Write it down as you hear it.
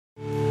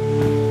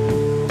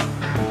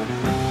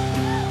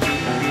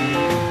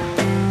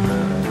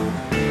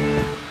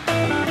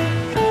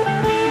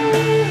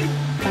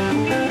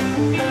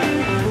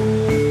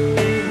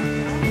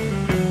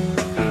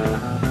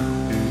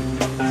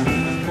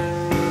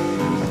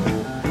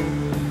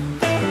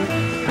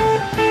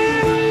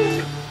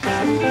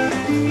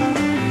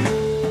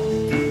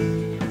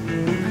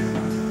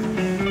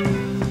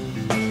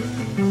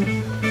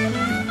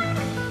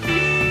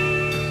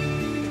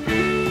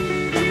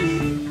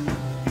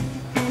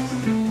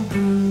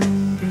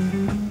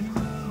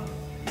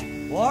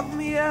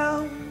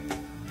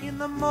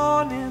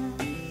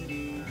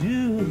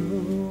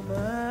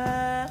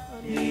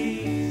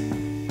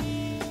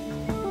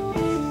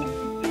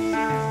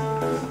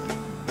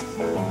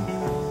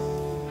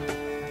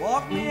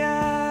me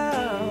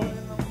out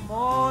in the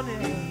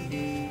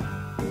morning.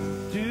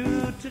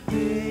 Do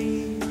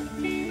today.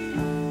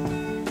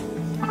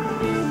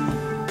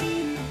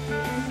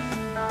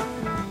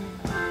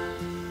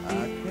 I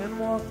can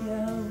walk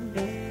out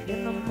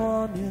in the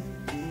morning.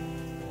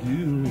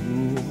 Do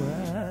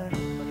my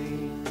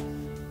honey.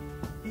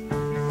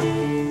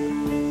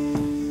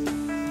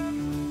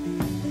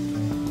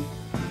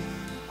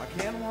 I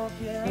can walk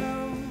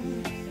out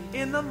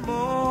in the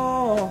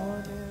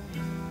morning.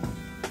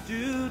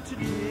 Do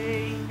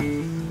today.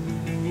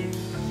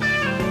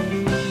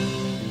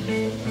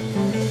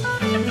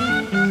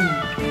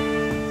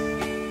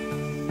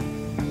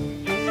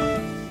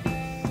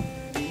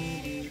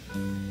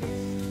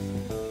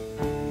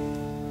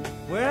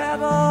 Where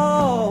have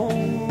all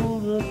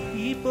the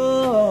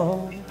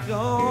people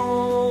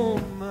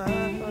gone, my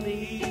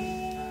honey?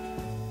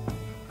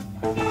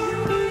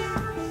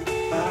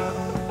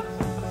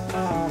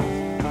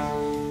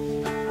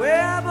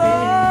 Where have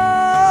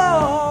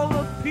all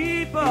the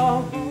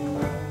people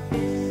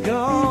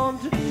gone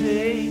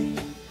today?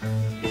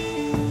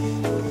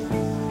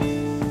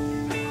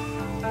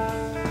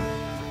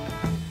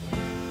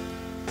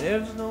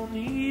 There's no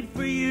need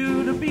for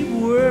you to be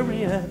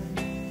worrying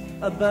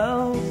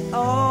about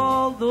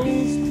all those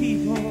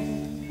people.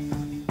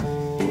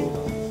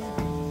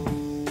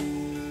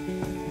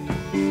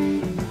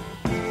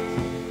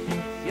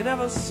 You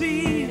never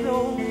see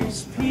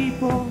those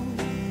people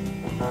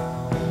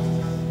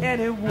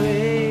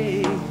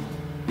anyway.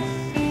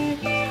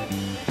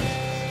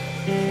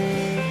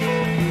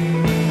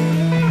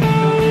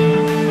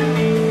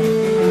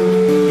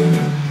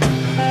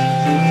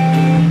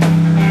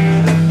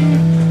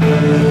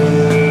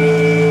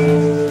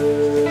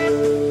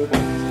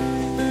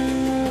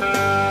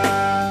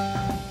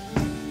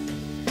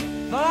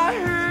 I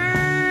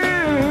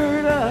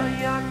heard a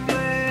young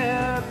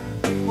man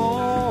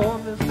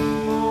born this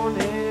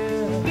morning.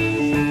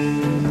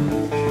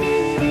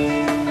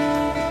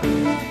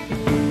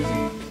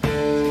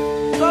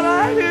 But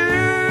I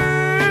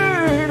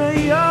heard a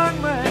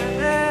young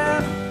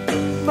man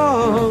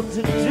born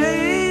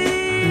today.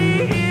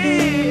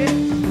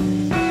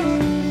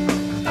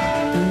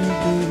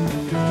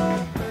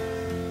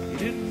 You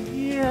didn't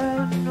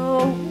hear no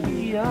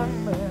young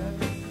man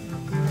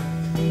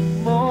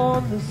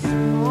born this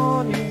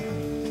morning.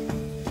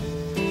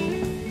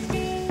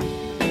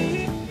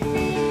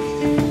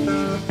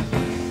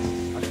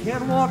 I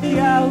can't walk you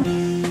out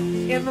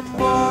in the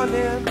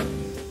morning.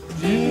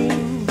 Do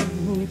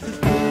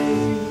today.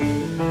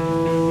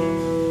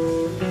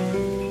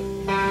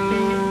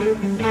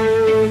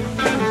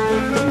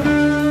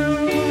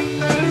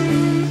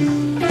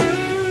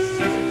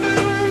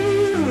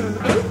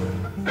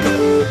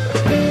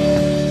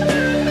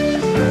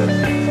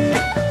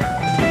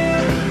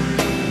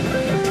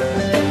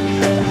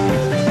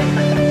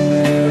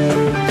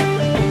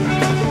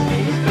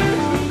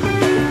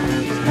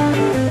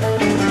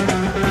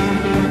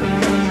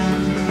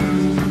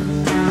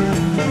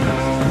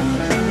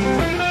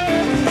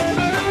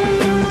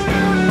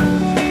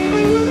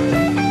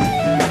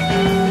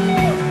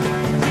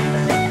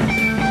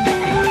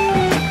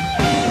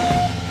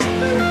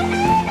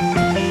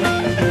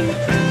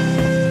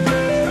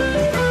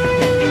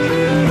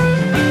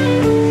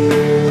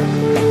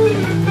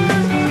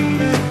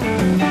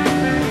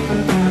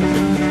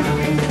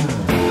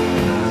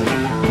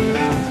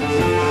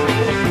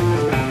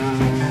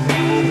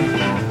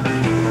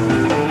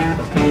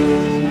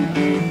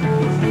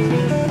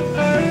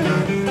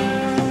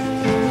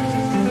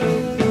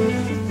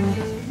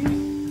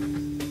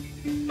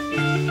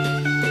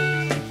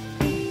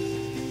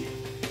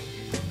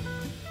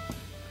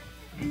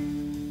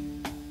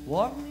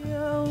 Walk me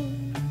out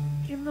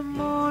in the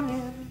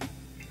morning,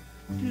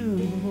 do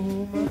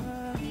my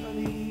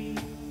honey.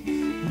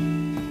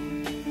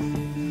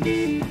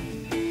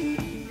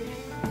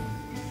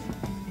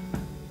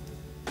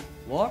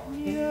 Walk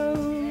me out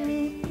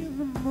in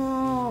the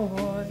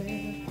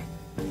morning,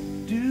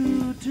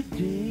 do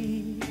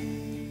today.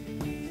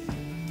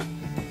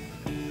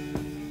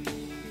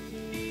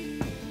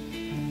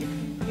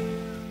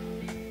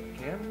 I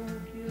can't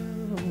walk you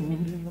out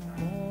in the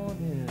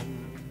morning.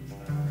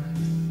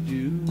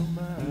 Do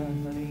my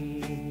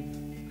honey.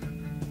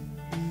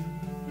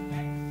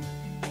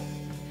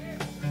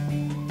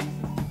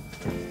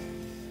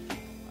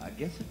 I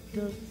guess it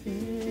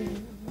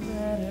doesn't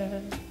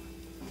matter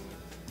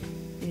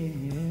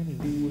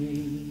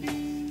anyway.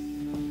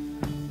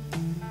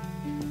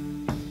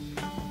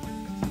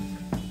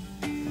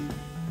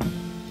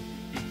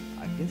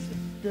 I guess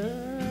it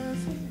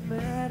doesn't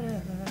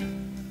matter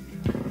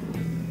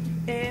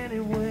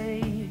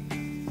anyway.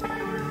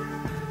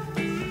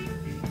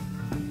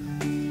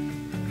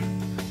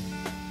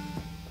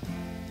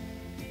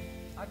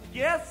 I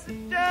guess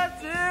it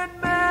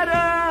doesn't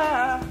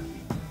matter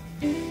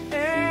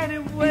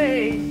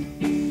anyway.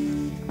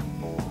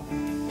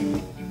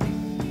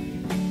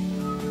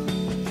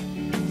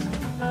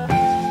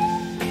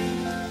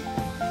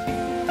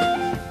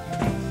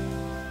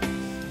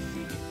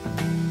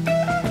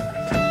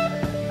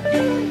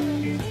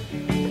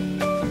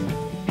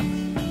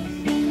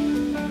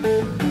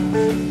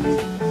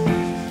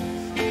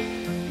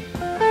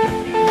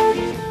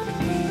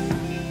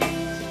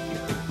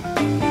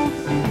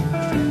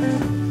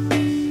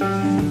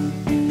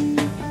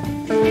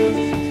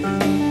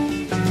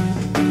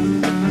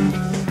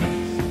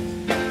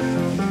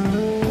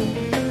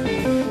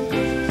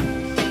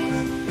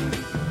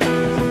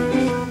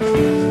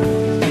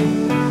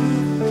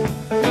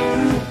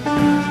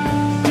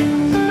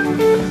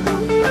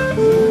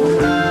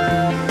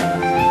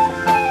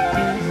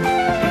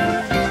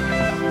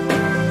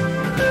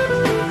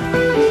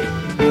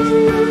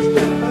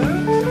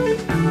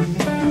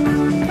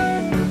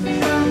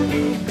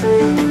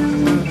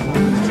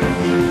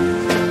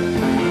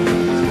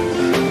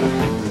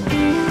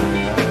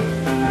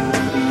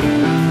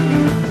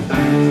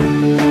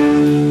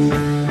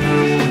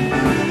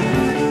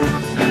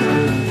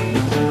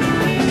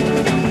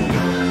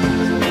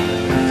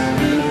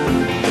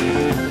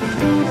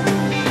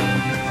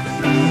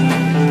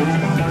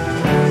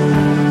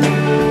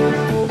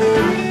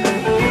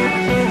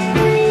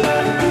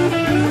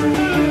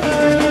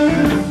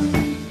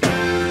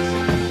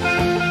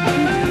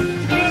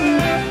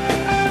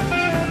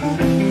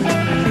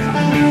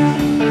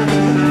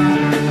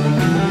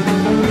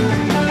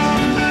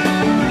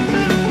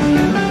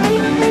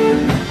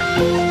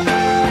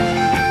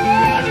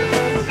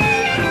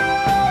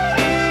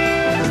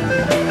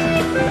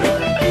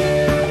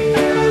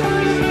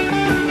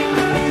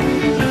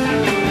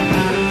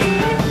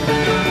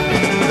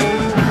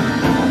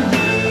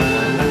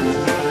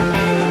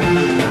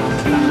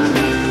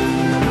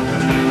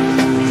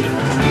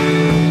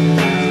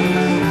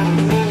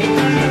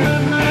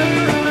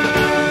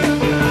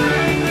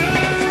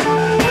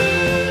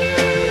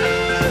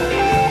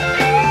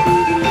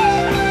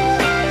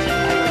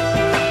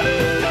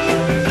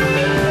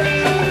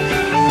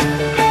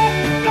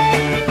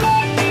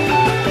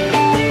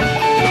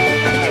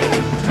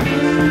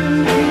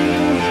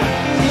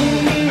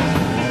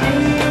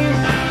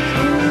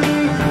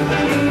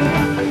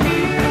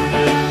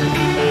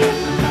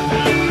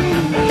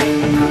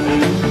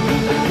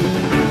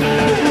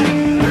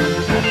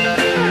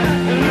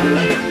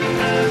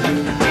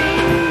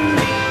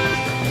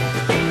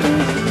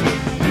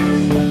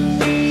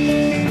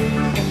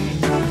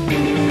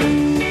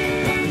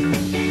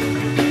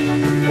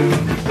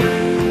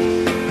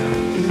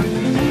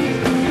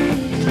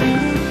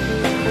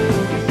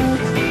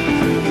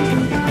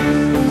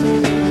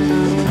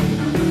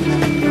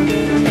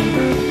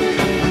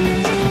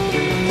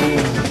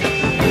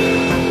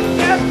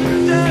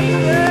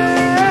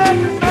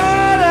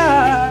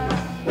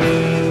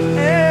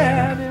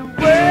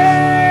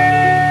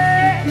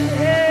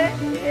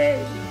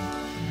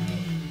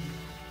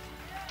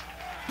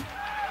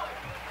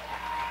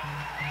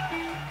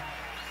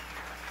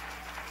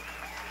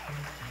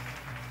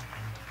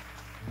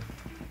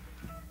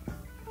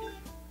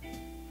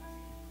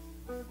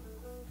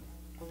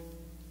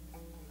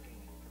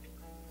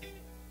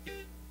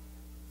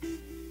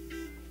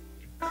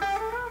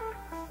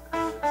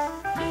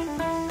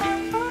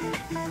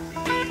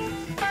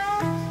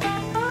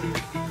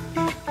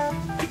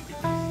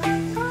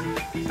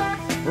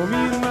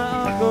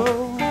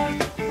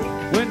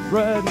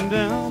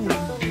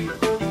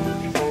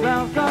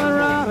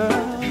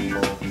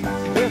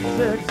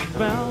 Texas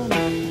bound.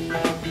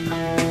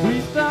 We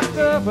stopped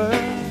over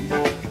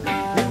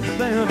in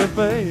Santa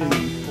Fe.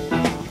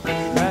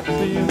 At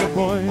the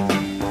point,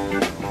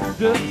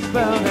 just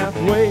about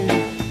halfway.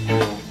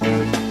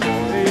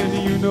 And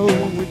you know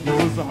it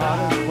was the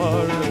hottest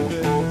part of the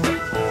day.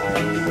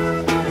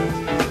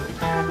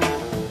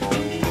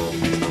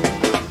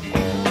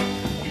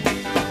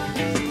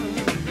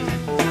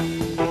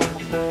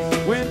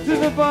 Went to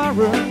the bar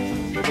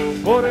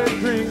room, ordered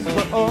drinks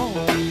for all.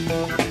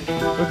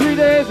 For 3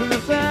 days in the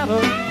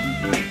saddle,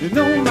 you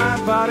know my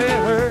body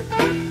hurt.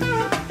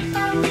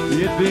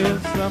 It been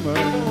summer,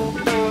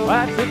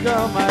 I took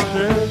off my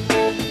shirt.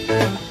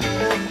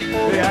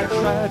 I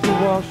tried to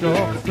wash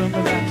off some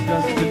of that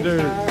dusty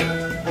dirt.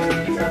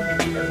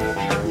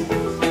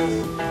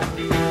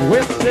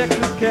 West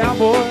Texas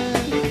cowboys,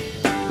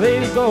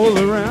 they's all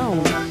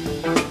around.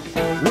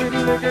 With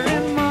liquor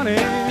and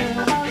money,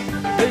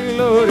 they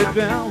loaded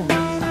down.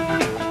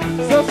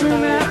 So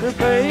soon after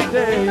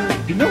payday,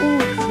 you know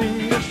it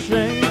seemed a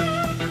shame.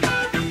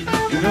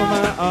 You know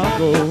my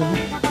uncle,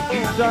 he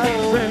started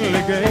a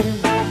friendly game.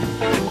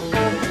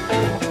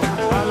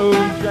 Follow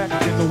Jack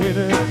in the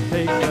winter,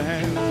 take the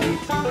hand.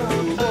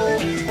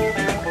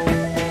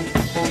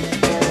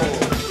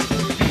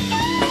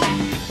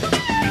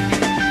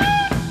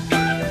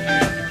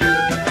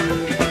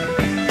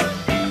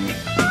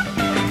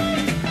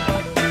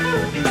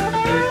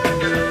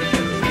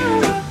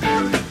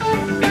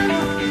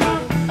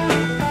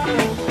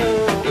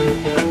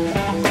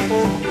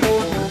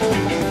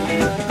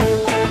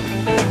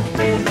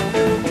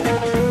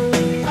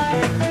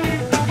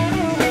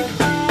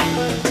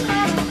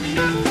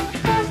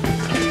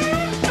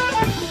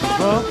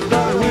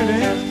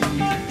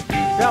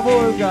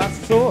 Cowboys got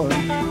sore.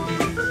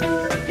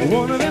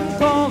 One of them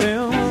called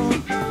him,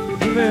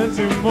 and then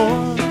two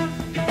more.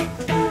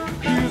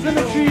 Accusing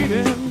of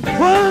cheating.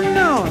 Well,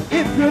 no,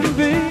 it couldn't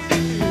be.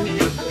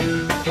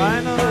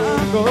 I know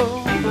uncle,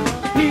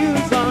 he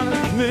was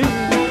honest to me.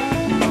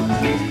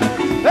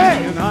 Hey,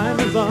 and I'm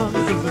as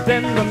honest as a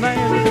tender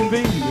man can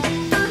be.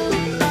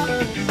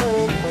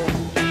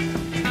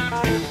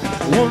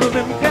 One of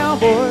them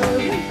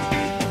cowboys,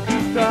 he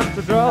stopped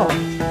to draw.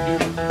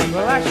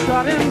 Well, I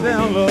shot him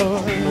down,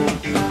 Lord,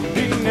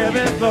 he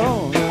never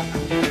thought.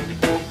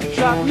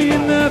 Shot me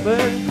another,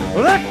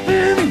 well, that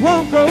thing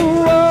won't go,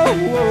 whoa,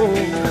 whoa.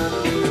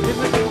 In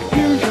the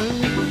confusion,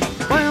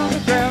 bound to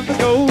grab the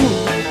gold.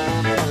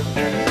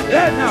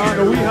 Yeah, now I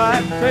know we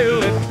hightail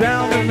it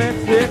down to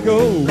Mexico.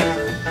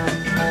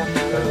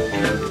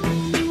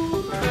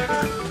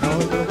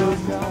 All of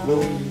those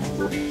cowboys,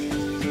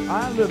 I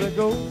let her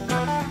go.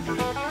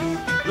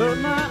 Love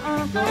my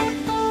uncle,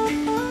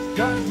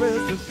 God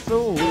rest his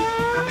soul.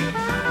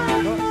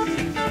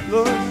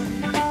 Lord,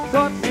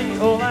 taught me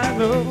all I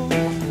know.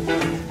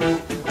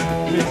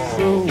 It's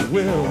so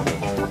well,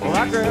 well,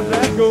 I grabbed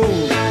that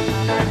gold.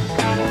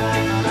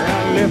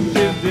 I left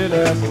his dead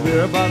ass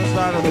there by the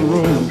side of the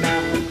road.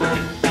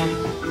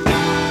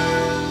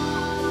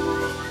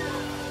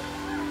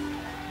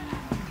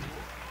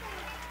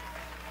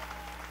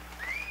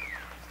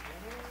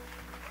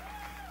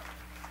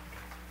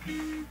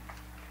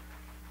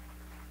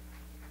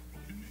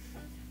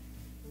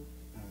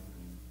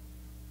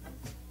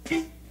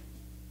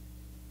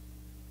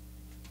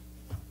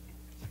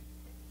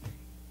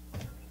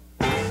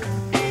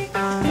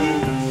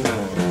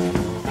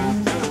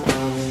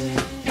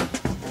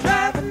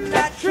 Driving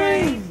that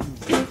train,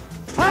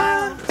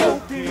 high and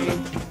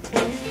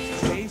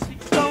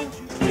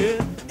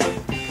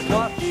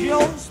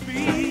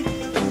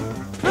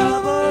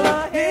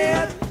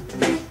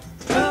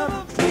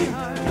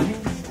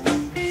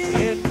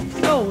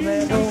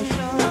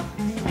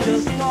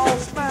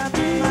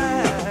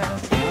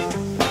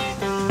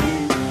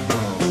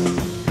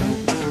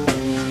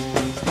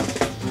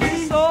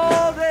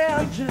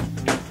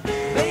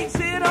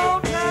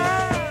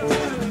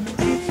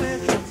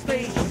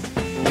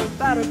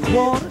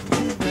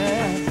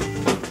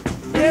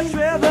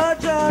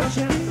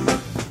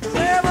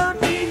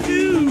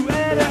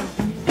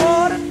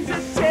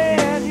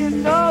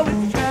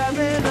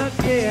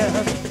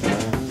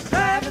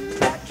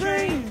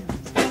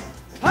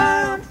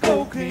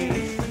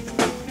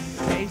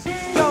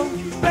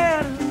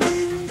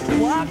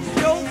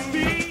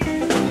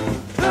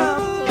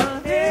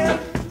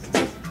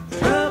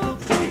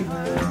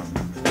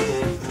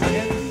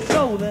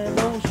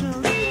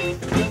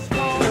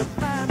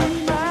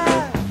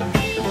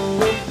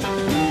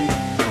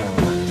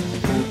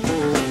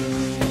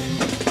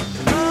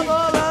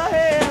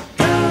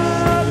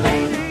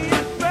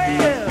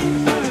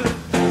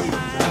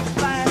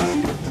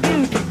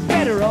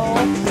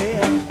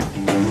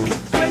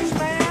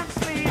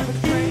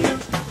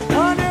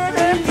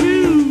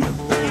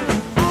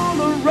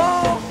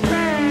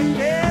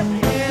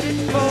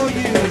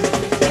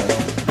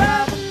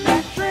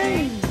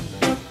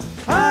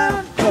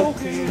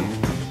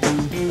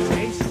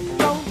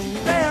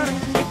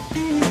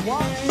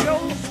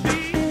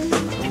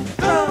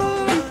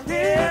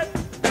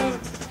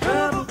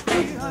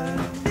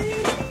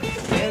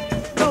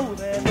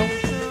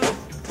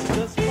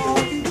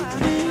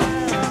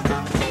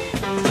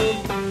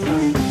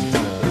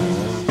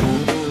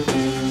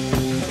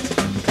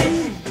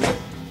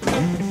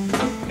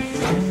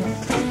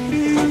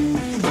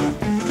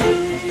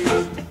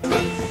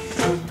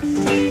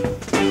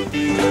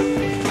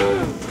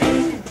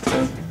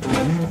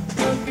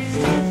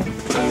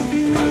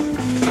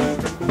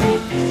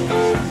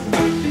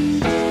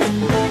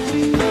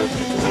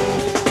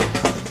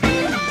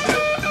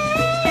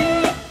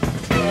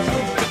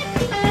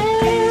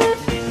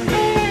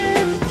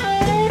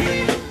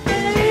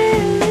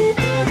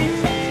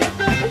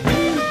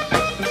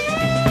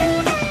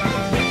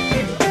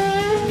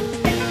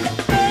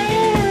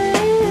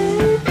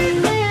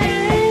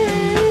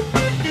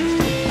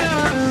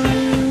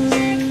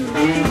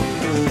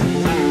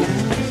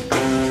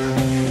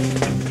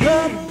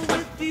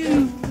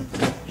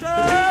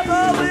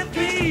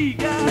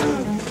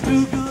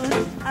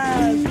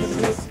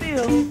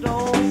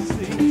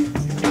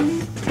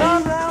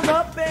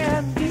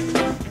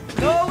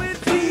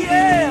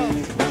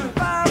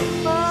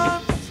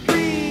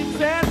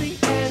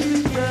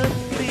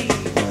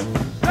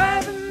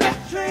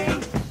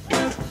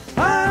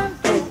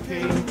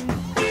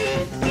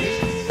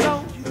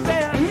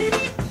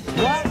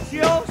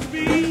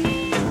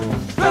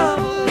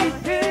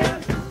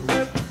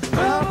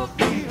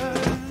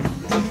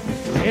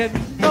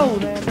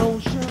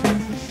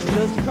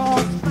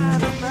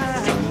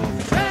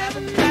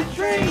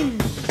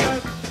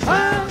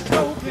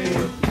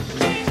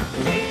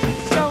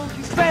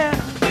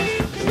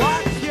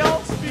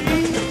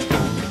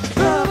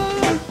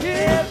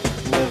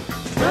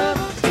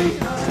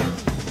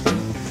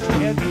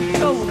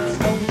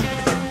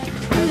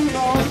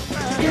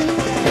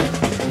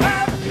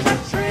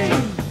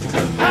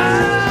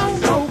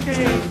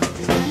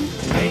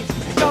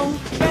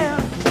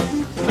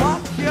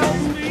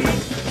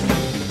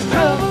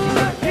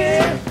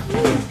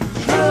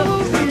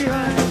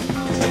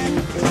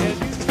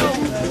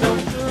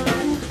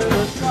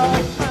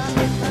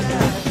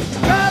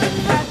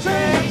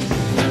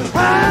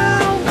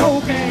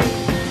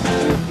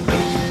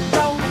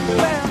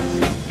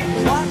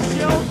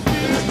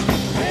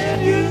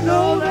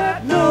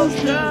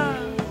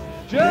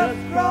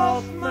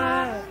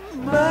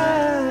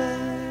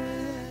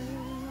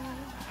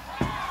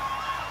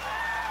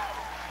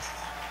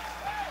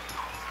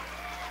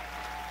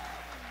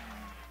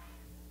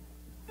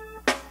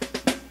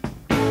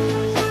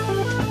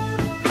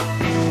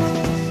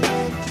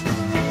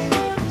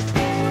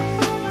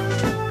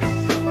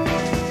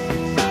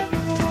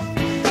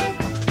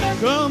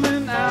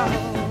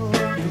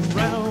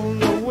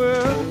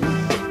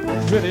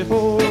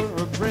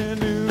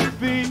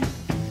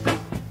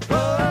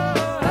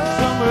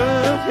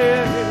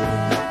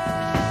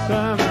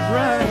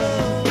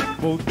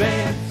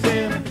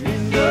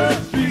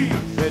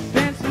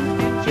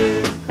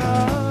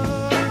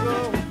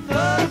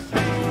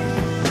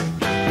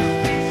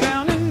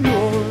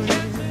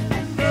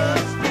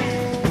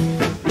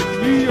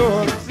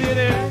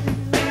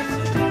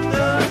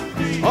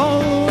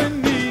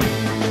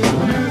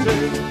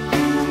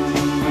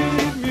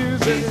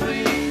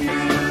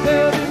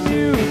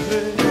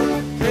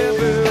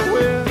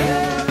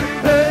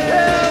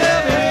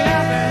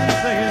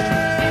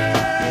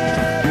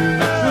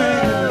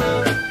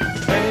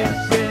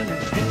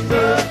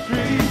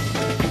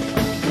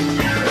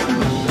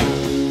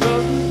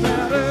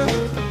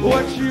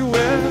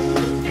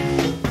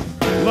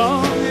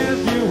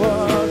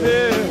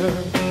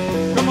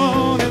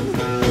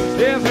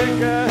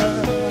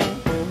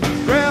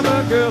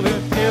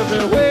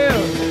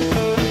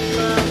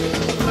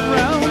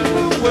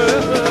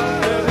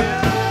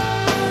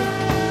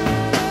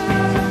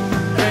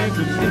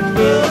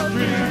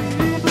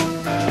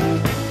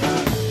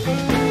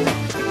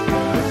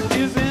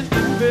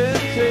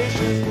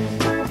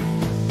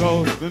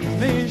 'cause the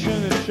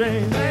nation has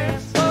changed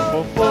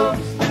for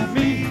folks like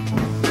me.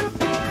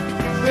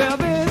 They'll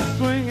be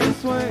swinging,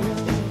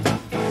 swinging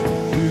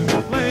to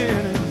the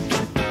playing,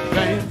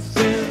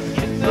 dancing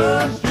in the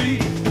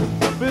street,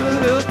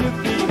 Philadelphia,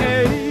 PA,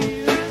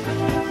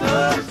 the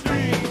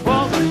street,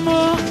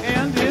 Baltimore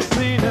and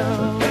DC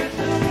now.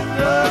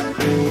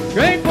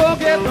 Can't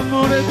forget the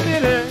Motor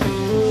City.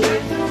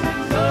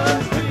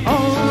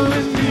 Oh,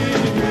 it's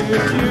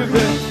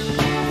music,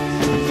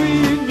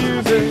 sweet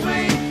music,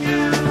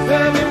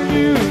 heavy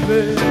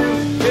music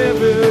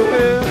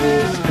everywhere.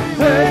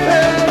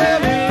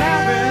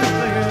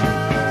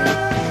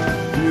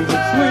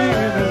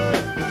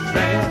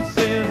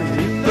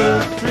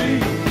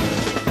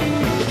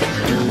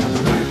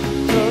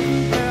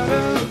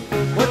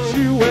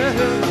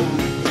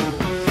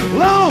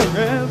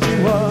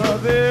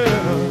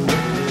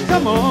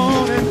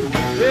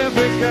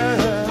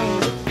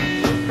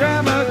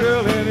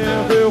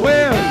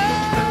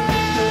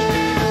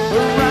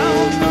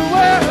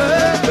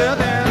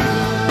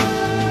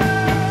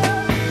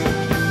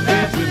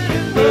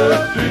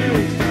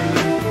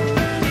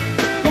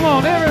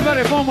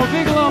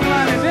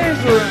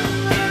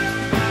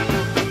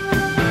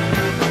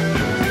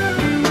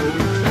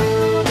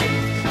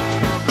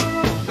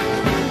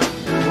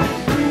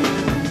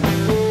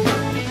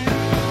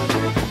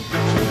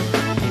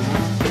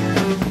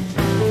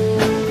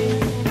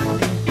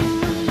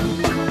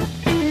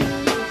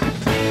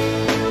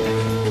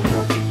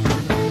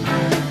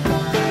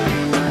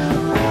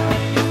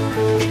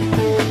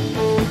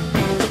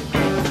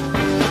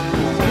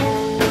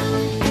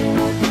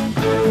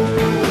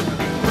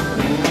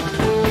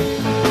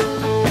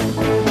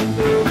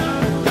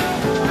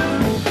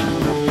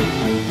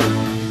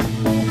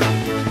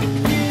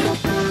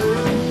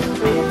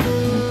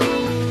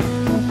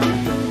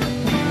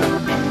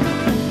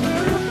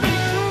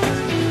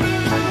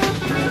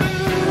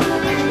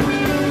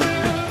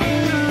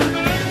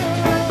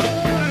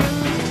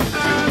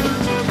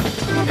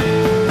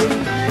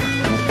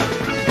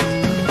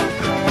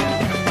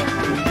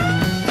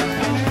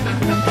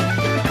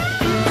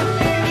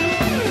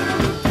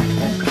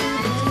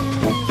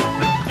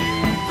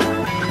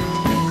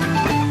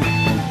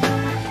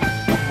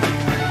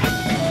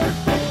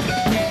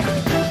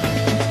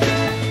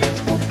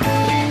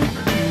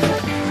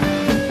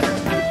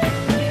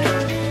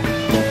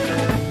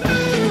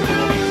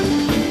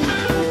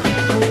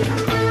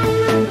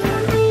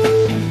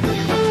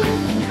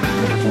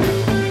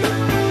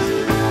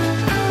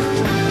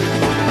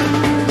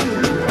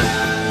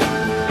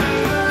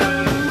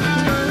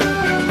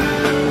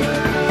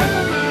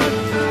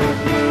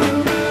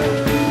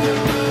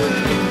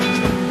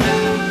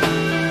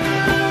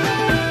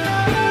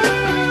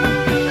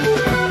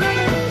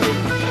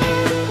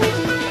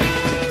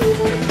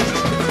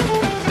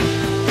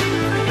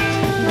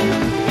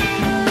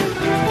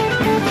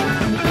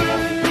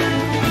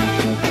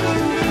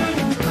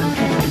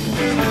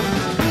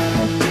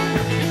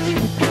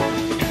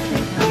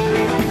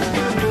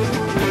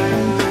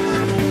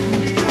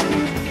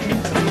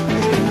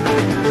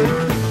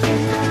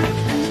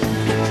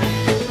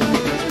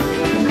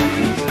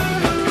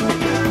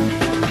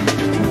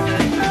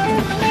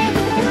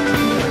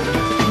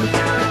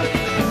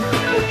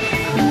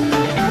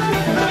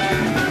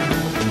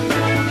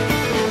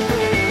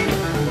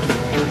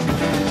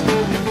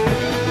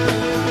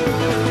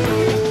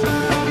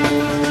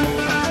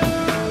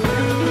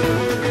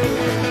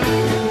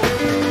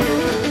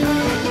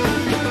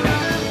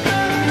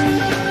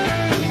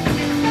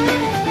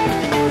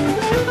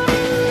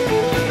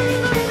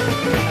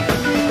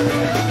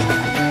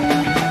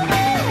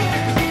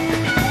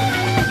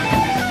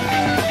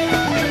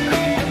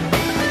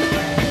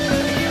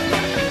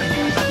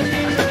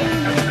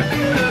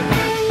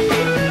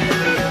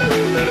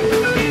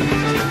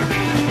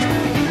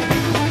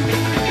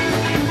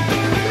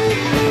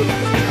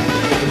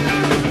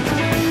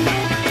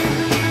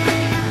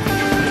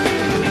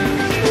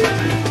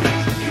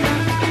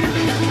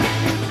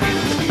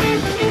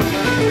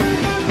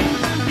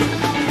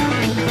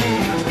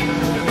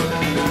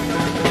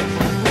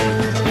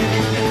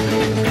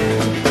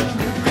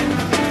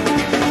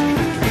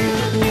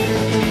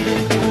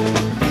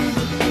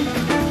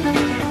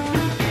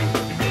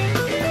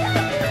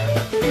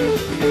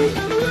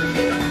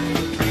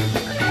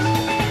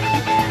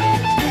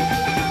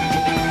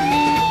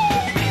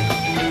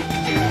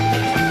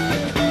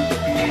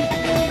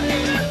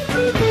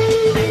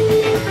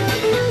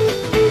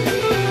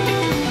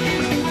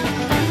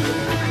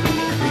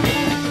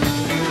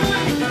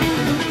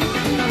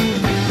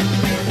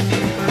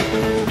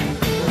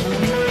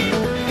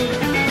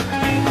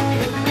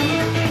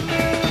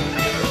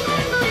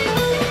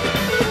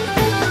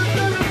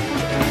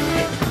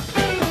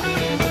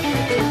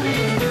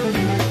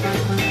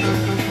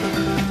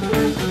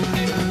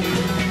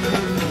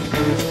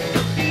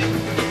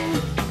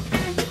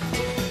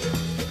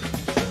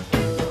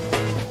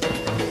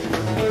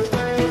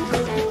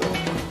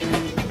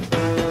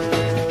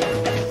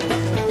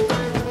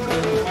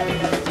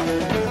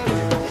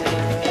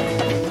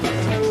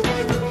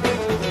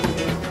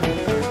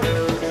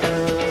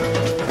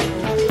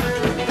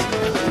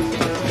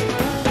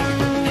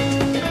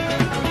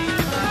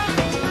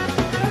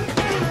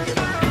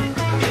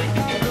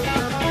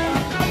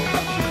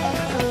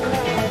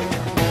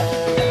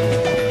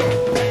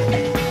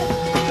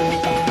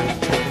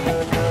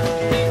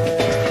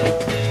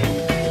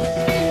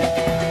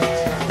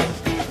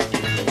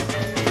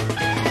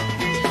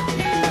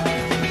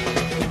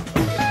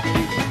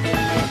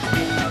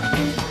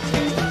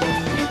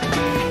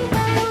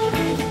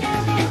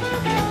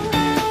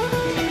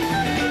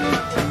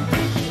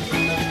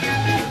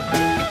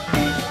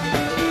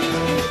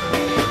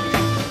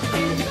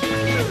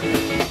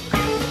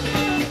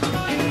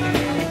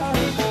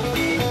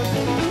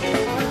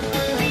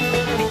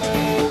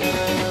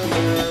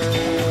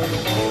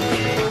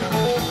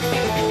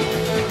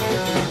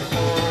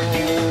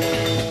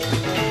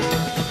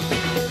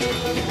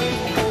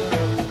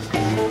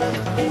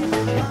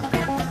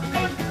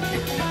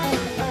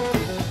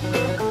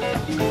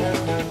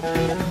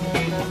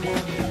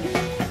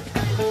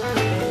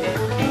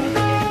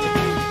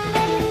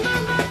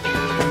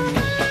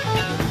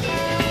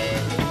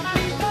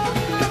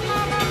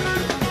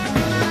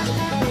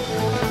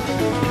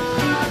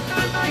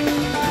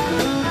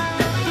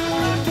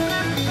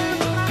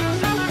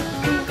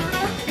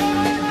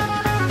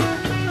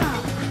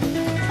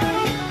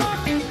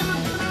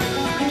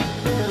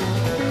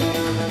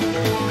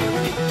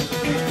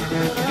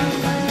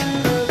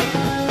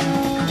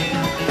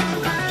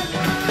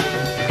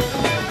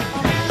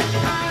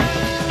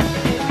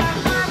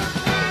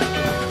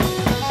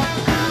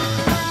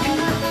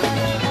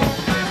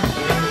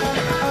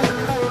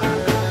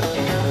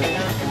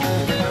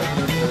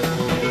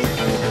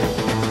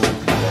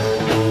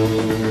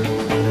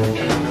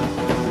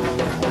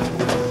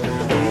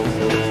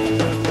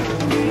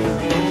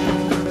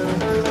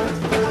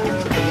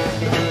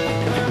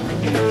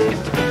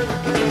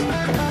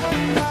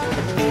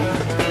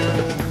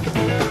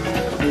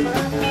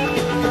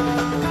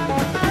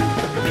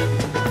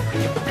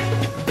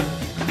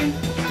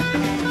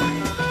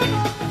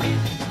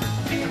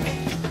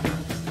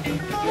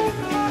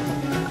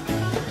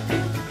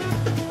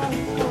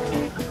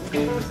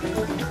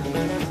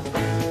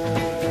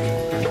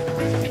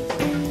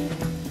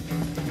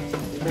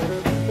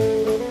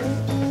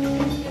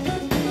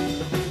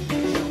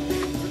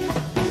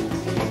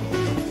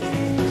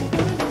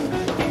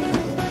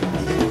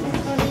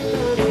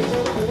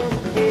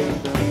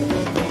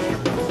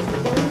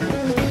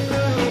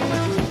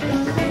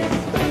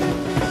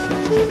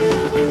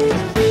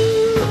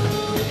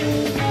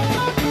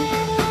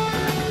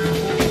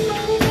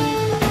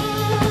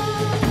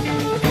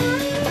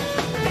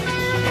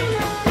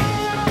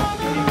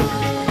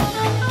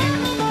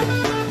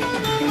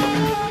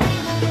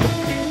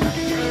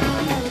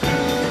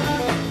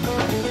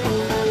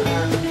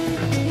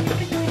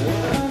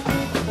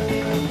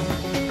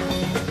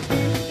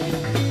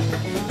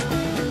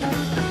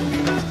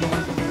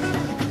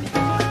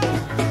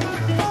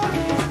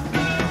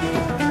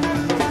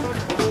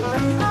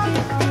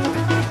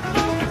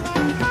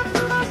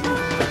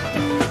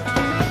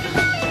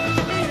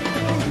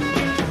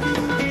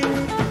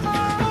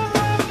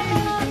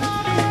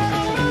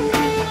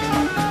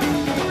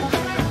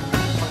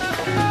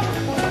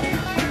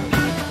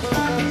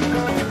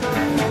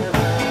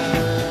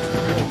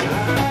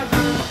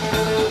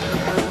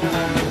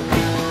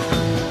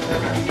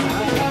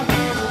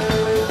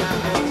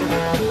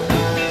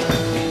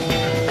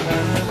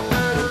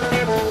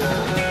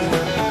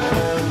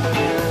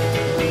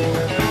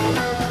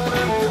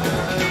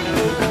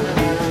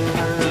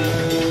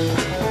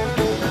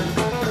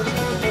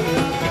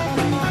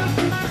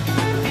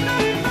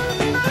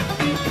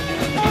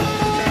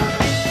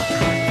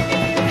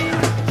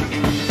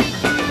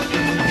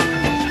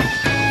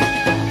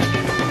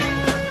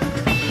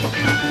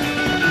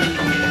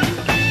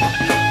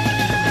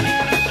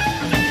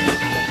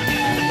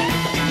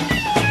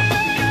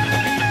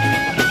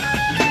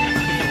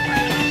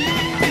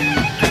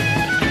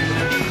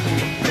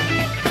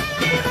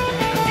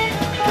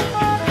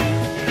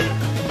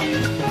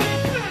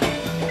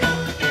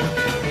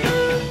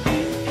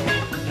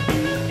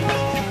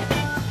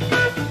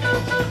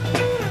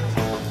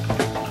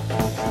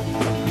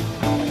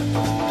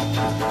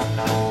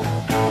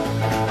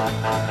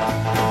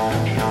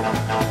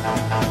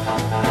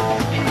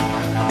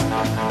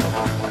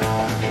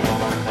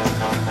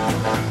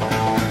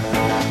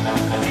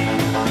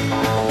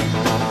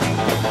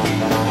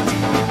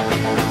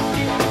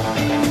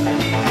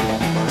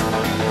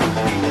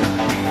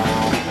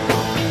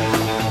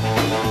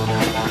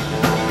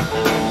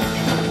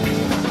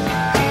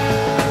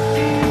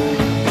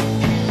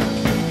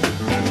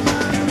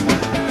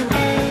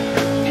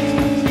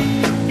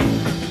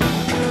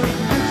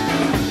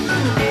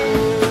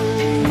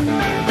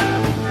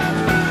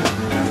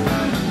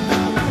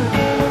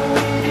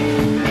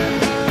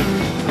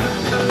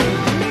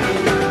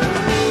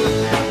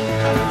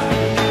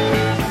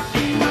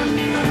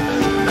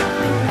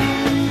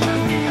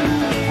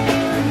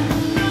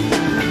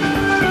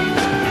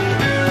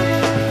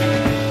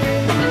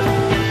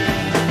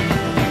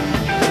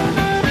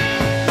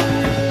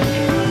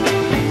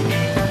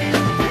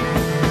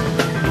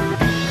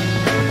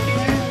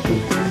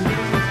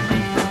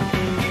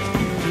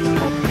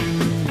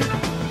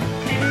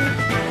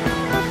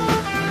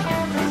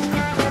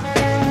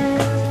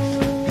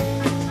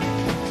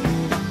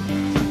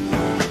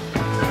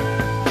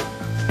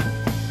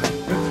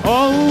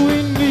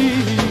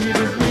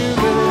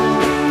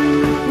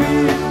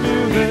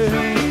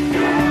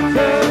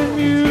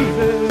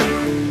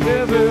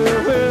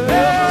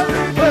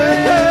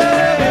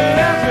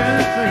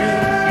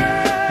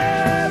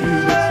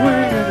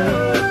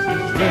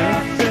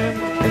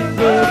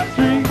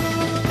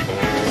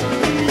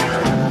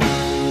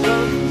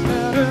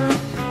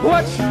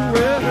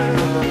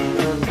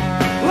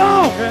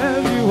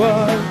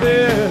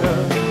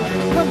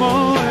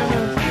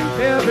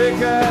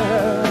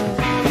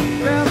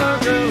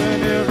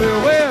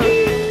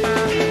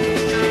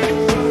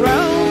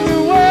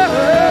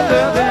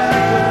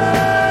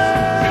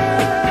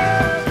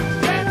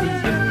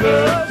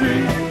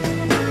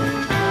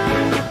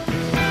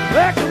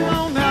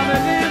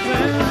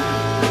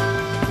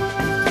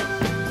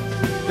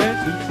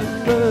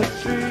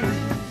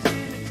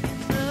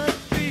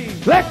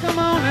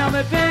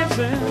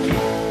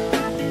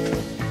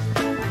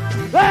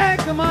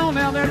 on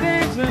now, they're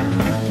dancing.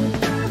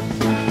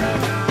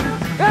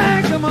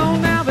 Hey, come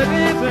on now, they're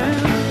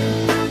dancing.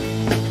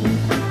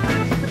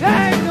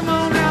 Hey, come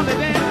on now, they're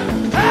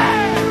dancing.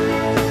 Hey!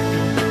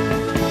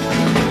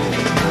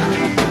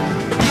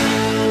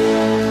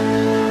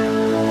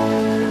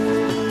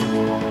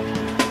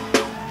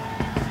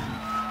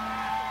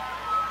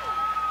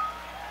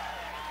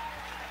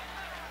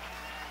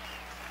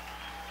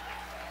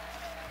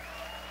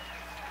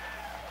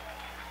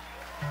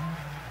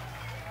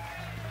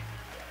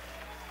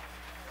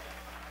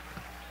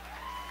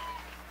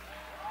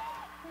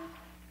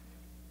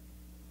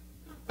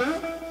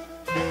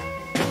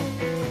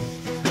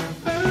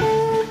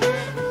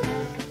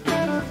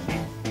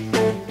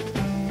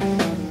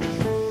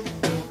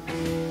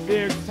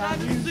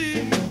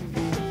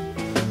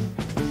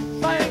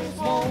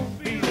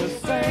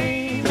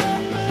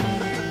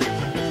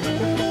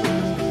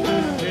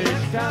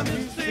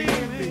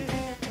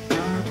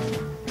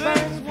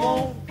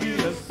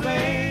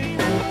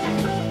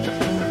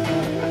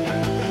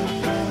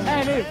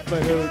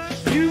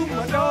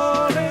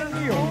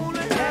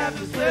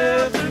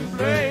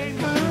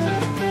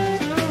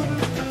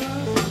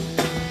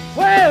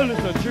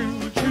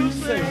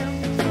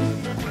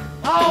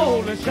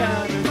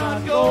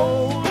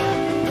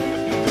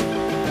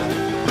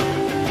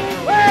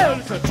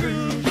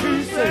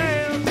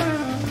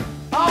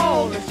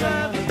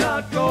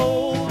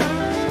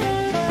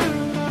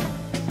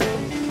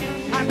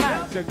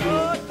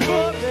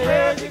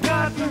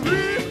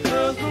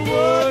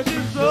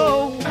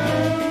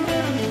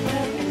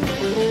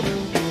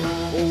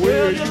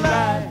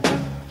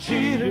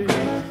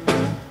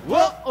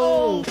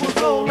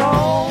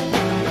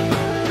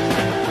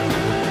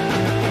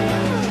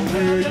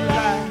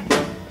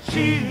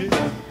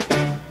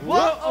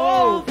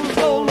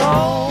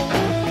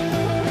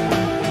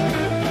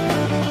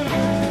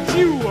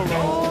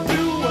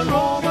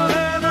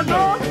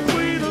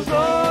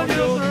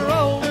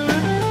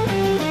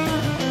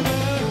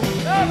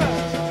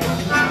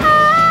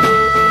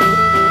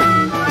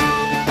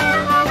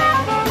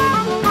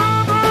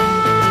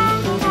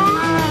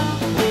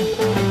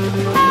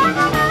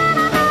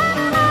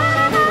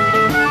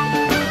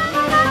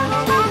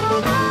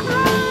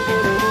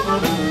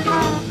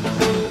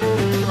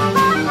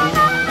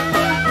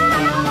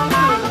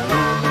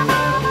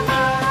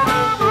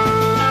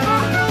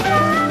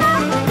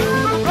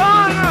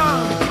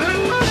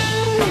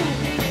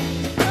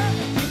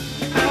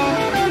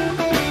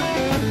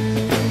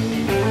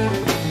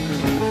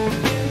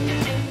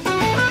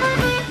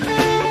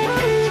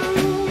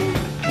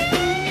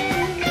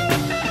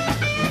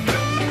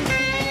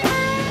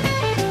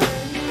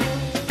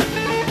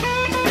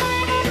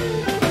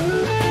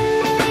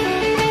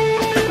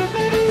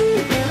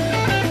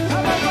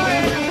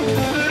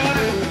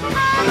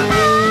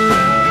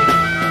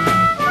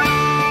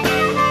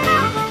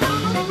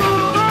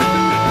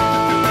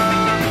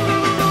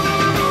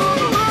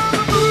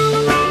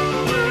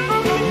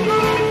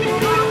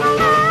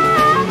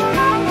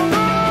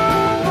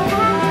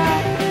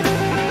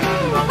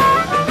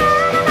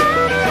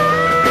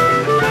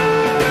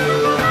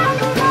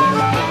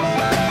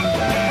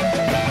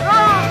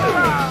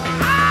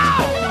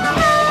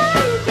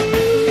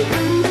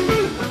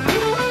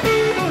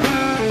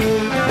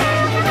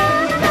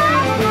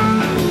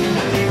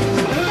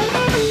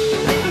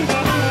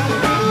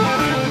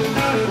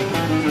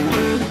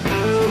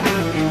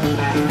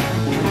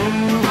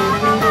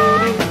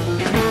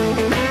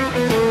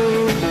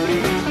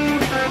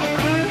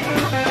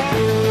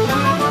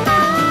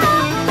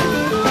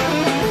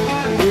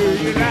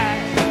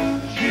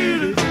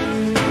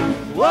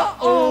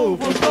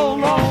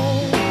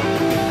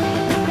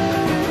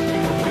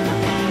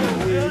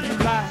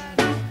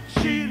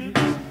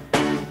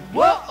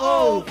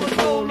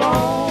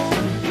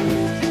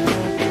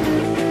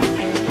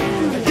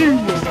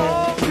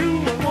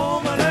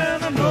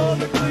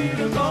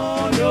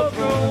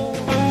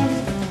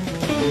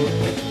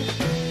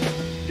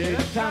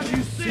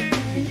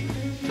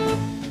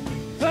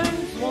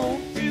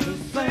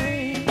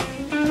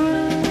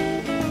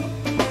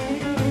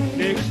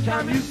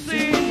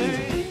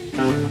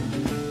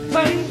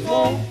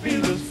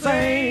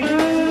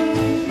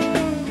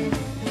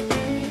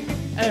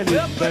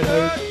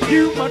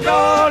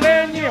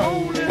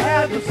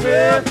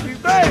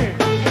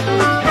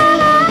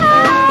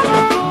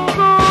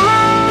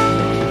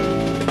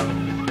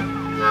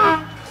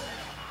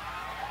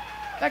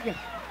 Thank you.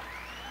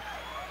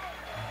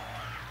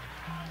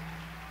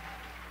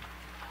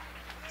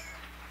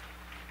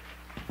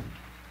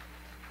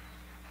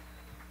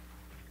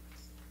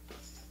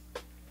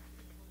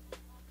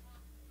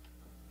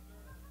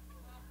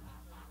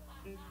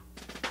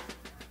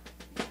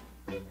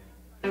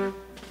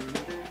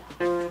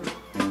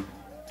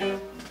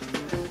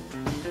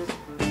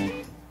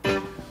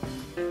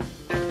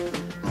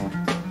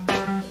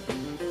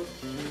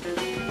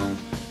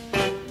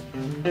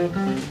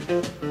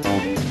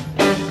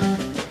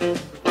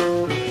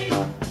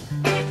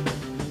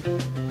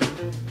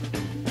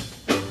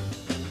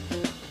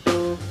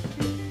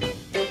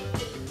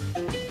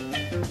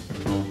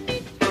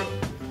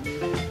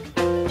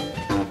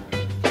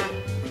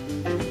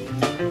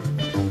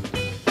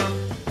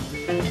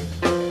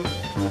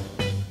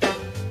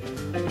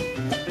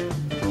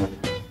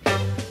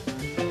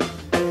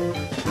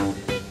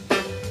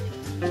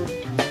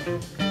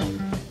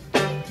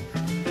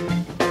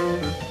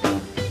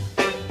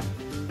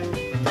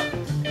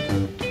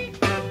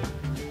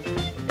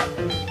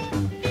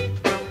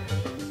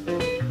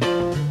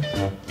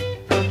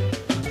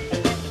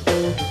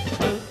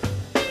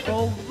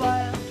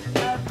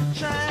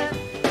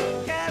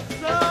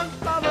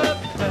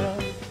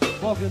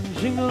 organ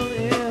jingle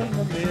in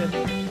the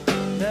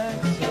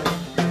midnight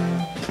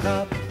sun.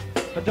 Stop,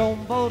 but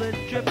don't board a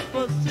trip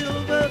for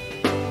silver.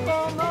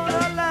 Oh, Lord,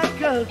 I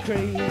like a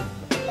train.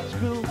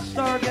 School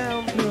star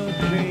down to a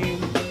dream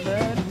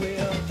that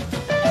will.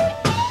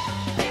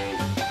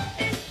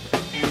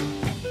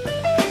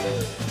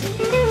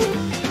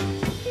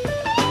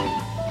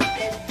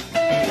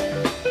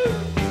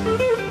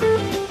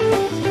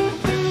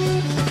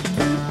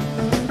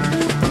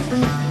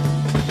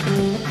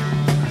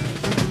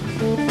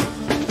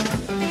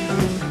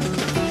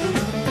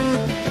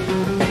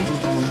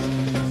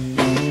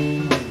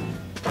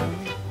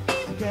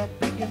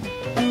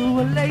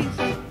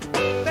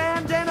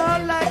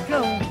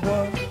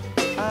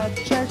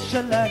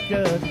 Like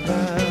a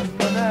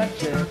diamond, I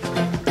check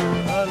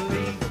a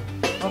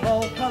leaf of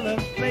all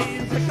colors,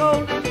 blaze a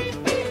golden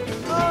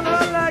on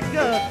her like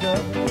a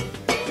dove.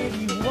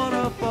 You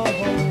wanna fall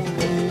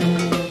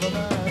over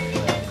my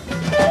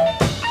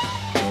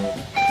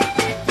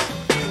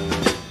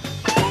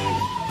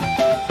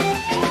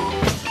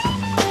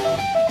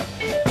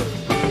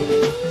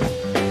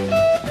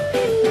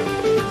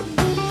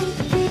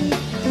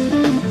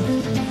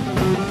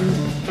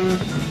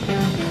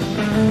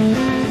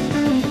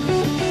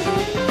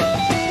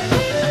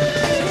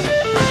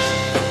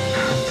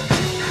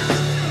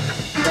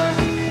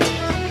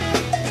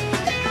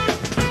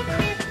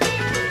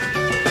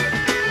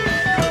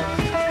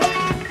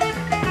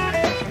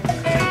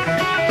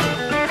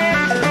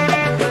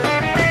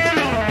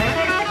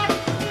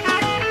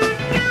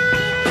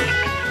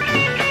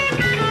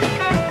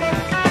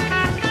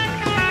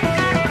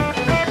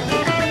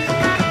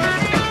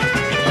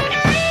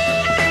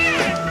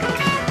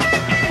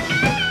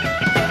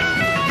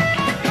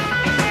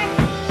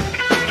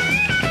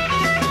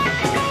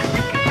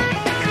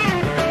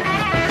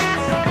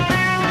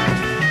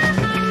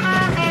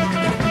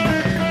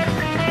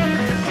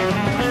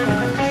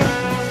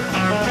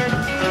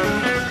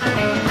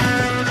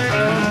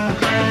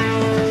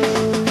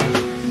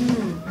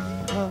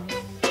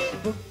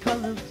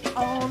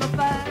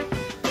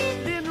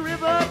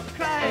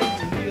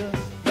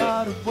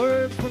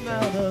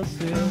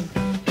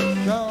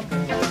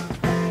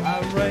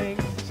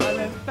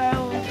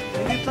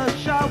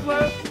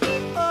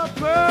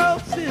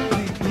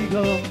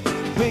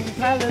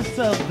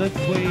of the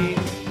Queen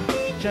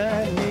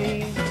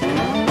Chinese.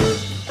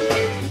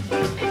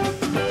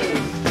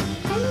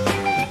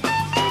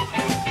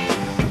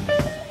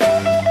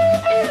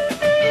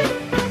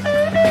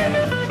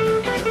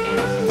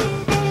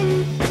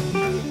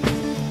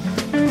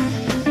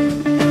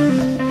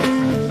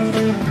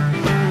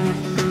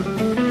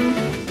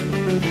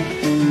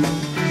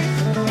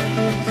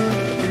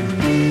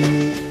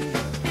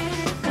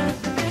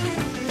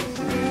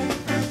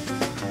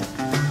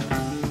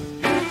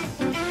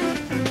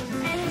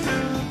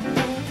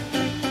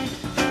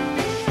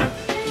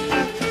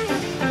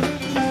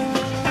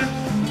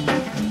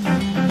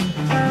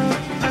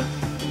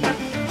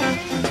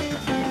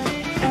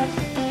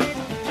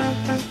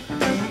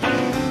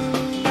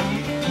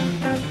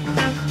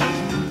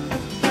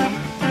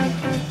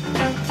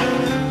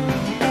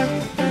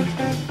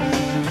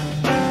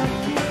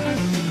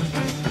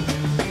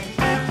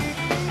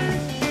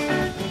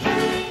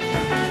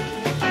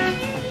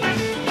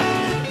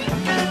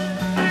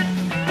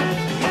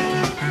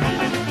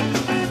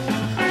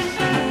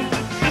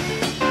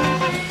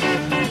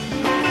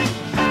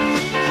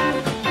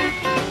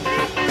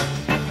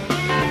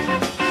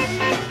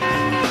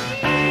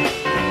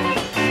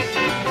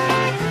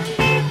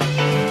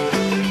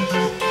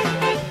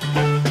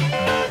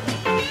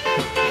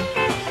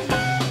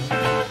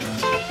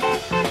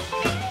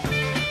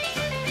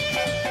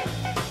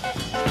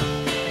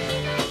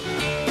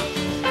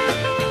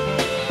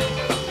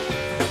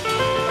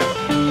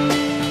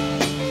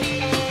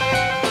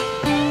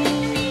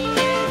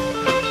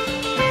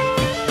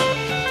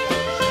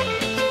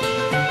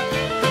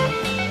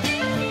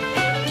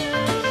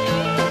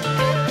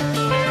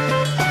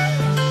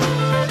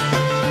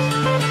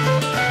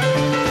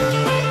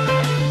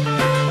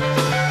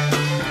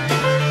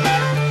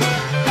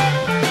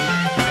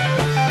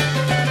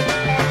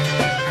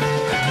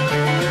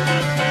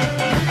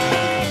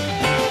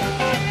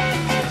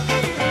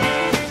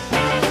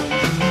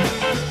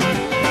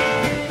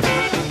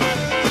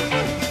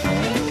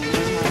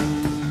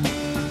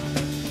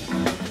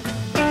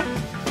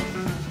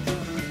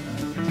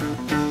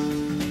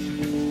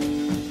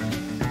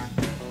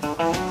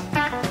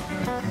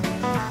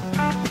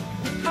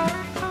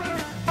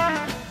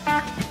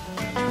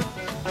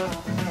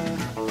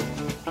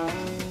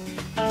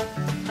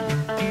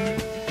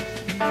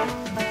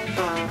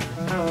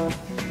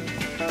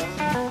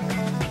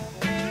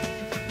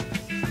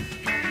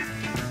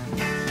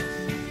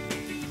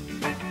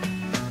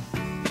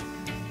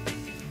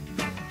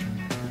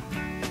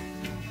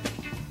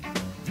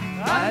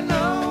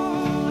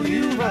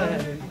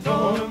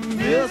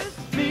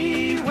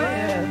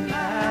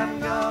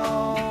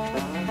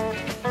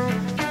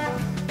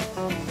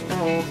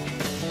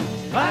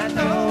 I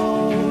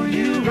know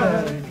you're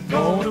right,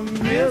 gonna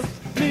miss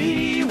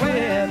me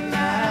when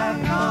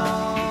I'm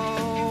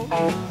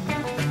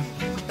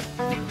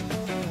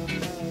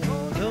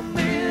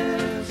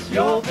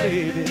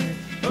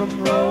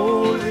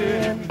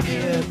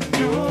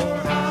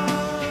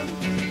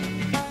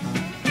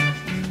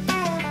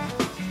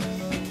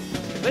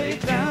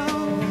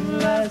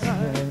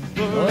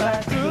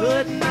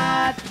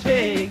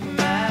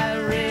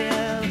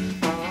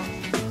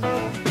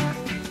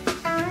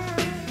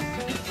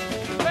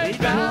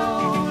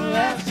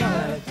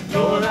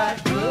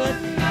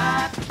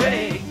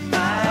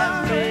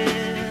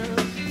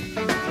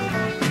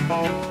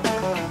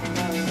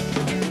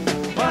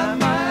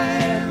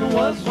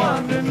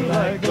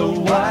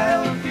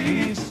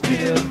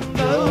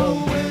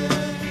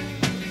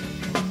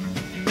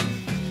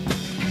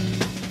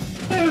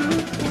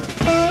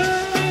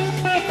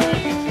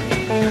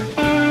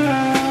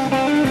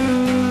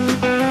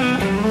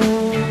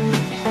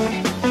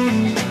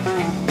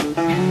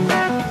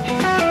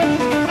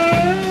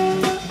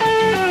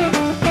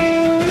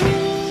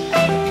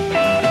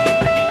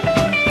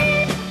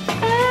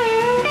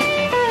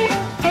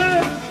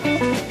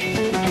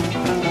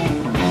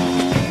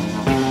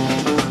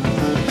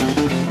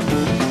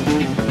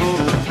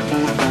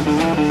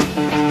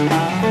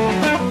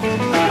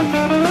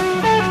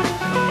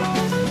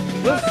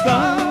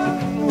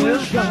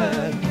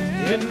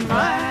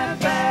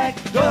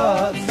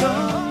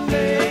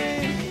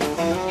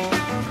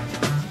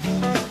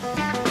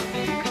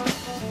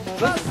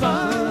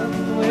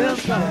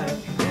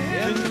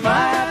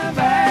my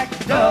back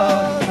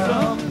door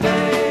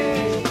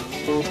someday.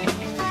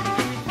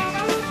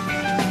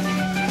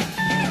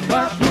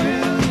 March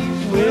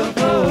winds will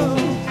blow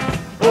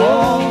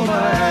all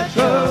my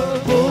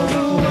troubles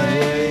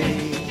away.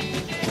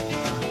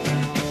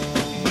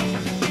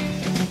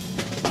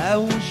 I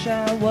wish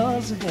I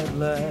was a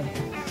headlight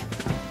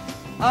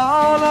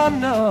on a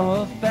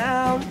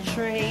northbound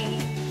train.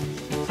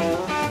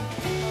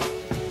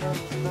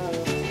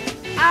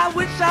 I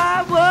wish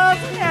I was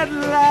a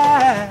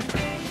headlight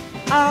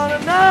on a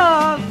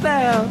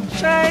northbound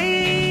train.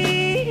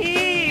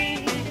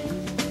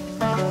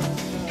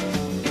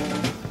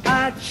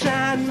 I'd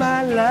shine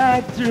my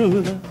light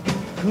through the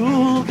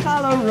cool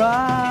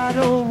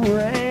Colorado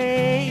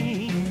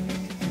rain.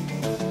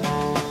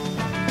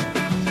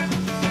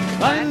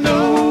 I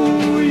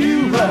know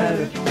you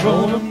right,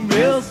 gonna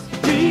miss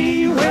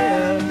me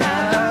when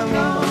I'm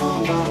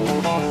gone.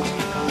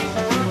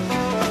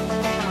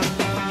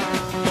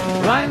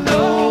 I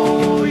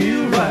know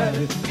you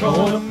right,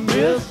 gonna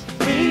miss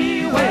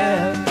me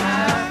when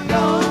I'm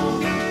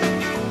gone.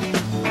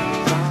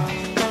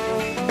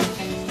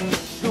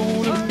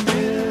 Gonna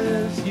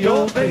miss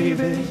your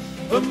baby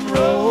from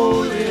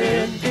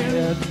rolling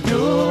in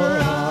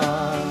your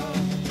arms.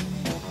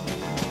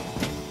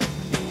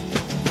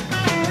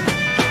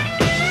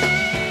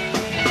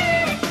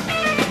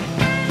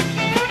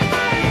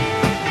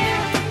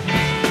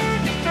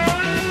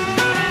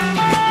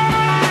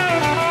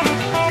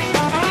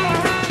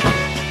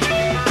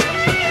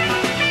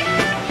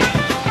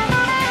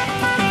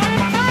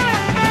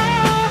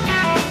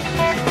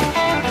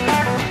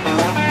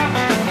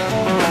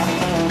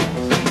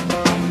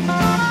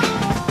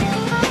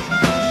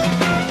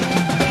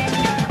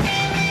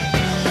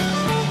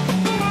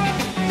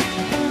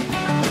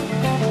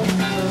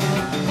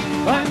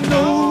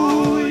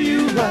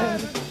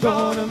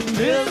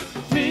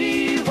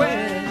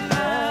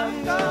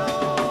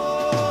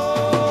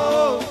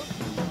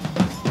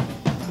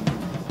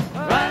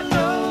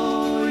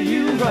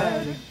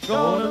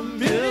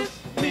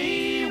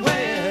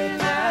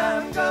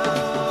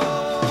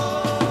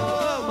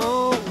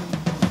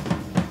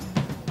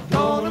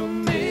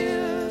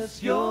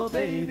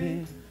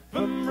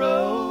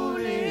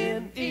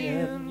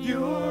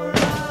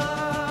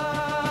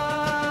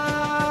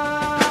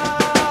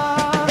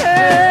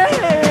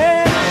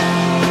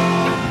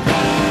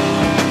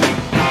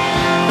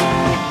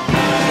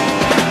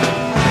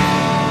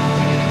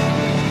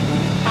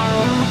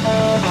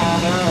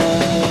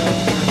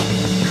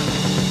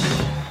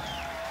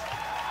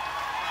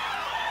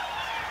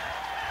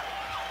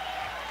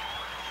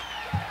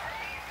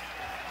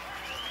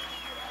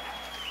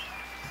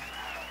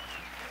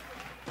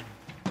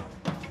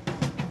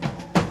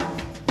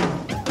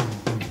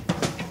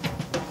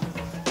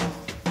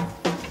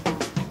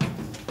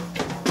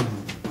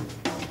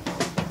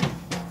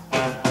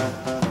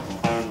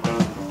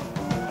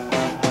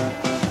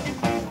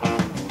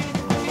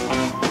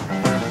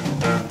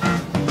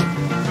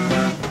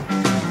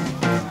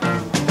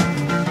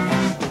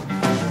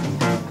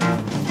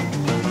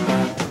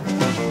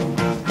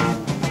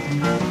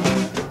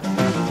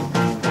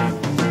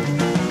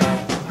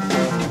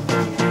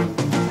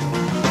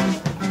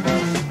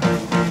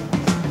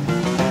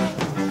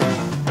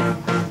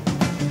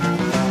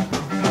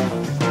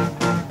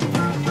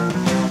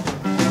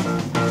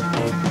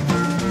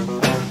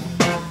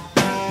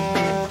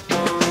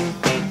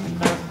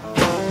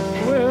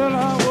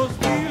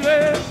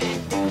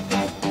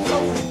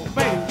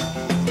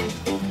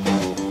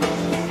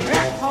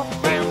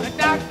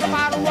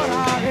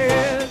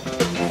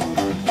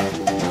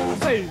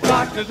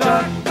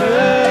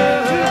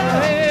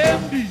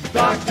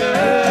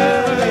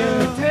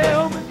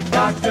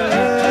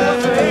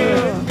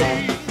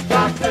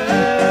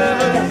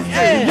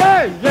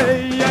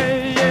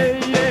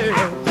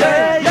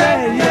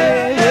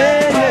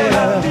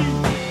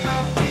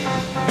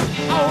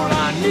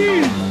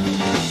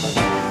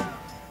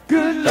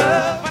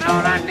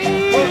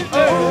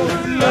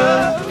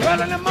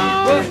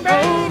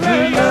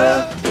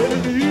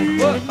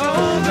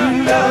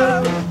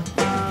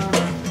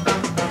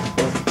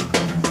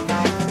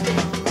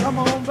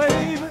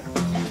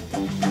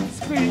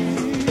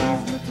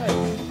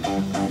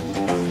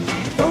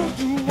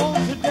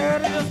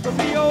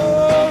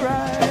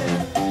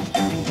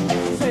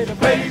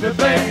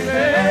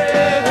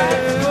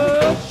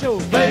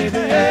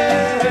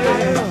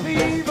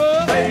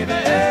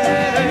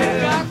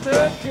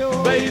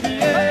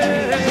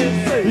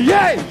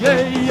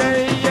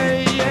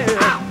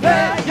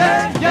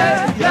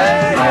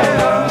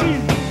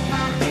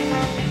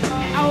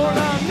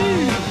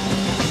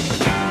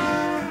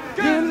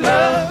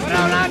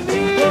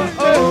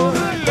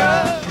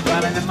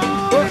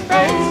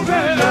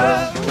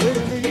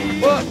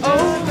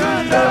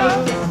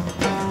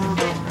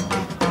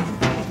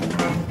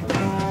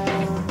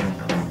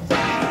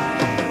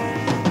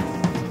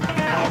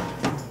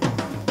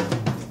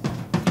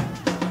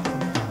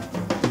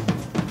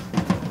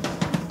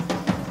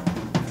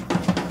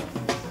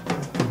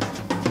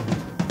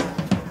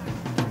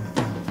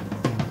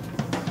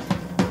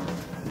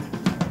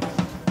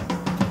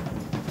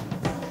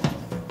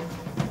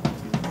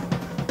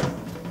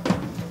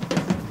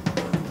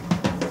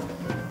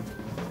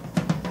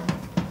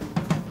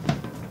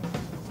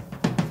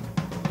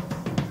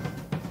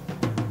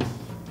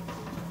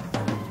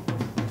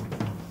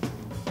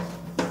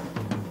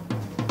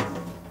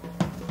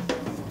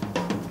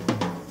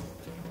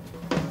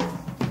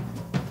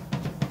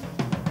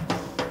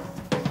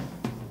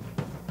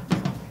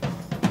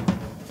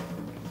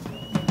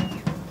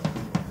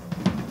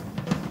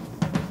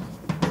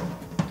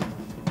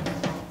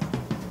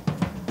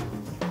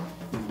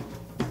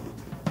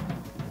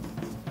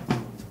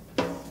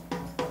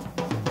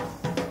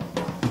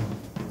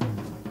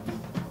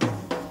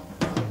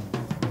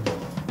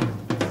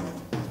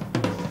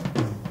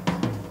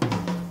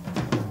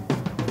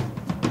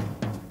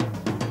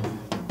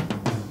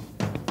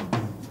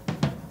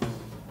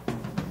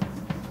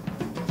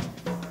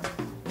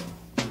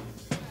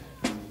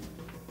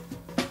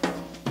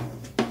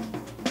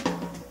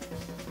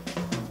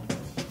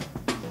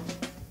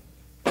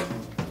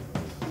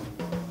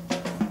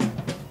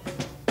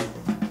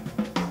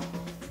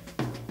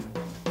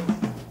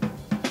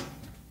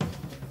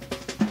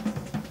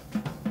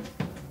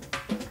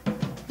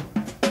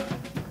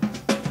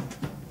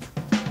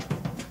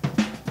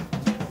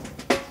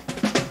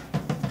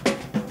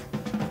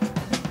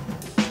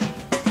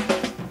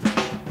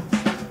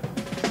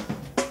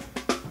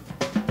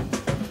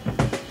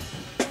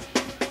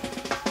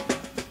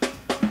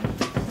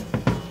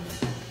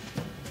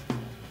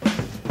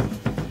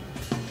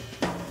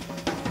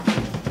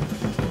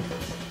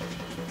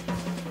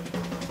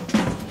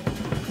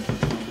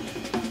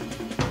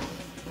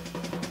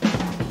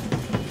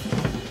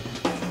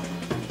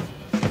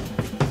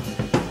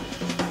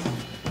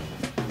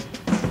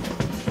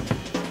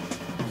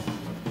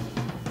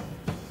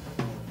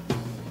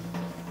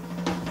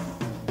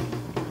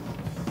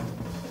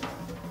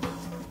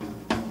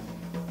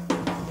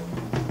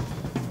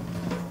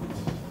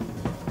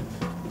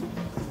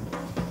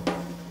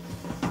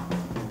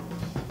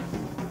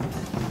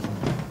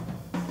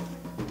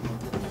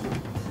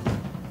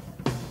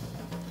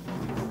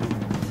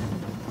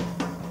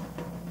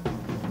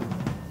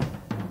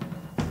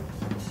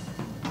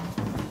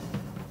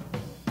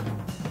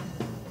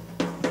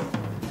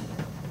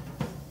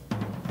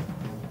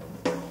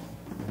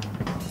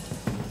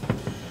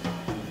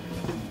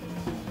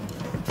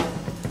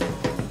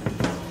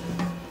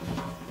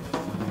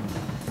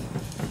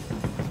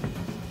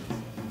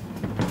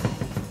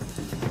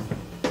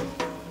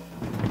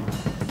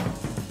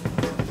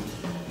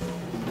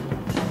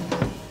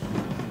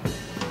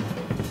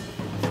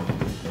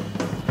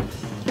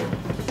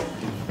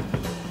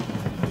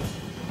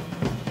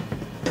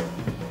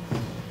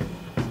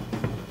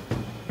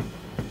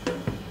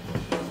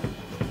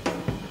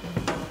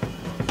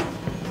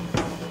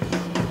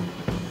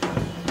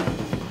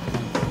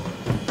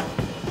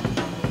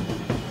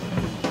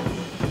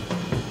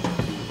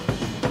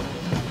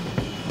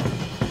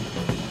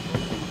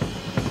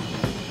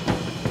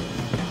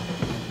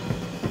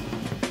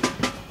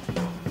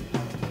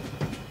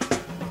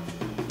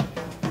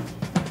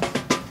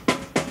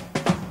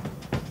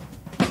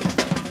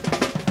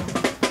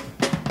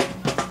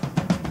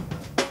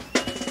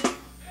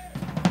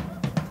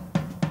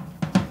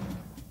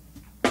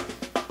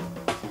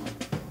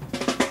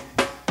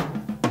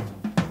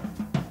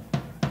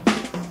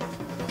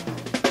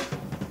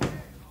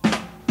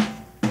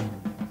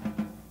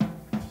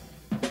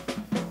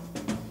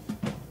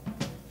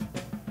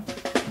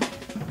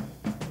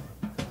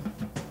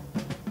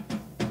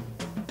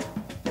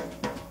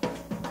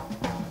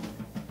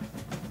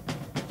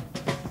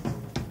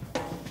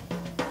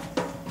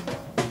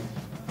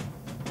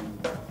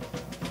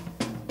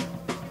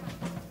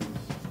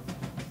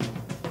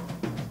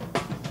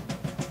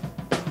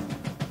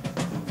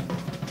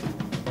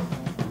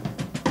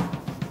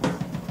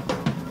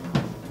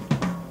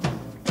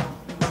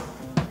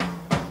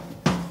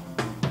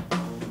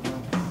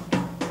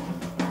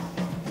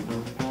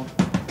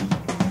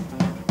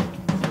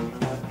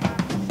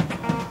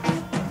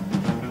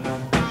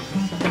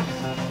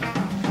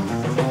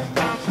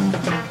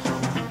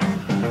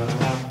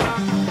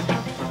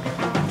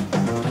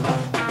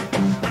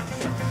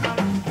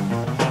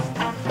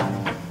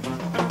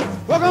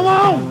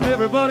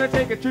 everybody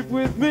take a trip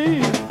with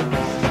me.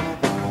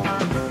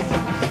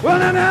 Well,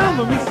 down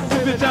the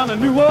Mississippi, down to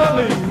New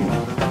Orleans.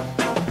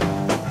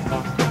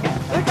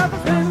 They got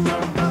the same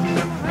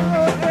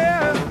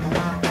yeah.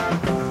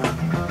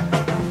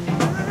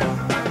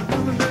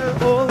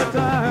 All the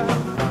time.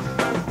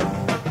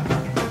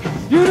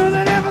 You know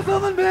that every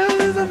Southern belle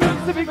is a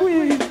Mississippi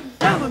queen.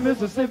 Down the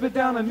Mississippi,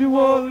 down to New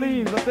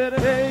Orleans. I said,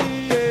 hey,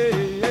 hey,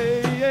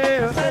 hey,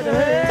 yeah. I said,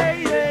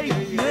 hey, hey,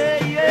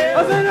 hey, yeah.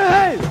 I said,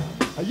 hey,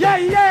 yeah,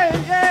 yeah,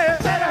 yeah.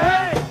 I said,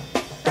 hey,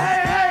 hey,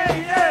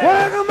 hey, yeah.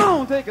 Well, come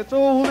on, take a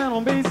stroll down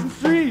on Basin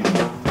Street.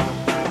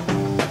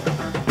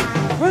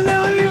 Well,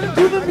 now I listen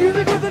to the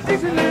music of the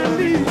Dixieland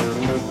beat.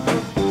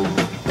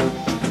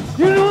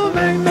 You know the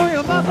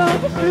magnolia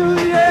blossoms fill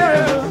the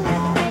air.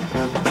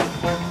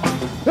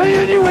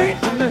 And you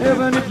ain't been to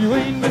heaven if you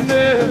ain't been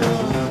there.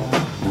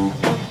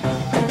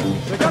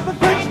 They got the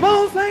French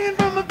moon singing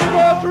from a big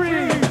old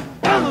tree.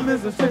 Down the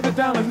Mississippi,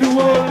 down to New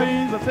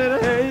Orleans. I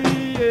said, hey,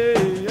 hey,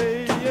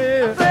 hey,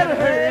 yeah. I said,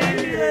 hey,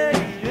 hey,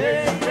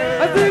 hey,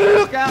 yeah. I said,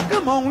 look out,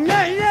 come on,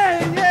 yeah,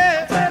 yeah,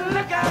 yeah. I said,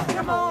 look out,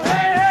 come on, hey,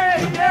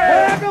 hey,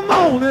 yeah. Hey, come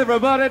on,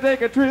 everybody,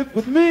 take a trip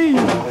with me.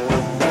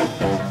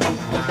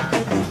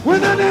 We're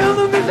down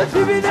the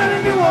Mississippi, down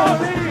in New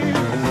Orleans.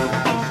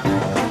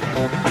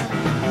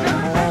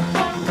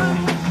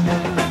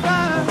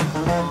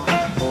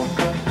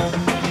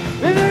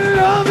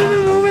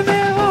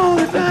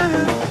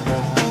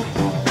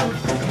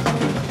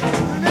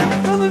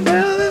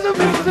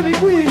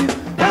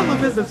 Down the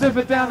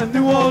Mississippi, down to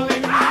New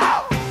Orleans.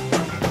 Ow!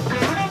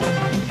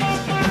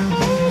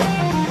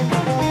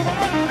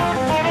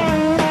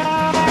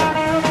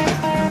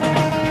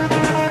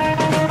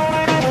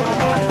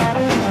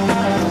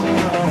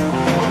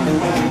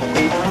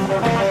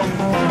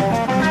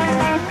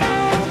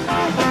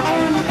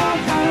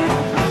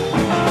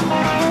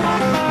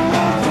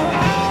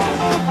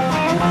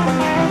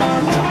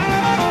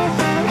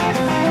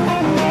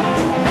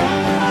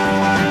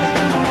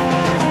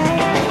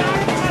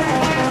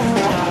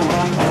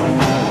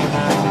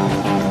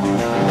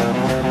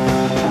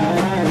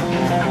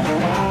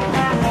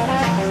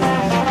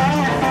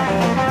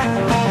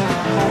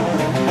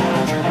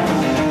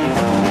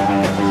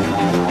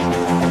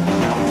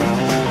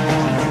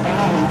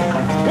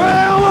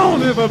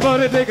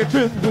 Everybody take a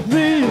trip with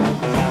me.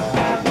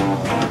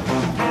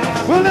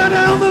 Well,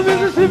 down the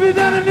Mississippi,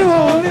 down in New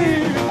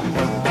Orleans.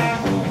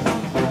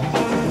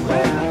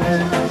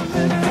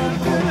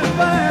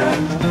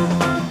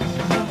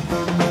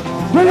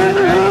 Well,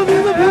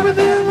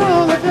 everything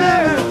all the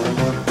time.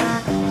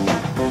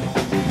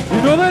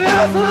 You know that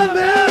outside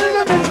man is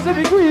a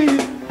Mississippi queen.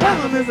 Down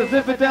the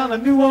Mississippi, down to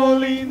New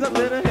Orleans. I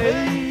said,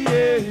 hey,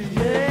 yeah,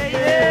 yeah,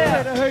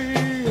 yeah. Hey,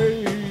 hey,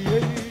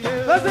 hey,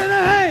 yeah. I said,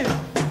 hey.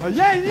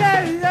 Yeah,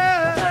 yeah,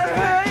 yeah.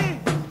 Hey,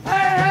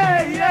 hey,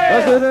 hey, yeah. I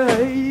said,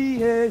 hey,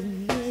 hey,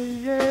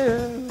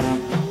 yeah.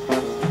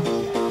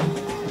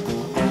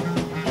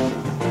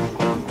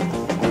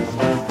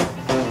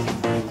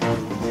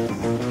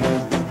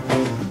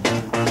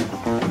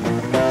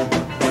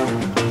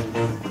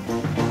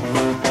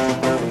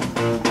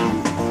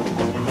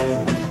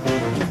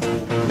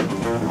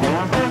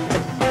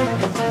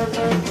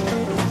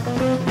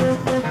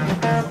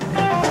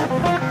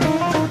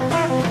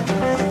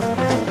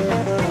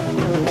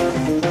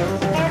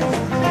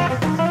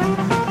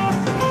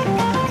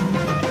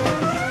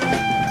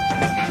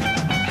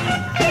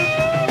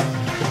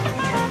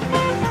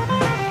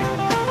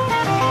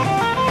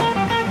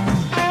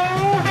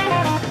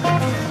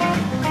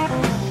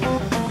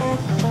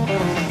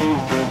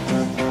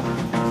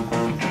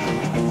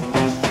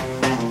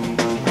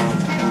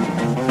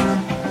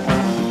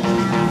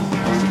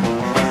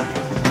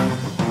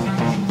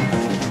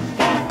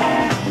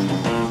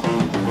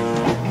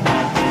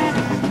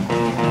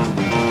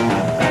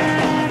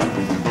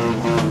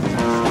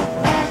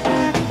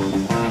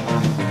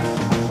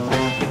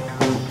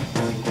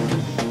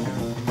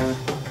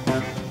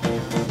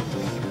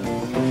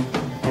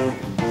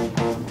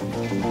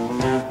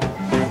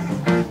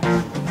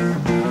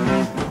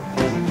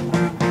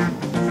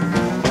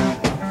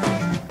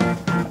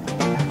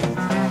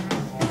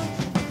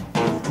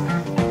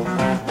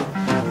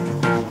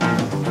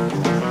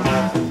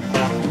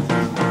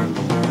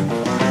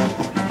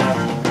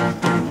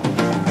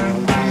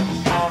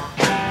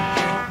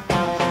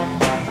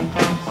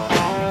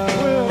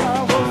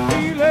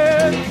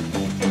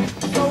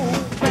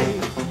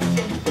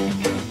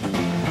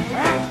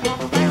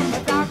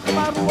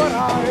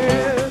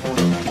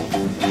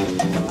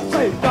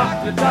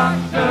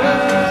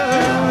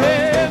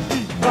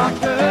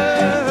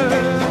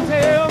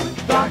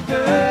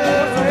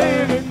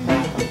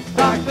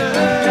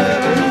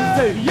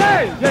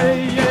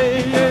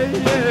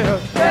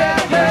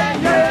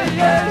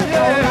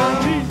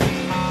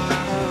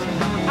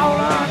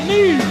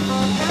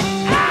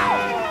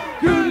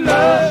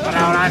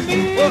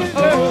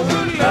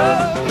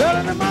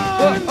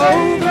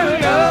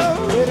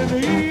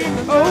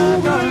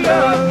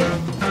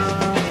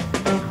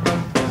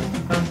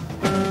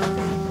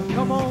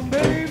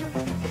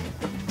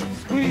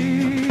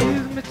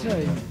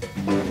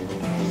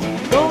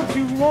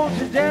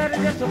 your daddy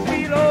just to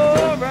feel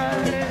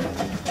alright.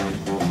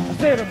 I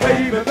said,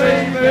 baby,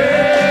 baby,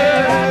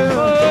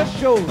 for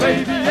sure,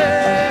 baby,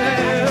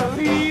 yeah,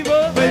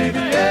 fever, baby,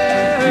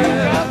 yeah, you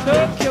got the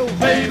cure,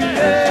 baby,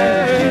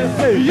 yeah,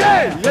 say,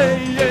 yeah, yeah,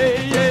 yeah,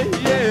 yeah,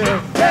 yeah,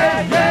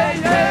 yeah,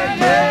 yeah,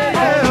 yeah, yeah,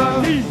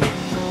 yeah.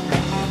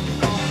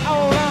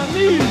 All I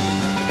need,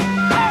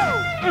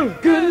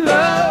 good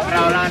love,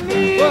 all I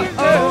need, good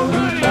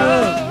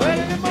love, when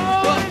in the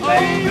morning,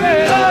 baby,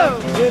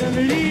 love, when in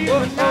the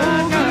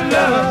evening, good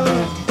love.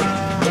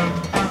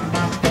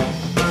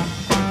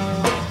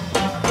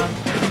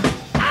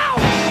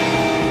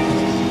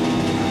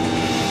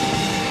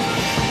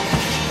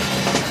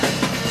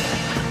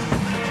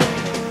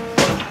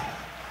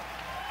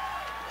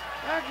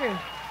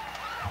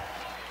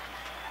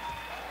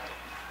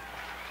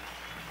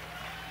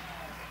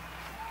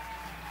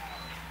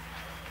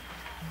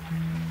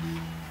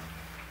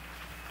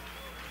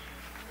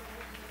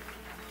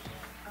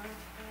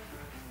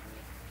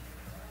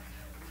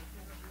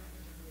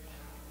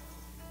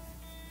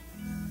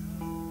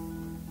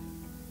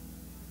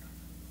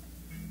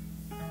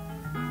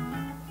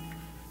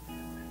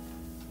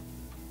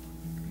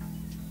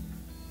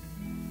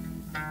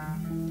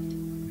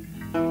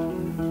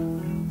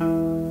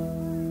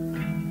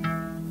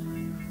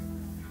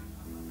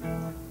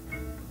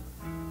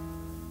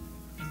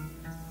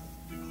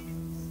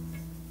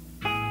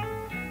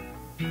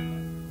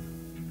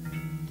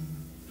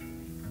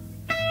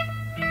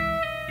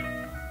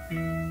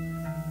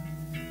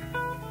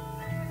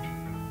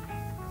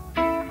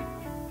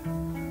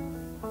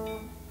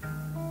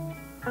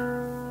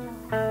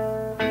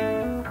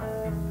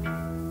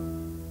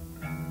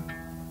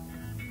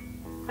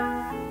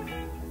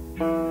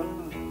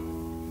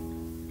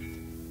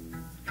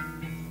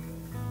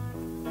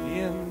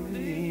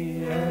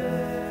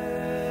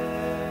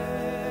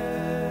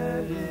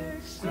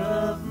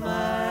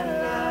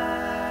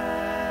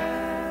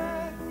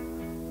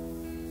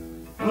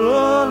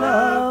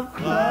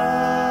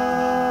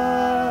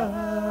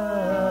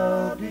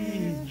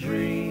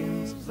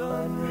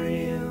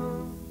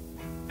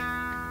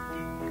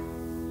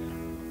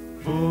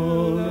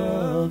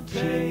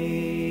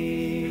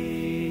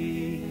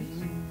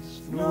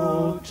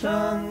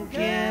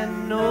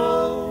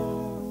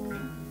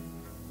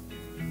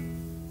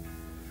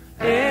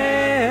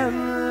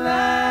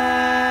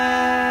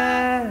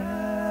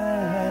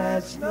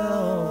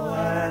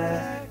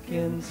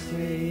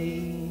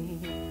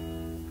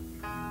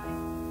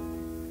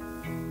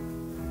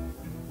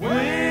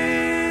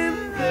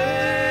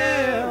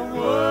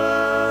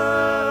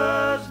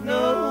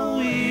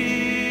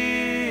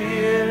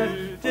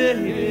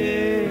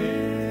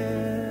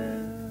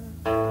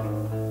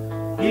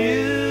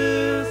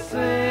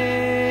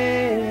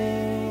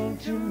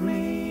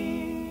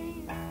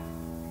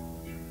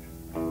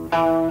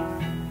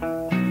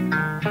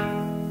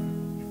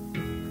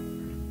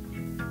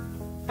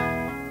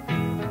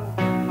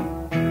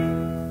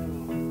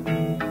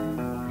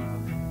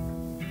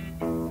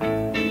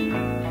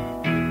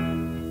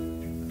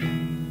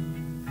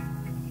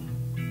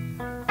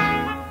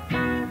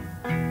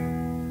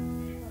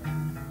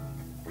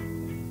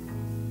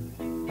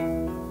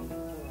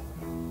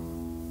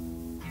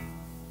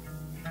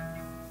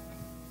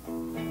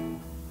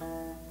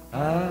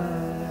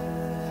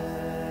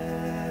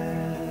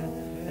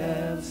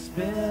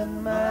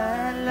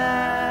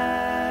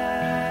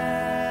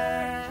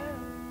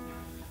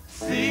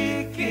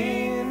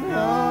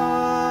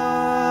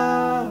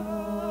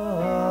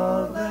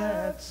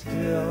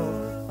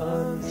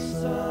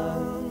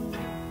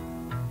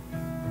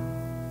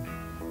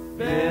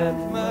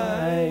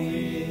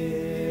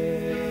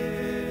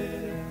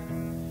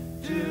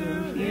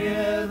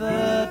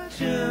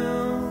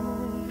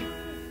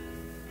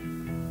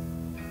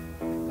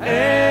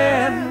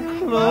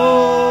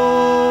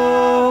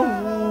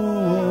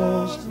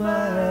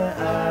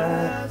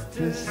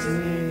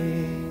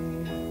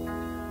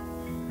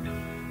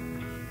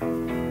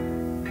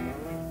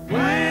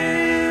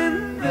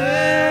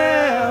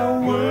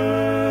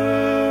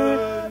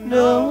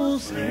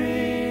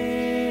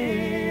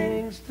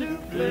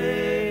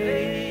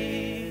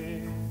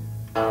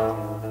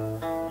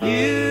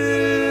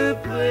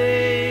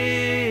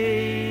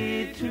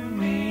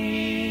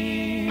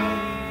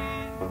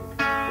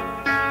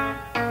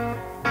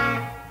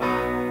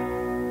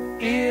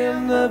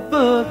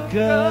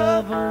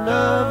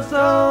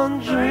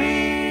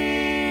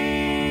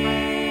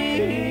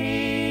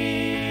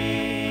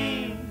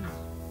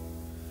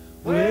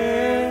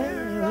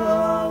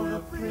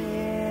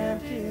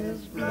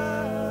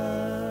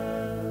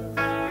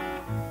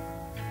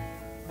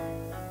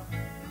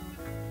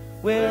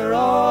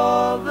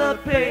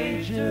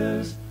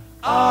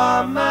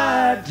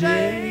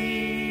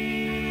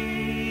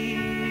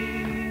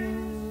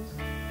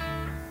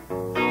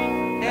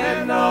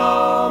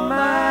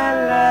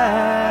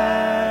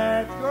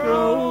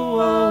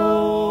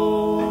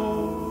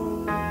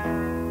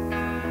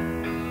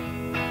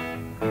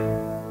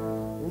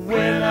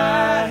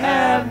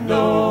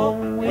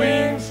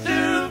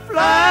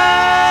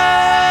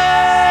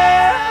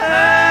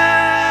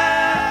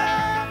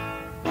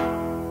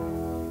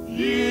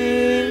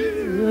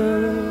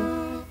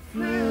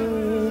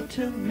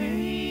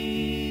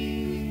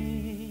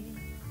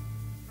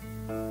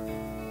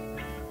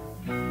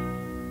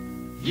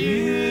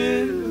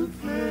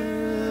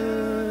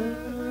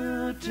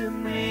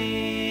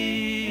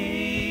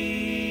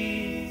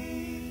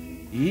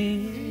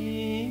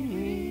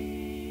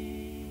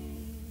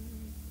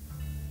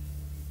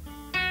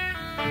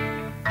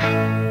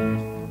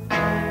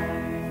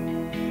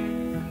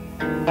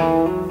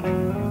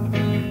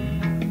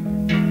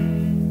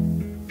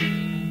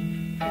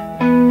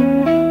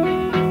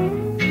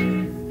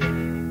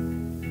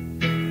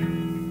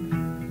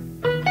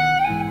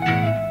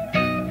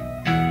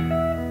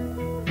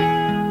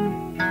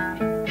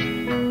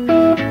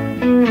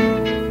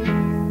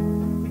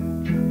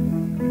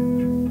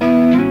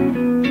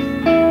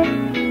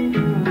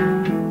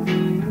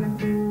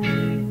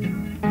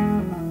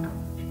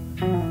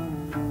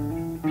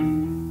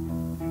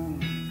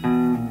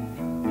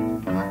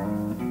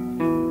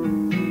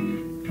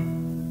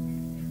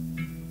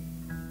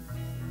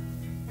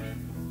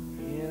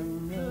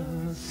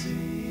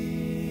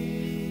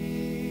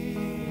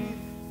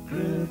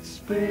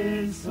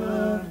 space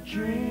of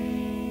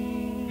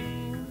dream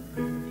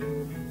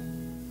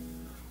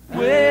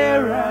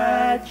where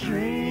I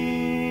dreaming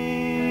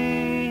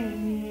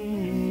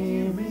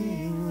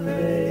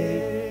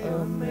lay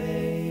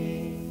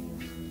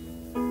amazed,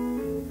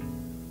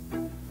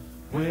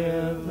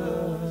 where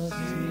the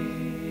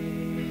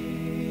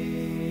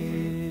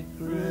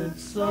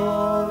secrets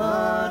all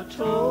are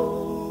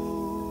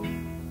told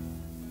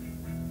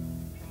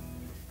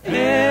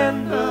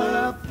and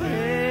the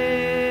petals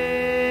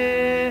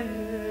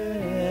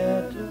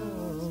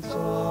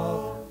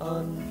all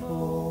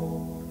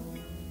unfold.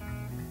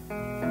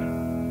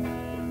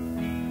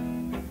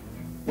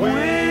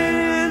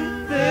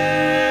 When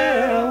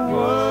there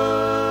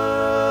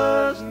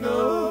was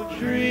no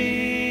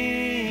dream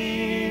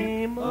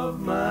of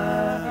mine,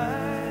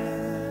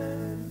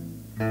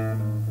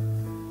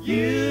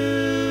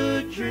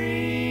 you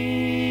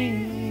dreamed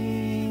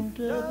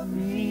of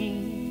me.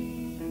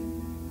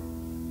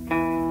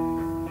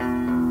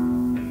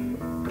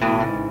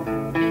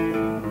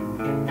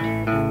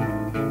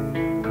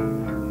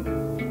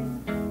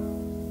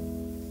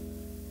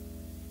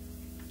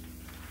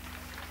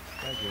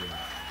 Thank you.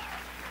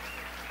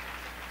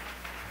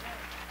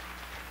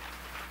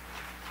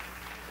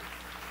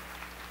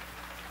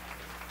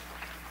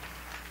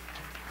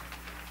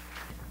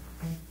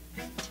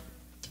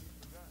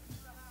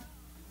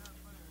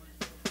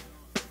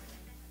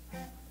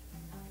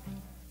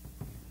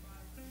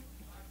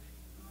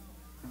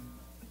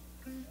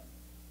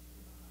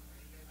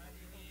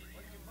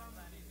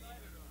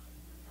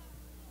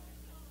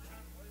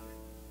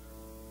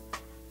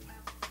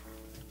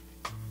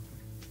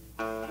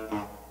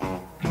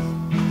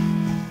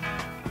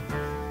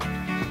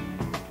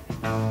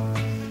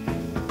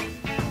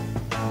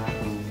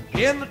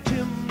 In the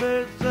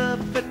timbers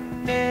of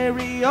an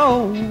area,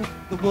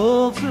 the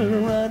wolves are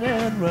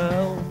running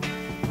round.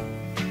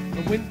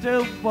 The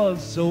winter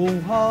was so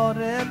hot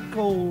and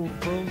cold,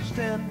 froze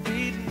 10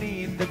 feet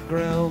beneath the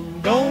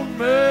ground. Don't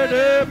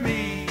murder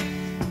me,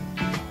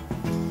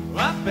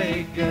 I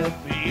beg of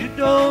you,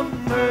 don't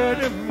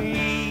murder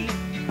me.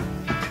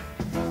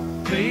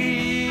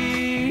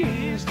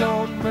 Please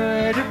don't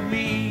murder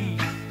me.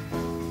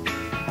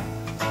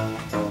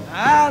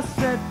 I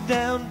sat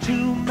down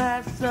to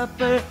my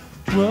supper,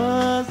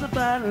 'twas a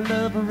bottle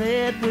of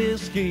red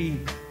whiskey.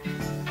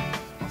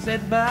 I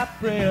said my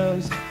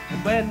prayers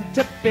and went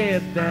to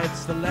bed,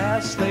 that's the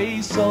last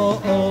they saw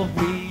of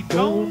me.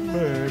 Don't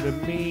murder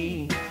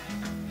me,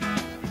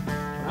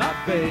 I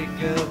beg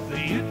of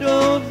you,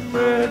 don't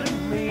murder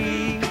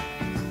me.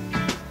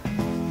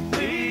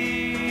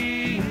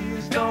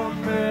 Please don't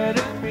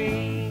murder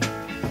me.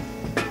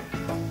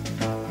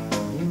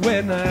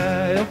 When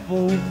I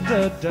awoke,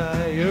 the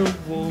dire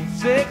wolf,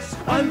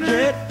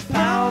 600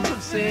 pounds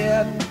of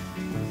sin,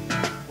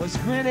 was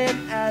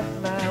grinning at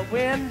my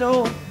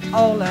window.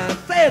 All I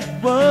said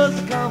was,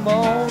 come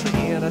on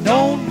in,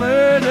 don't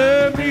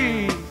murder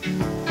me.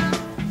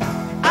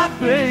 I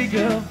beg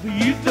of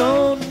you,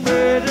 don't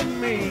murder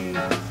me.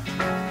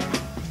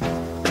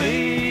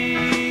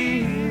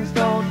 Please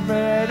don't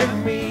murder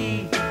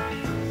me.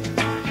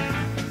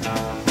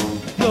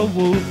 The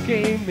wolf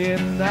came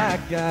in, I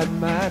got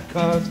my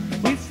cards,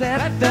 we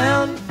sat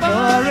down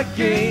for a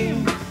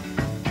game.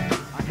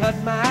 I cut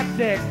my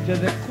deck to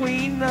the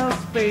queen of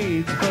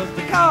spades, but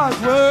the cards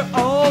were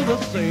all the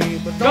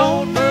same. But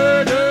don't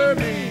murder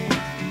me,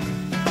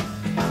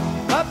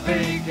 I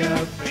beg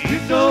of you,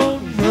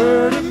 don't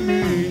murder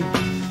me.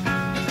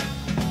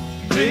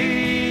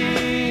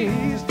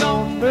 Please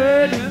don't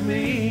murder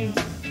me.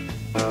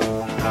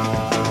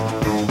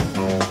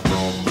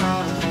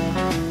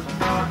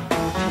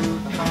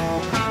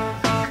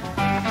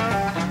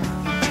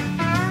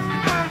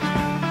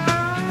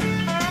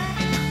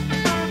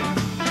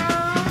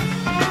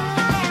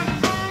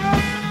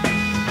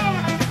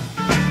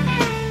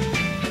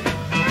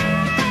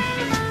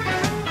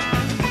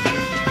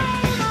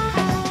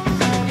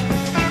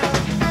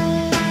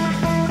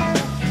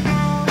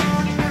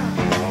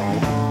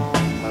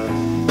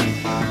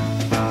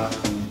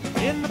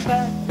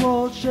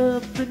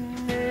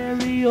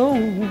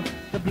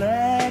 The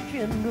black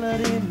and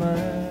bloody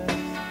mine,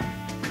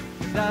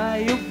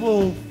 dire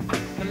wolf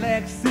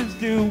collects his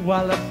due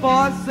while the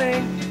boys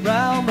sing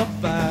round the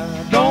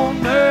fire. Don't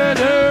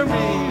murder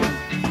me,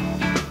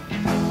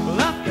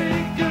 well I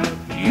beg of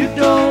you,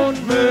 don't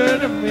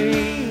murder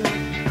me.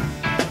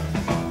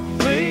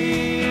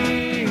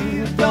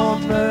 Please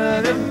don't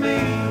murder me.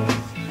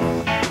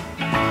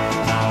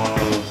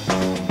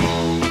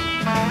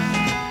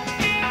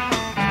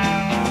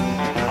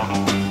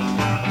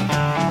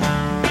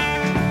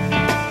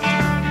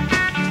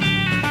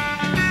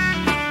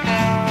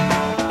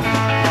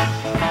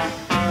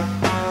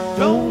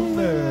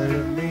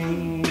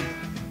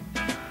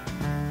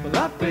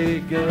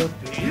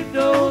 You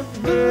don't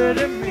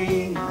murder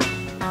me.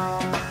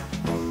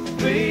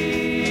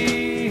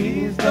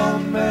 Please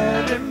don't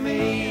murder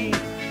me.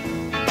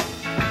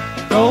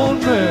 Don't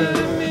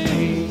murder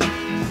me.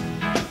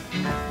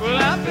 Well,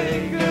 I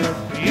beg of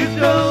you,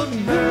 don't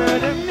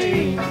murder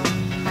me.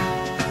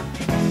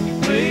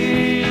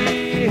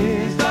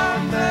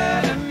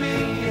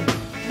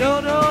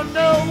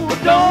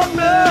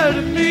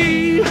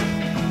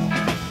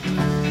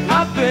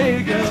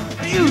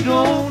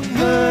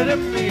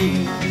 murder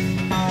me.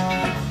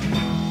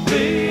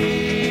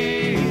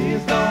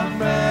 Please don't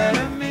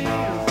murder me.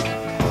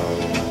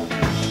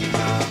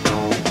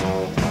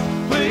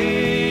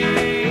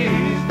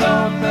 Please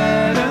don't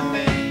murder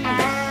me.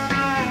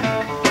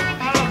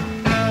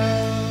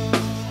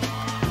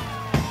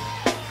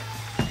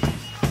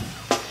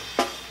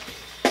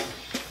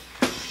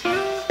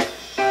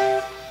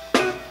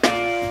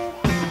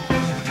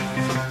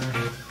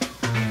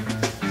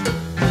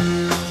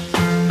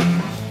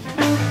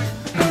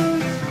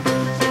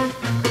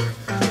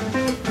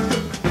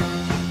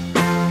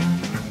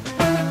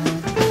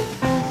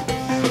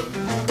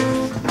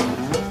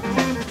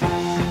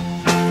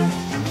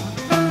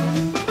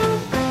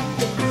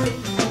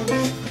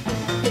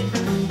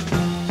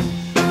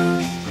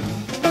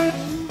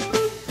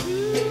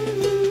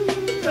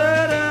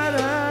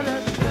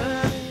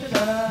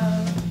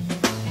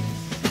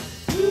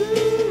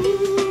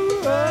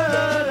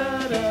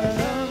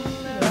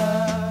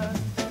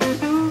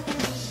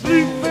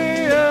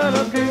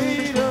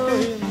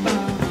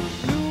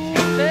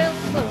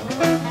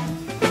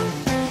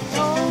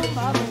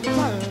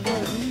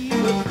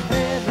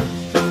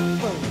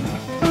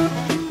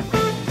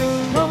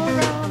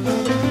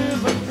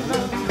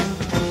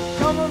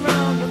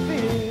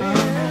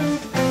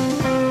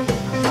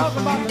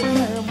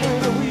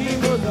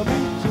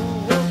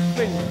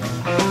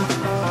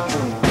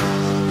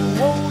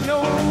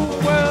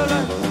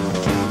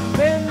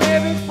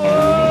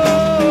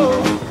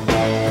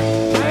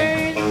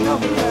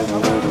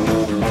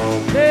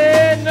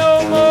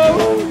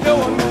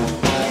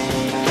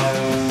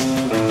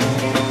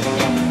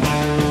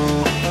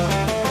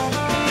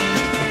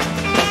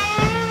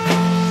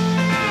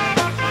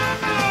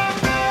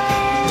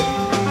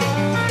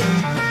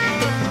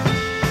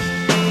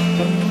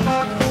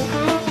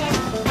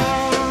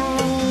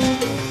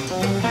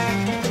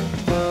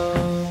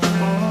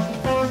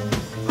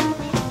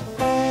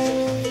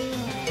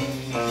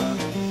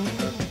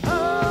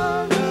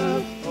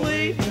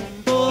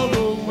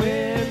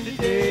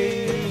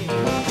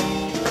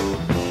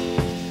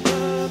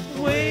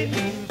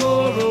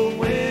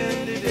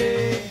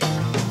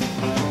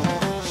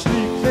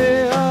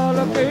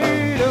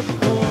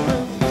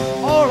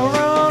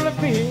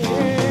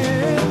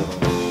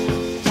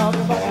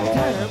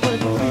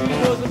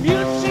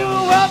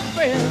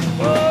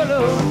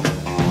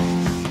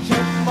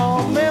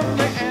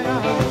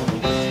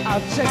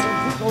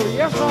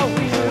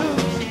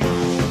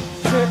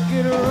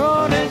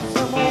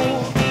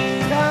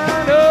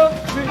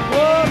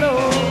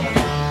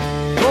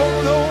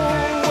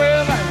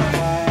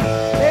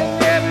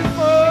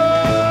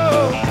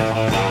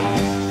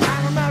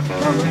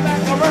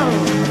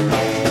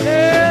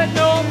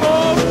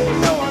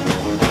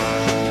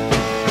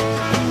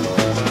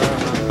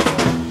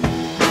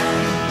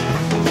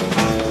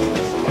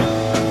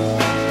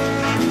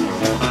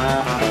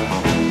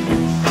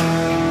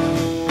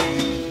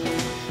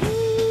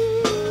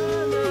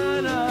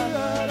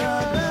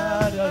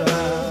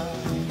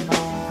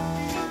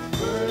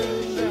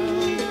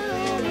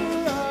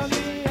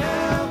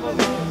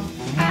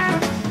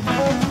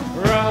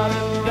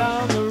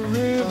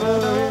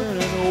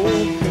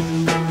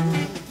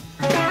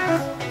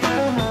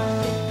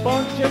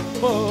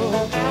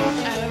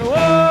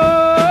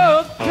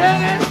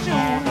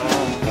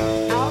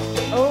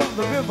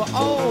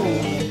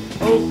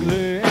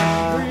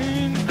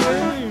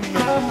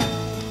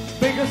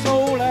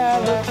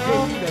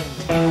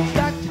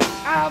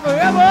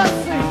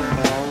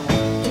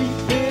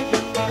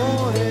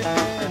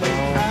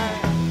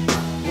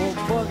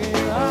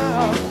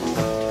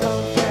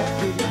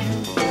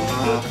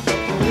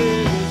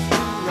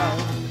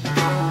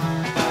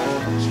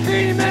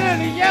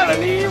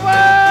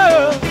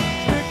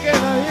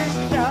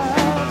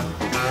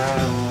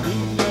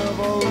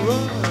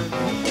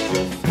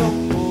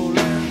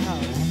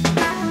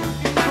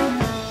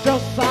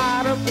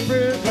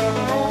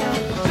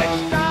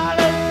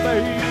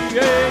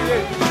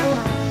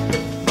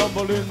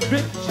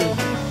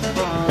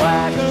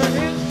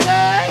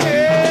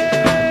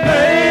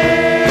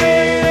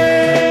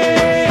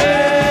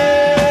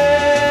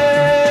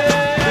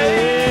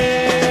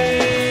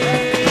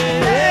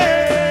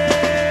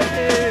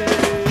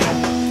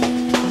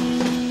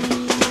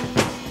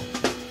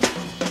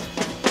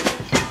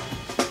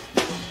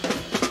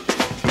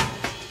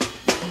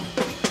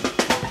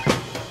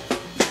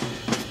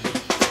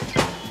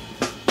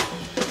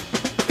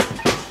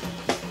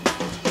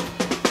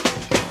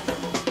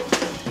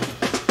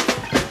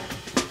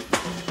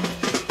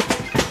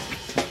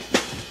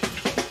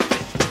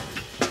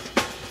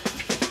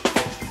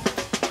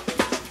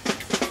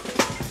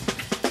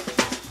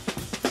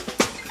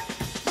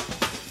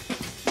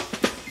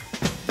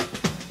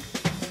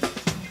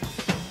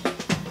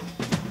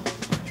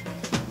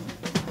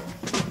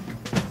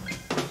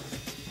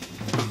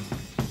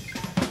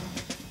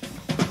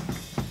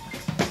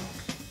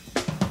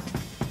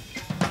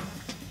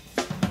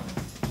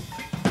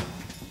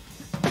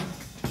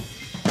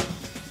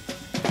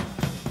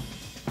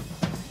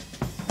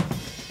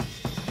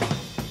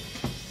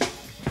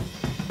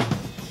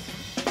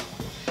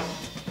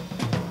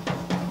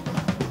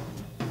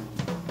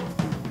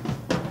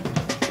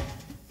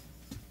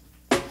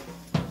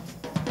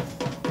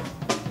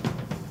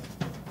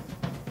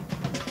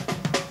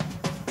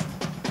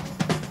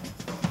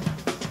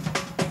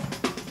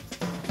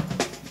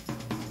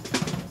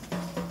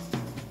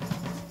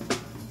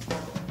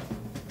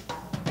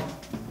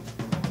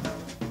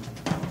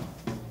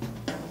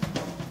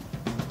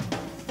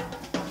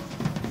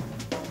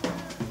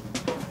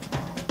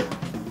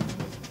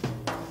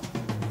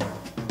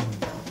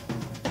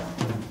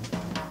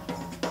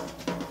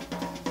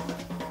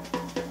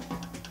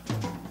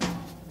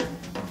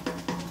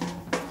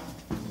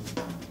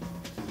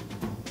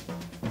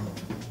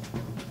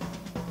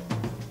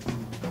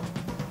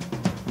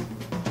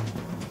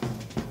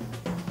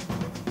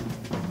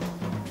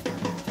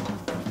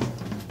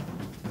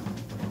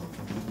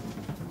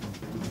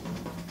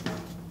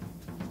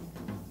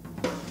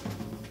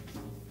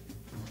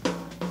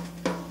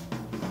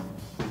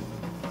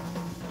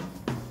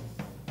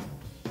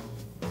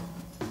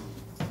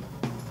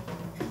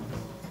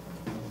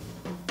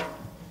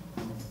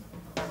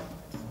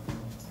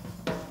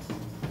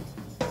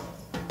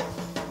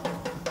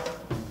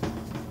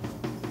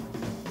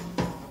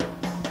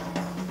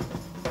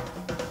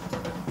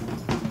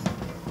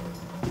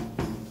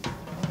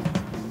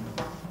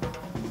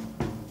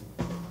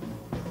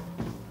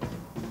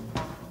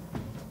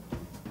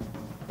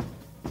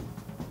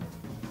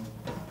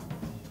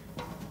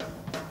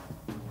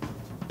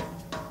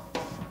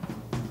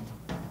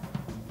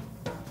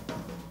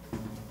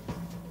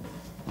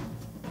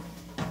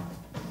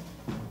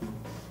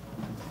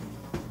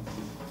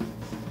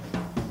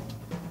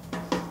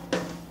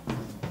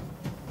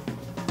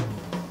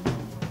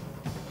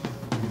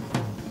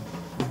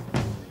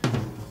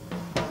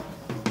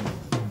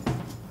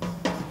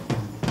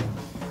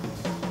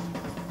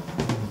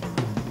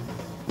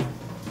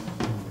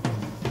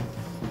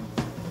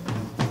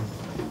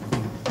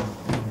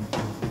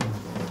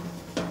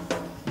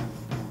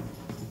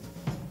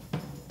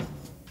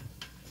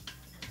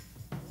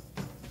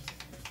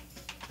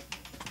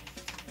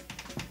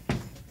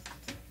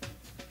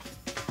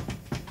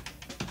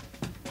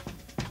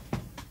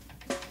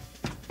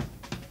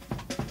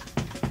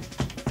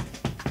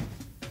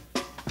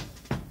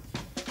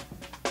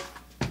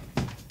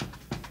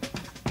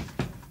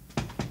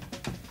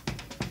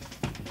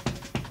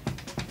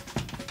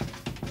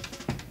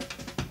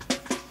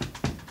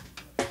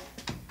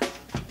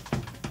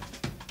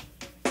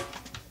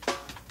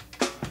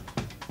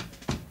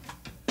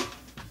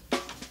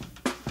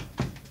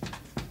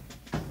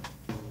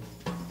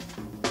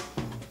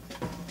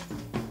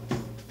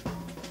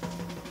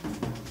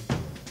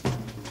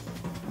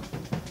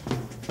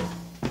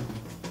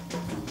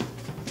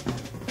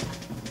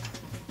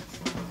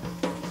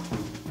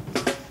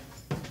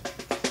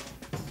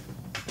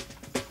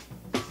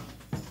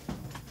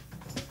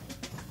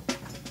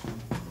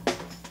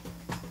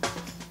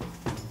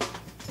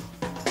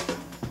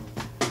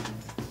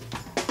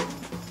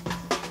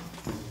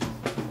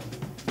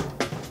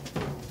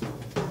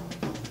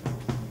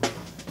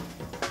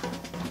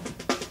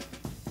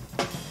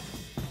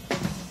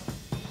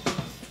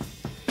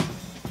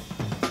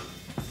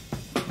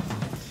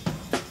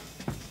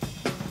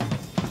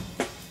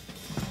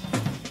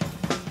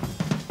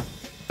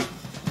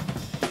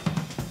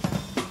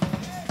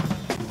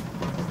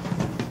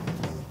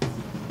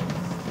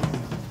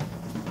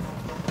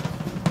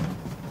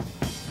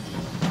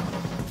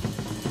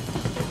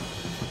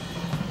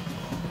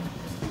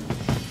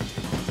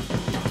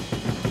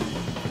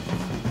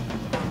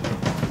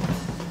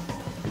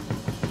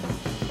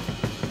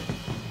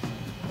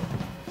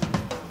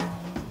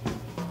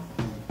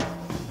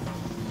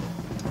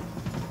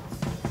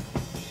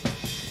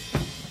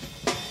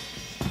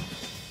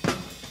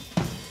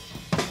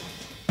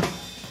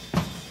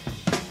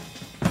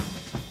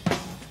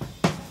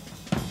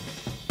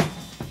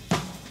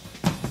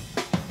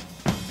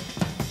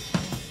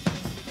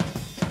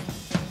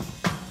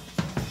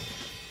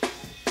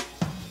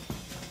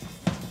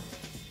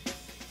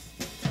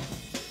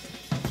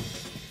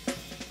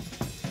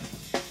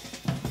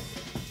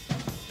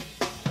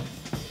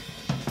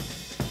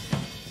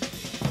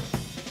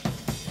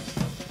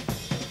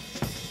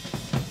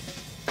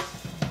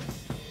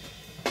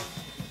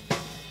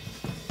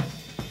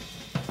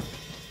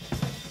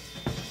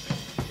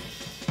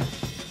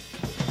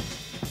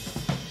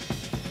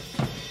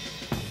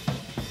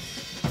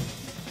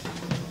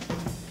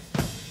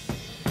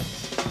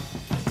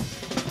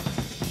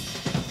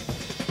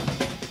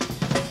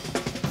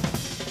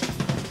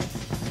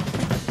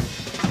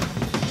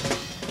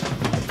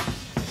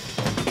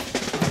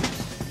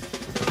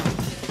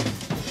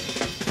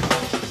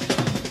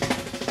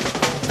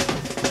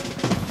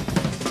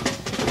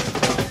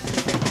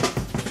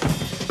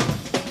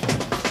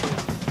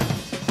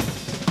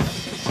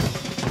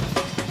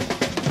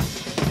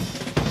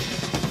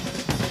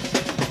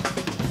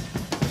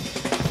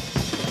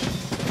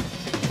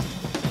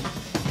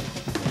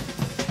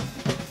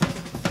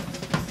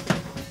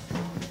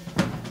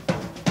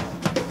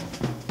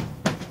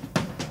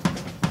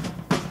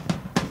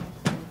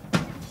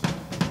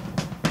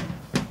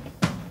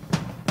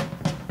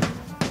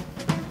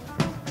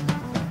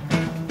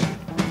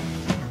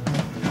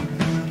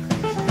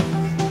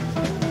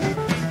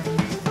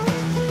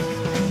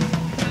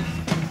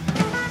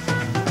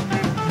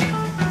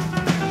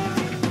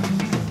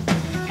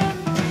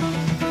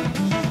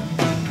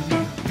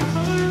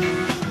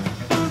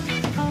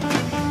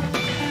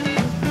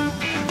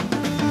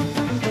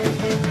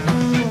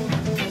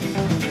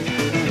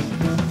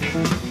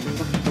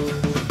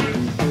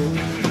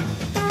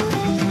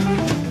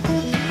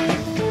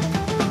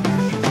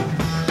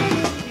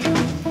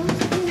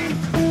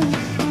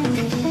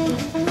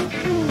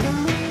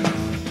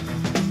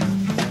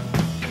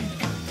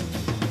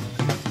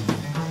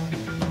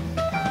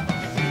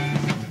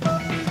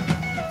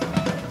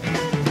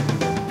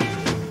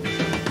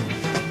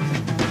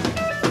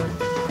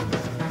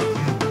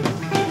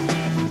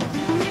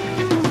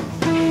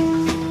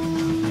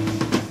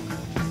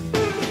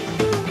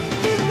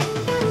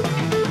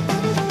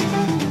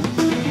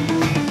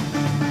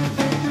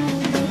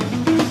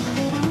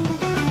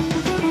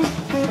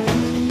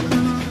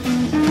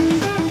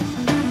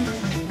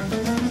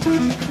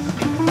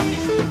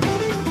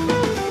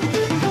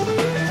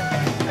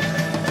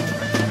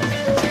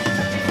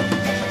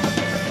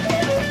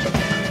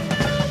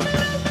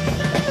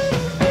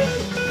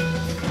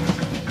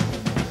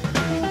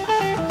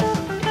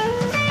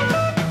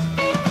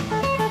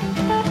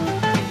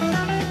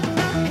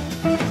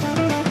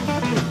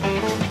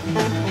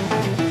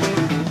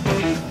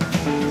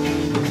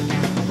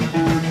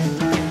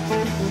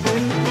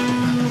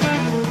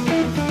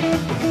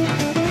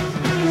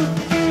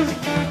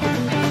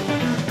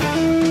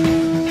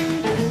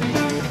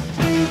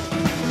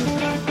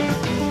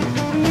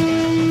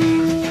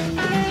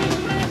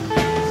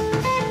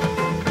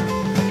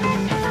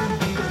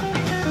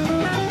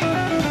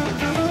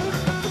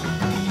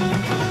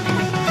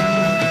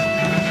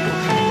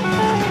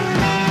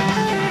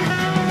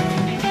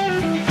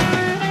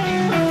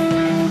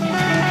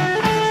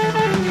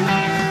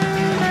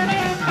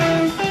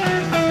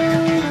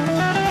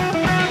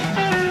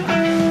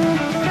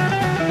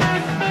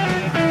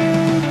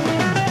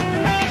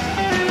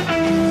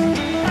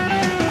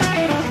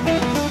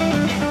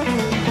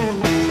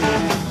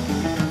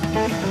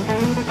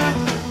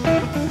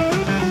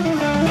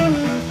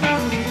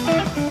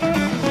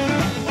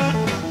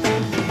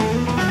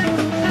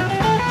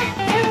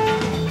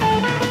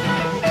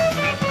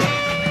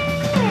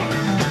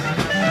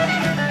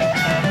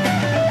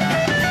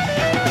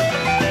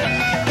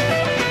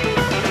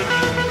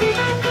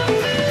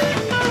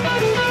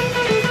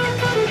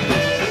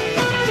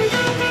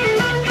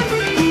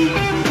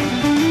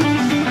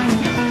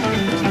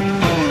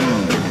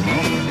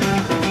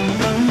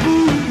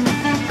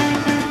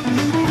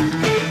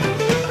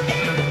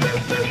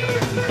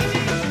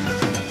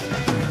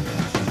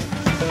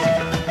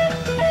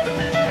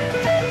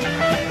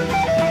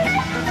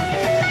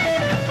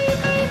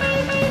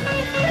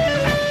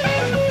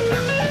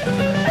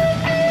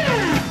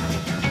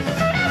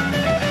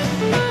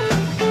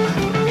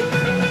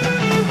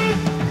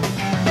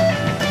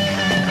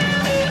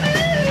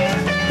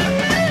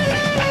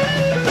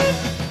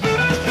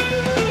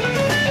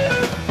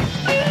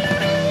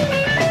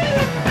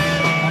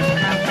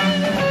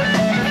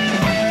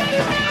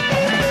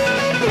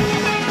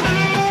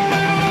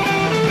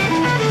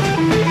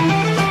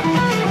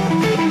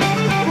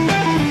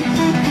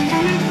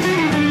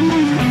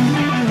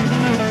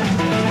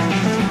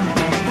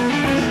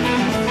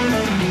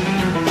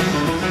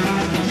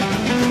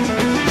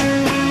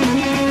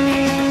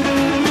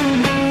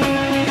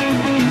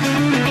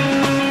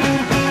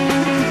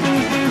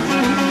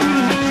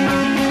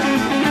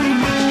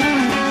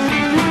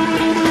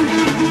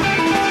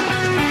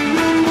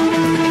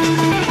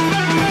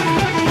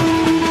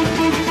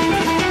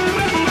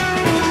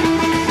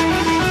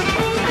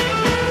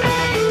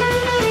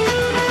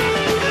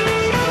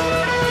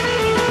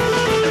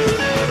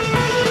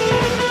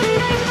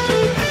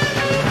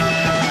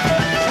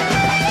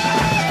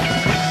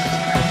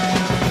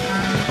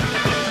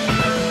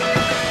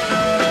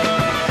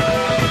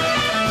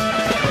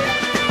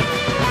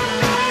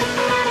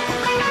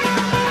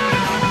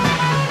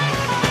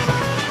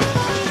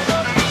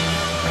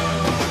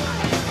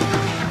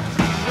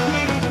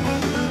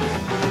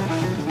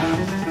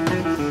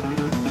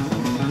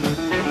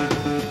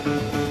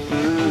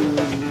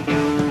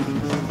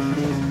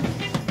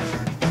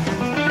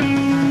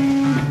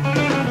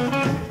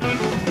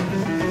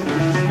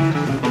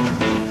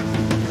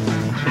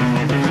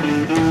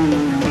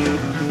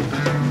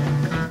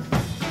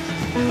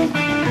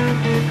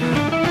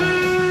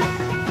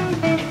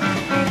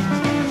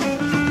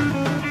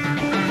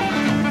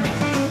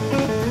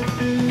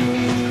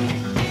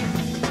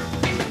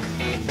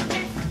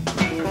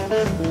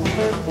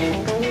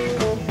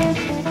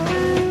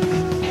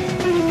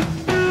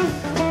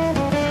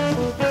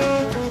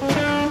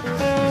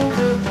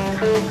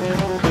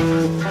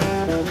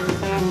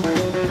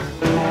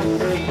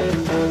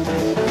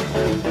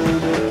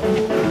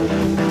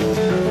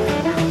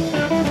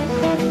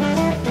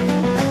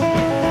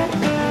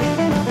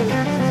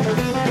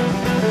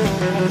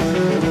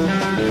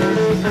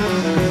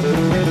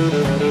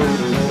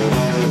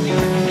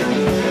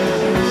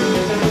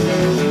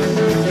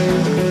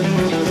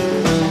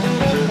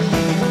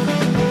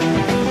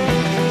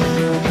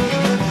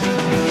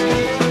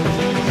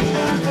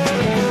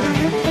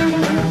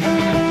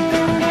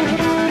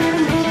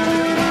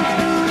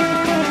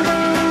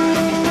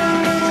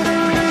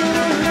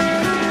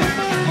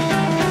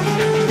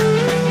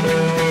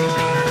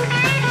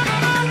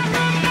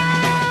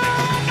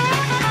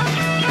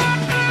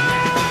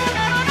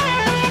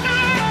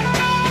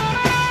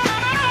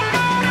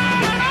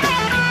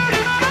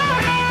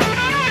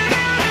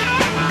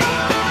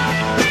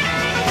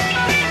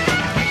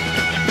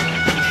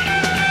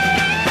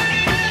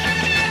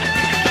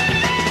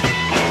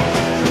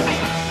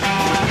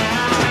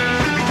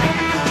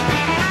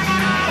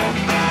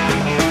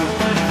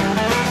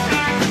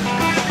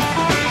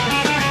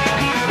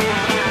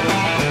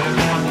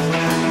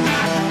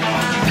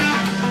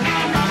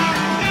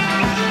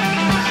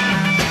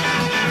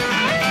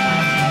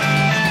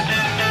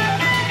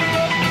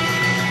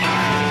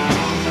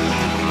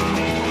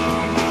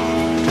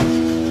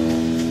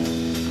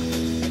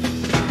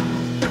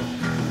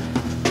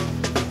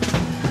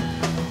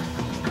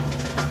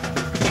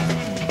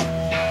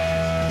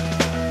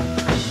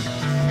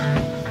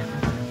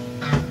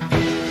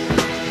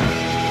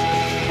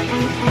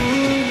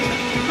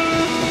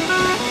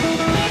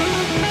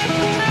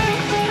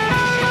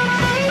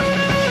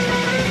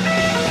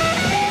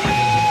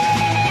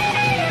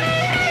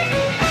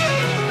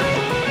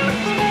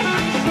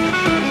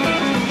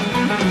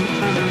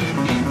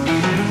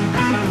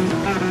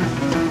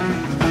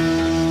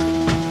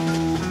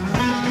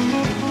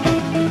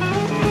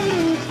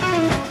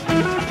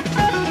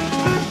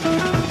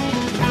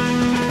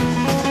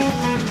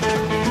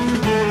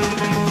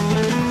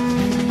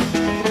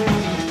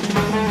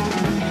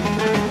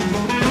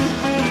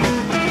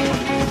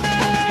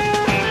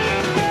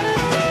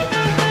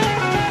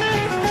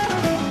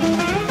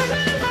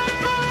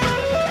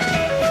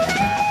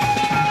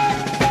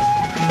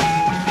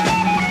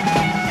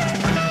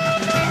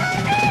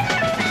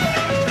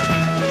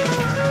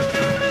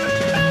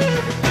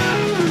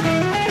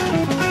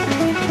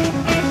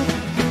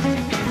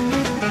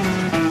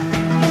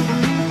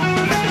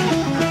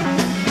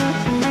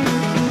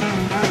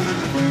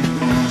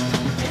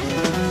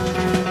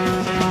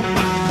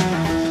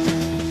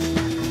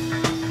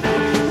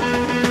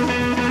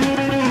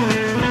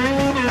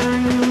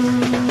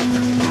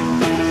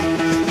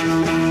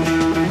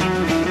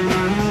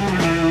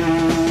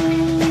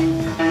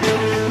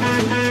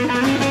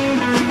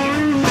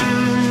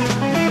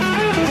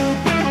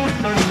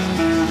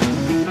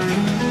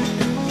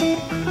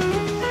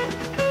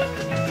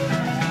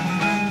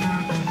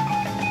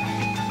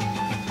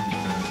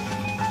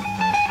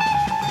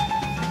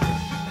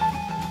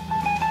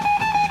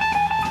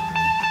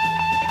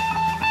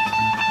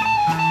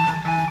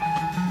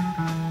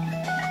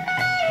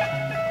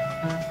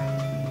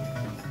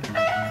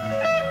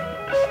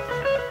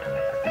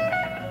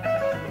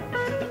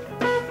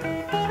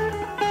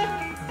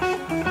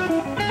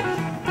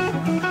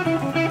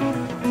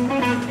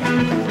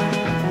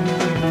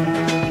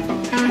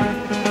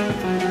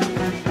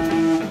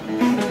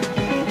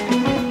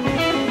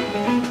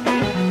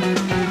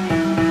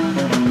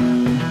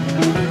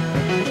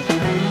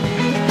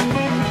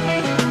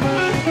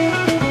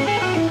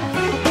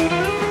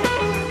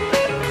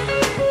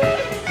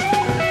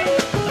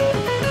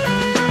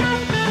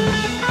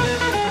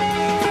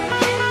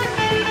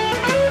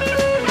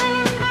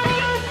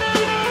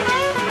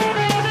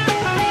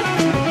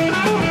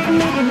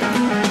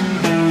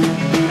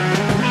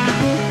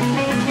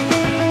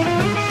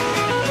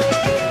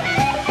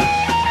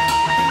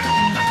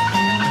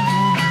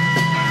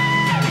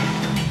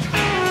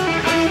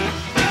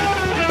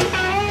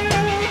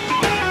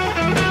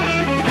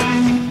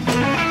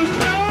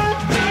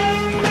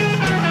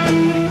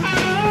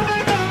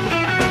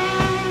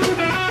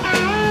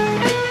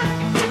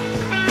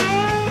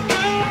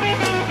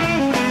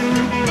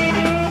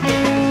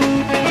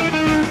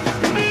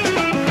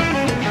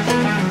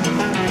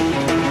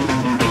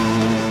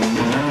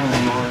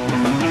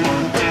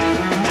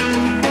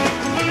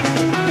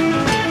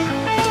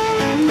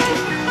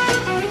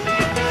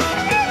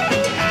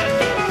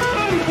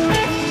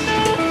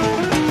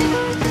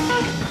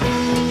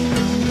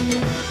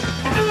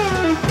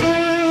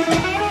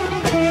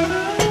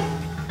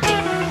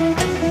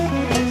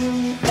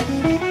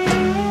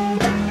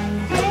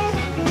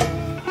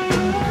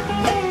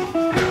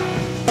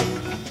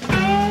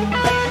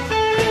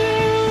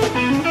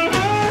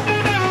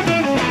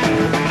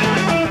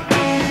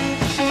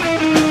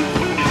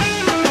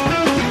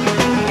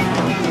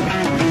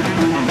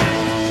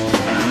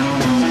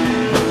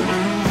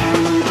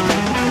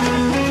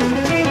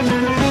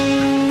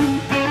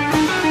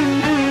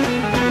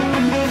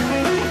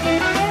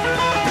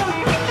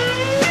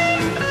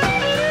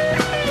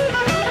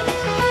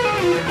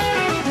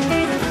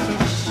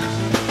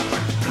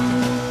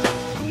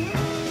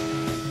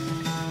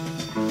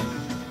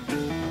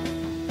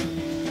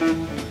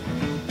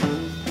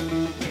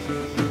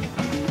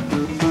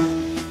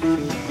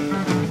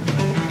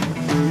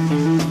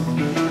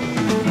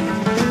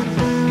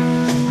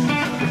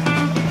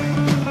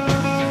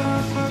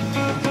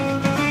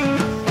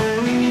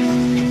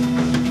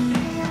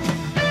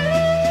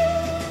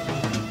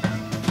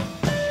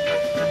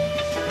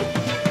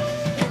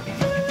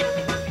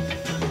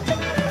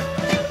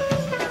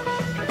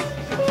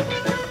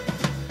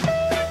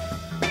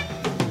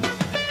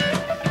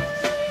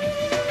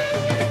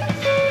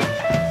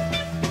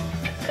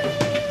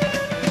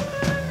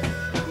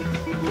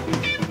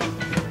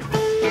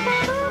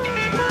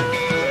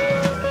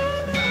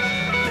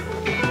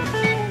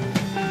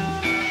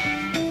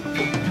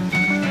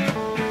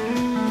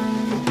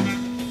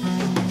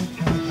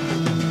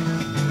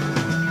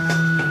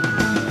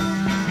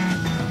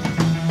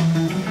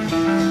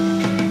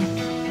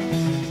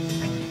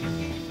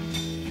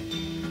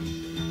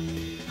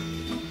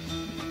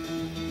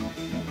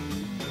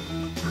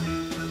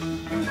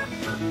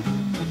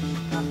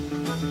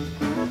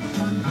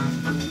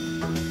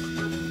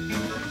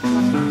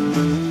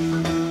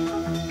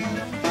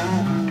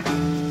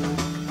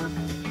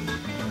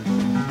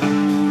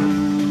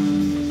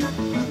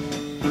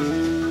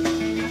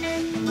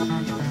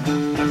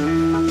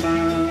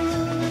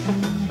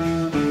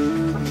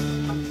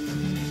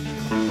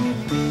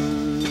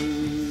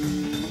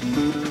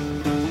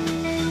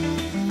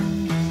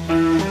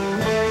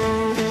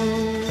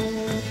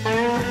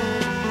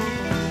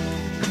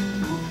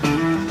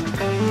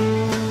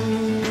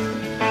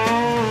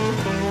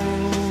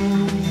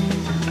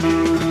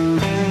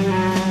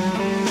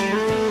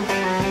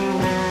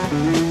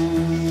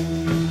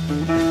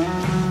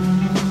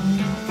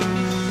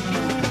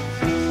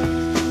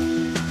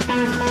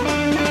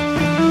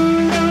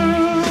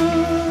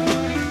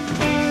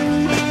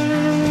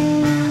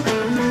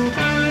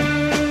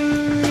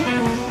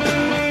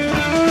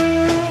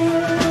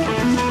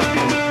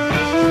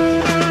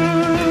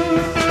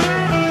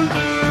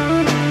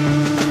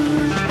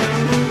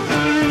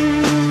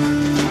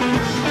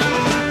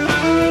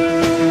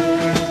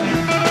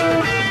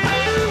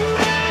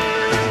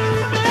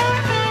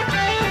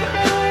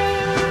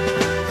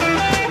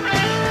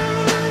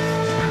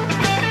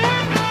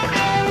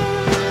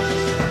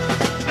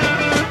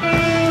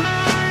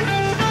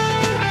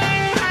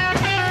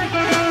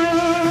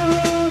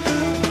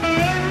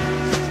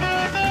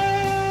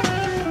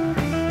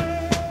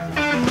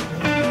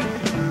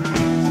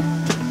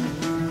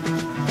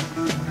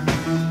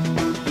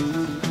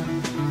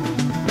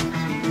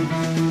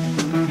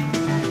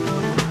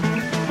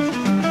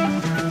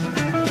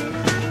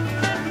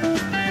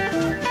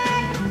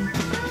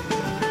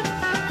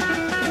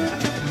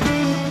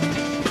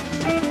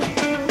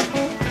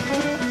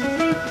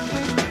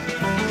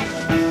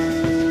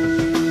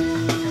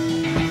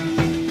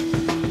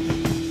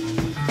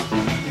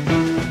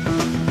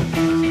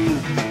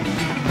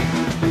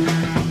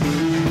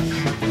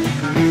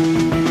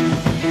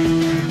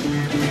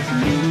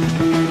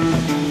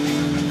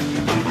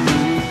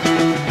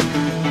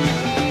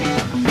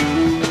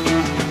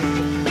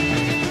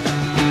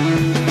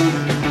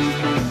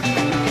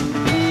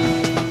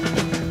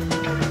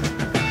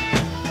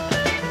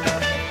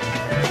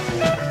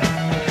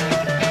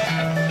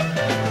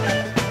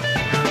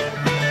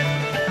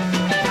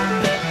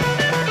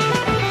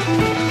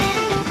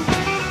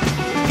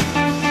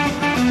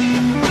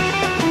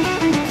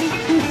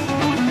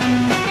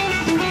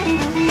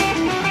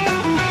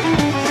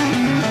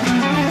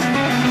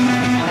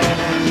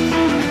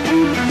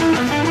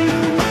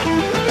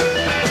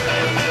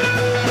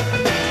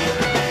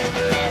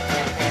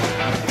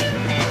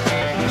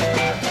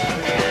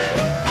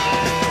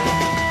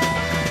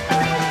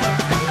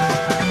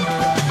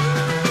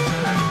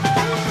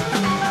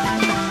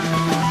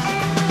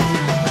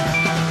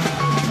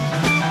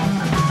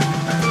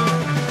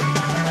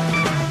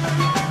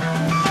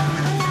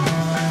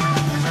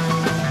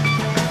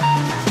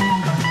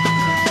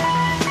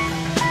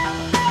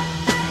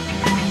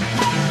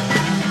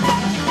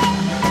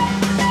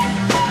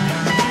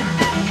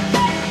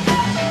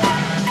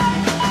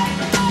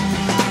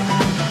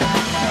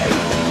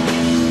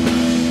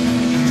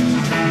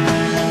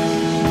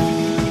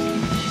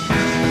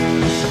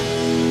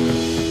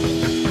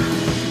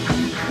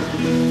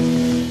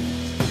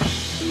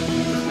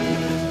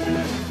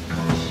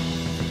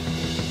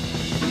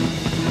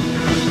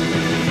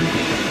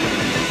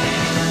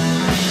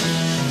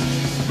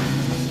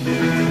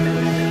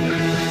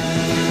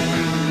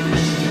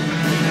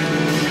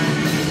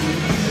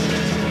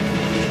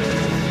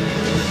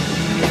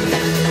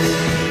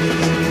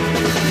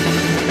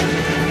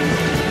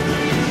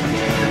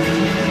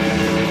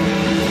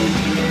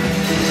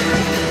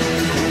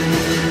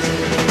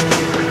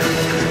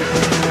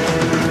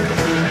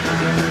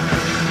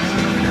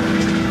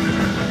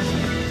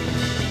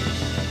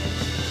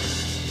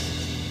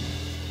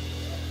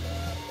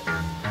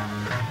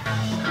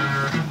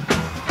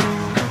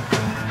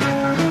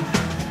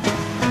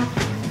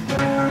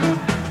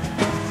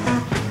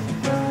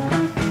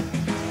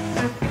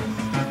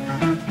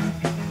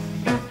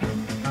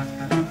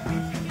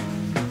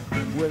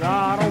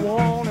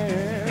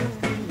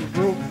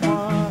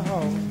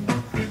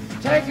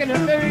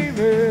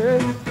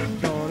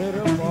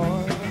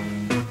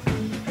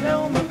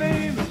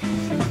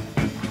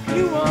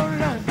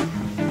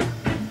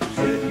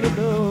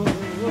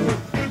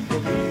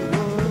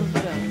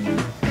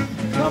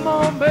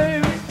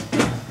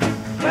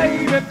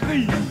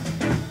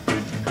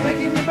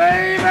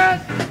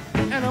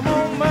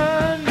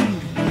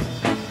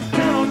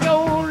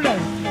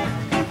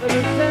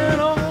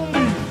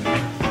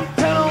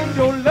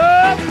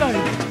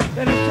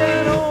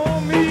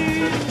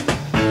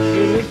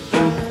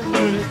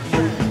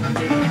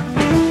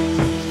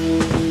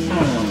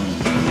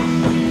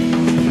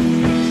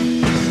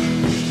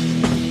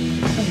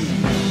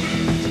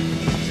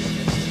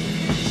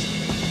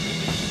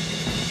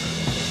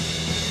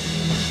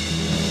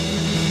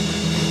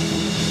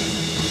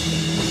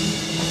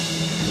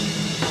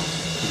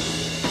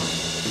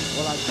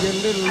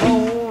 little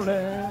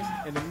lonely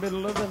in the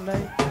middle of the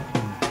night,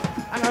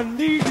 and I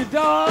need you,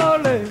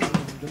 darling,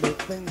 to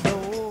make things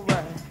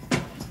alright.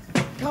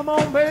 Come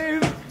on,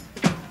 baby,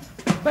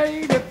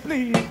 baby,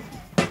 please.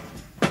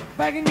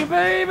 Begging you,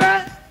 baby,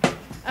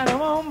 and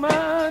I'm on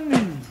my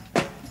knees.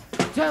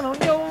 Turn on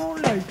your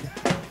light,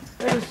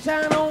 let it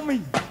shine on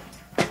me.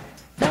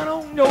 Turn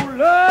on your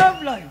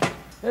love light,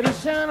 let it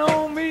shine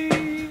on me.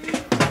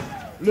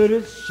 Let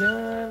it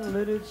shine,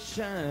 let it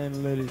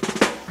shine, let it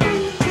shine.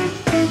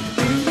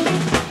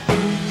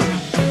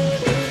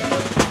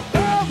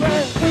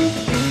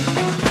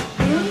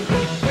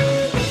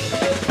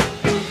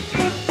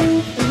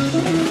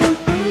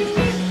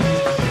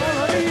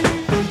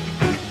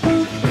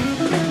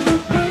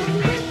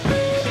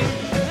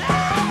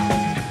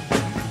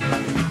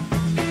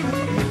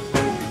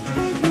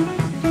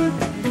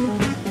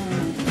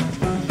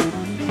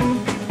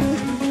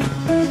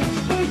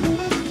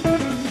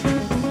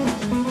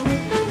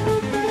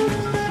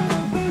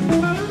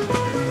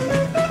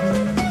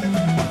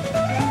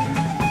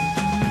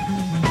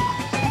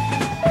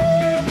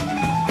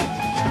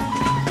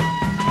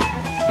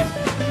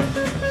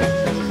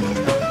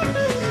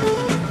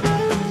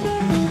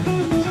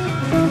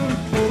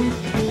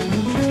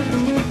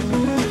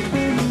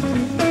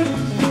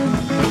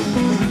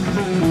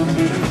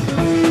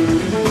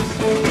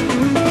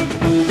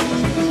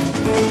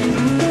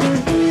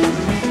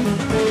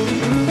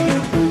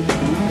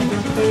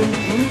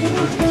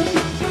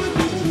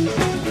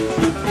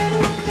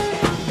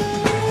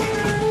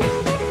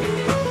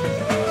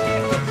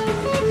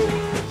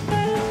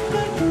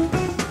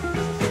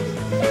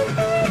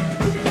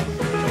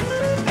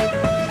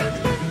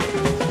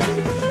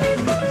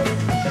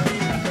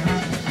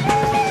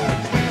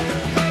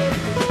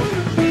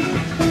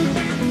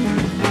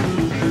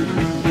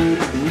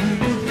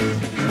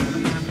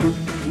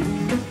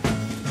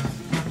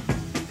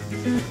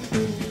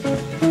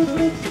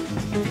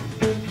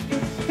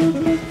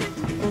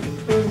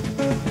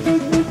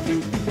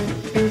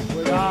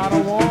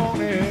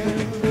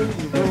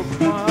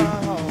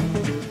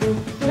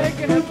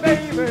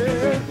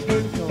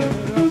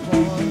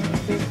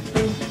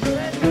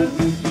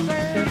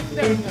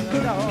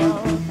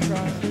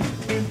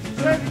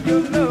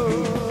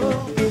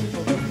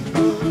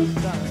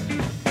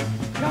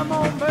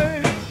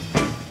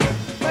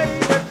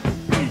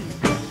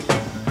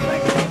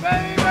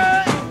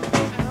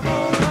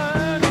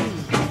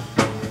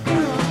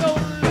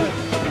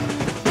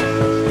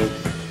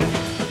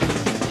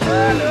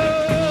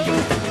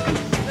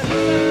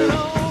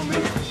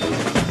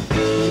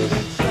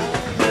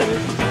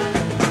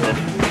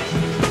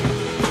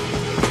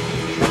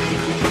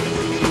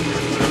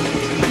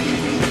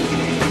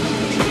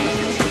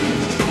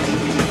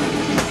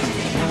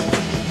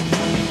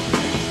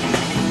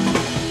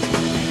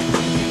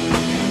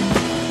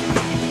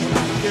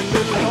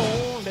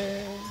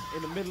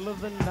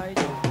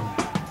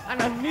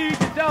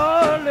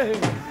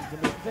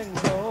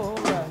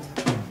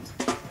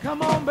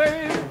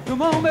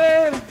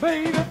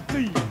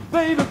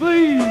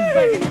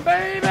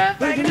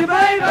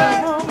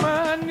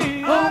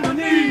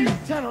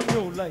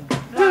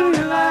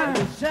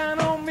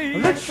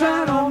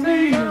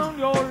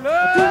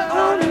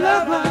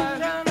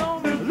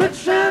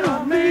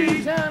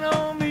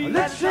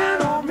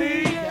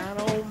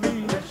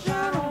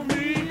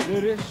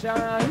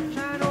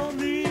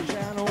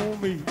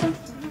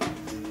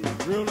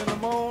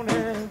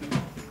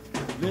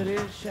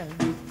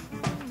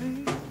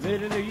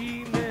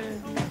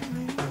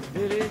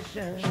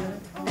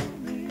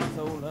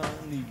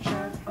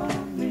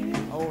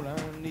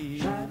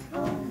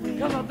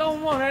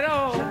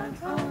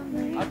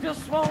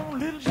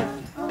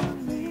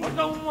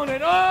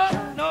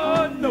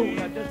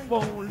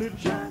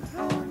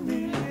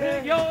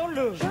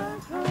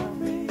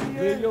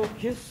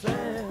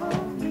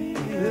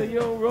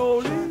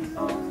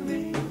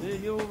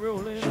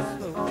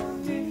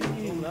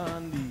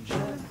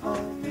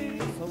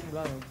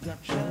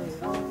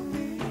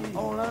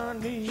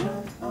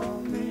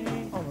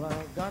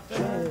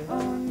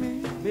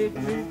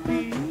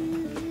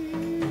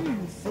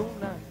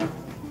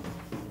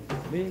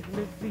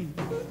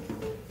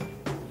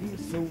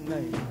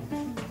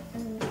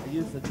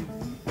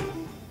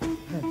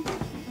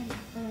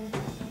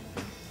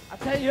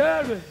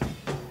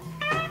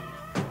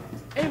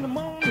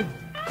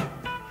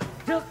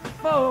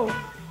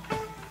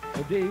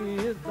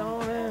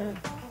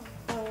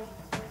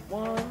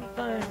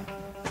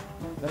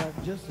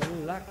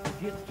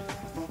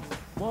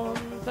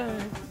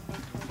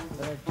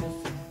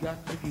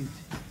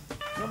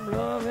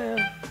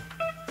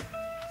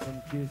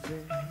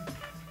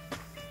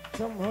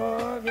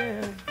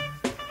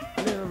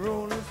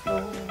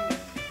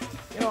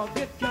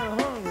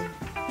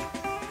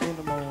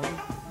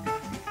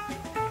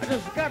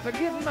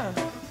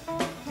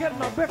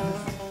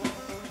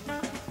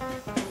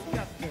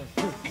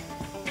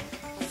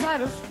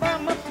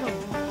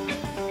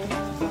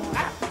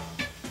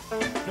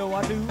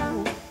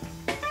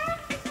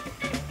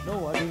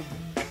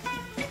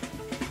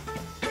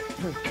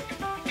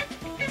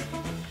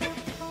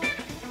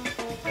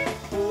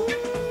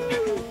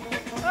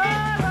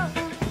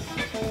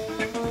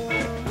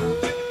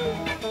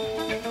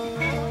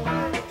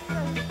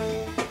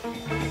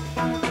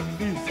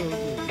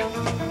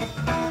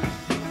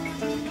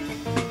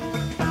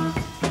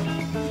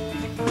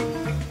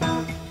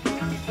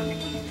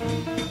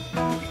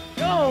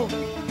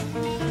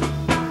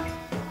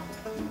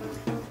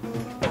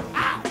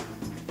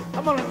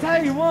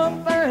 tell you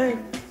one thing.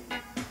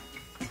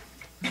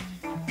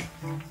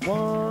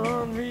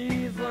 One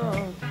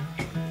reason.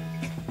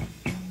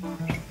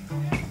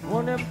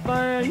 One of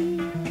them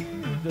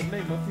things that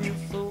make me feel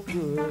so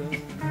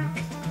good.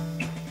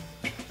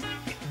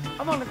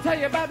 I'm gonna tell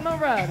you about my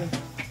rider.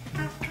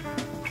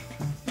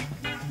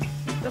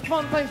 There's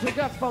one thing she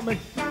got for me.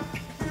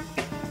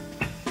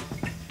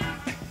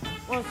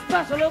 One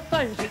special little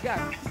thing she got.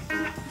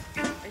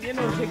 And you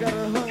know she got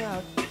her hung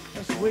out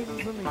just waiting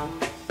for me.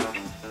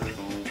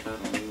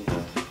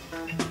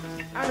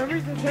 And the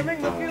reason she make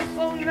me feel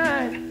so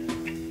nice,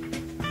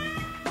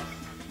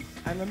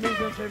 and the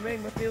reason she make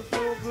me feel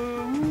so good,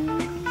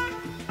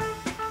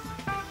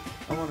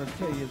 I want to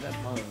tell you that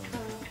one.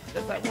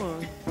 Just that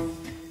one.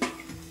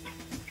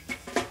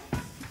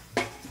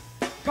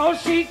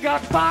 'Cause she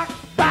got box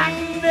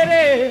bang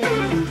daddy,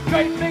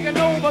 great big and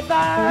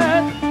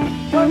oversized,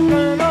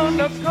 working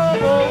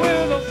undercover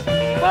with a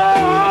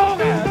ball.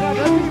 I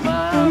gotta be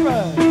my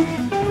ride.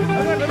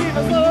 I gotta be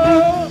my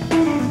soul.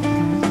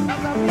 I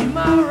gotta be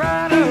my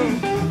rider.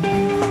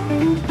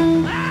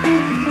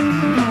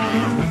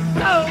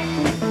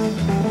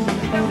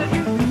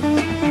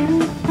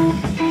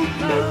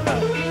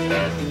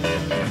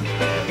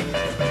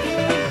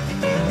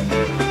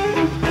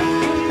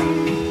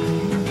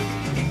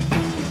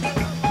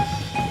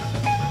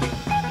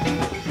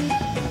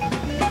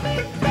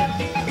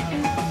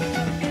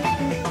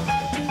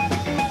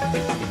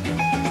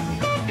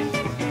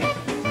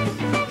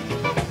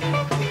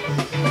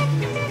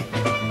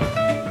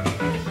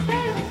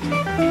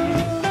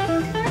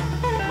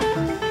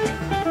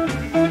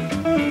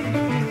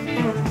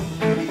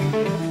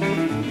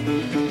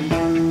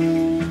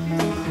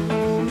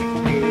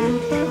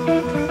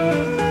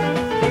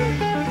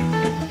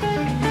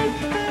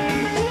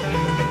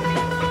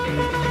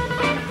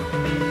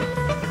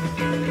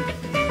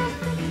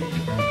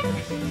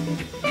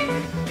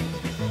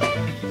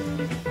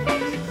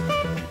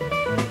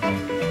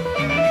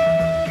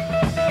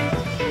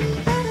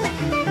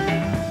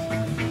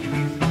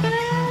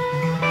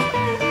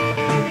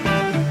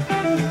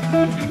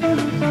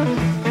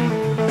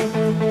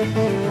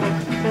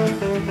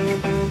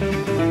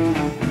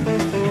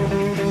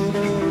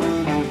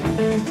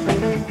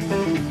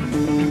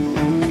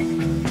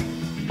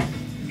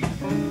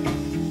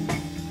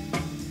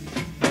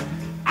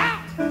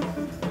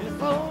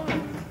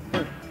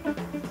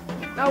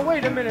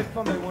 Wait a minute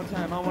for me one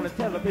time. I want to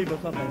tell the people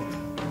something.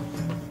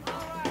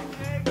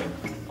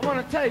 I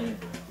want to tell you.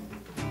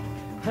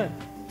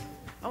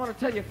 I want to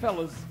tell you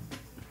fellas.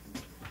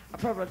 I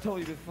probably told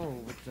you before,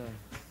 but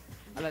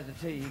I'd like to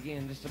tell you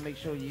again just to make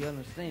sure you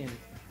understand it.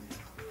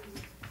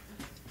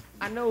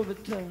 I know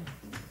that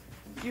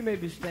you may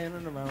be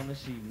standing around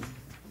this evening.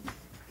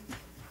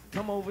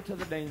 Come over to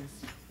the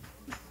dance.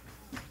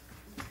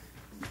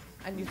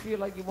 And you feel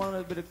like you want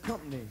a bit of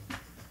company.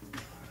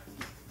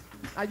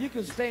 Now, you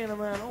can stand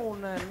around all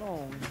night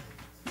long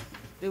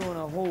doing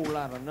a whole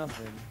lot of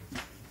nothing.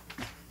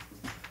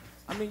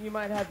 I mean, you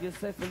might have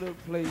yourself a little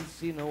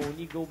place, you know, when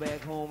you go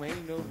back home,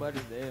 ain't nobody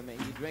there, man.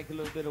 You drink a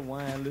little bit of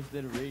wine, listen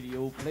to the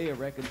radio, play a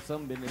record,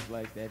 some business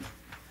like that.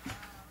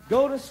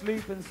 Go to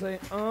sleep and say,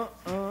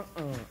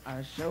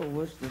 I sure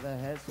wish that I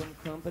had some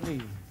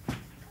company.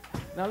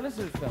 Now,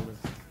 listen, fellas.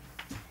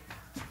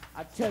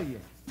 I tell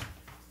you,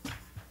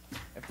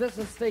 if this is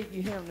a state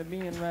you happen to be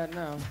in right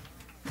now,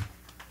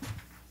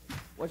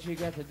 what you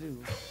got to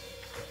do,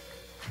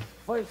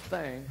 first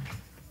thing,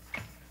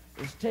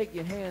 is take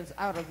your hands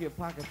out of your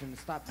pockets and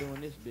stop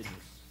doing this business.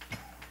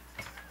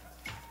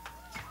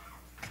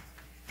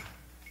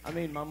 I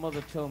mean, my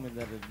mother told me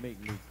that it'd make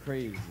me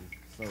crazy,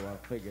 so I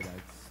figured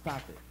I'd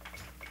stop it.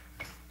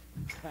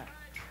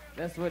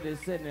 That's what they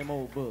said in them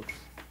old books.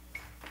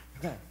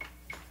 The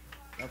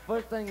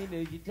first thing you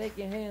do, you take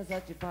your hands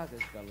out your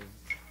pockets, fellas.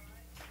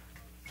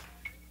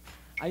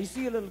 Now, you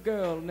see a little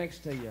girl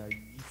next to you. You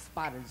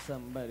spotted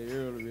somebody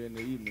earlier in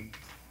the evening.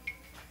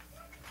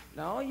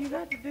 Now, all you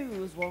got to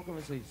do is walk over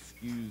and say,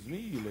 "Excuse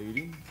me,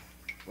 lady,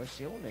 what's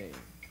your name?"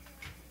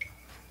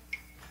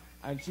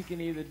 And she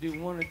can either do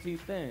one or two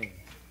things.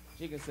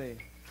 She can say,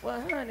 "Well,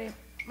 honey,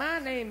 my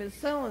name is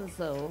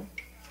so-and-so."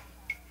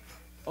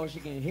 Or she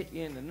can hit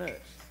you in the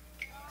nuts.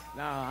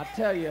 Now, I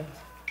tell you,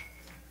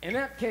 in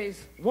that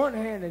case, one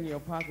hand in your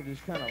pocket is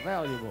kind of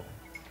valuable.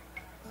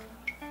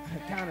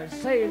 It kind of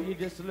saves you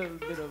just a little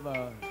bit of,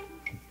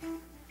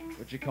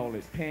 what you call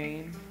it,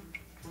 pain.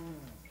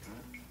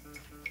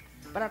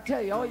 But I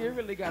tell you, all you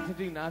really got to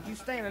do now, if you're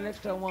standing next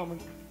to a woman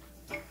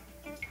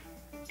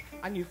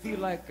and you feel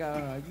like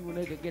you and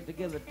they could get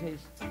together,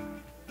 taste,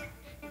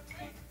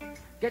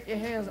 get your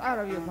hands out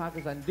of your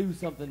pockets and do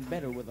something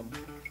better with them.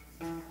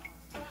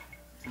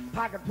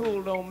 Pocket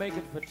pool don't make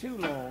it for too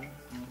long.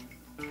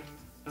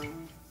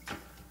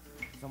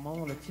 So I'm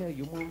going to tell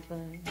you one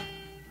thing.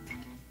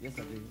 Yes,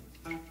 I do.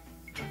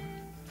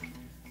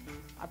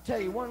 I'll tell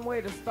you one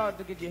way to start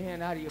to get your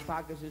hand out of your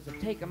pockets is to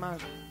take them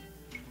out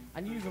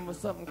and use them with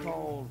something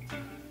called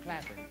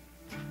clapping.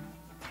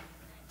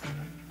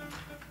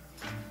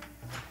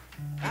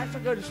 That's a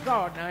good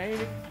start now,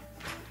 ain't it?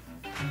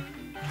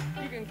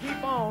 You can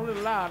keep on a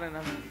little louder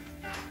now.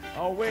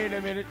 Oh, wait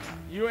a minute.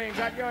 You ain't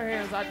got your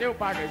hands out your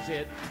pockets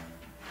yet.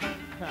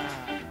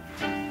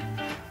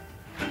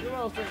 You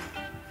know, sing.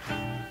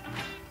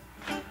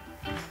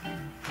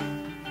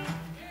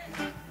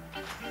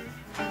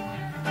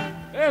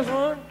 There's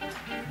one.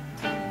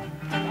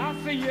 I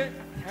see you.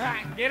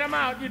 Get him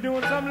out. You're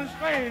doing something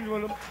strange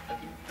with him.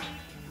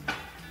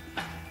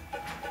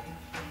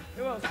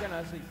 Who else can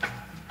I see?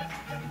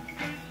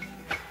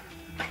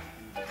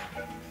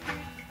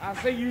 I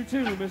see you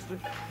too, mister.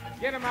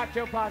 Get him out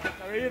your pocket,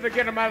 or either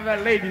get him out of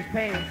that lady's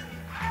pants.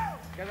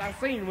 Because I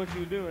seen what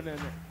you were doing in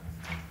there.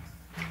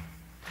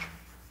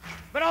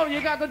 But all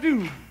you got to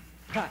do,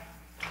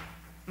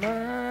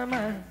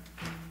 my.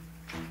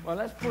 Well,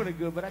 that's pretty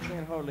good, but I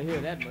can't hardly hear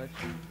that much.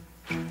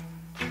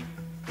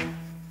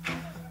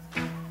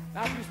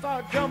 Now, if you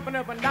start jumping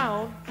up and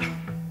down,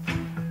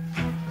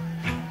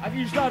 if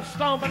you start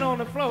stomping on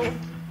the floor,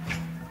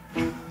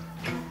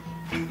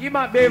 you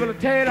might be able to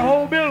tear the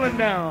whole building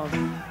down.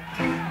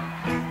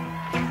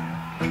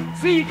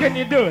 See, can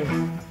you do it?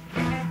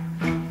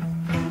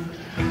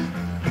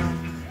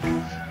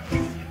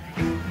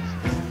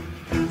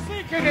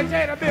 See, can you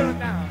tear the building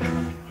down?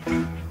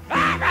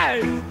 All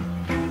right.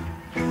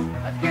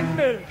 Let's get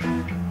moving.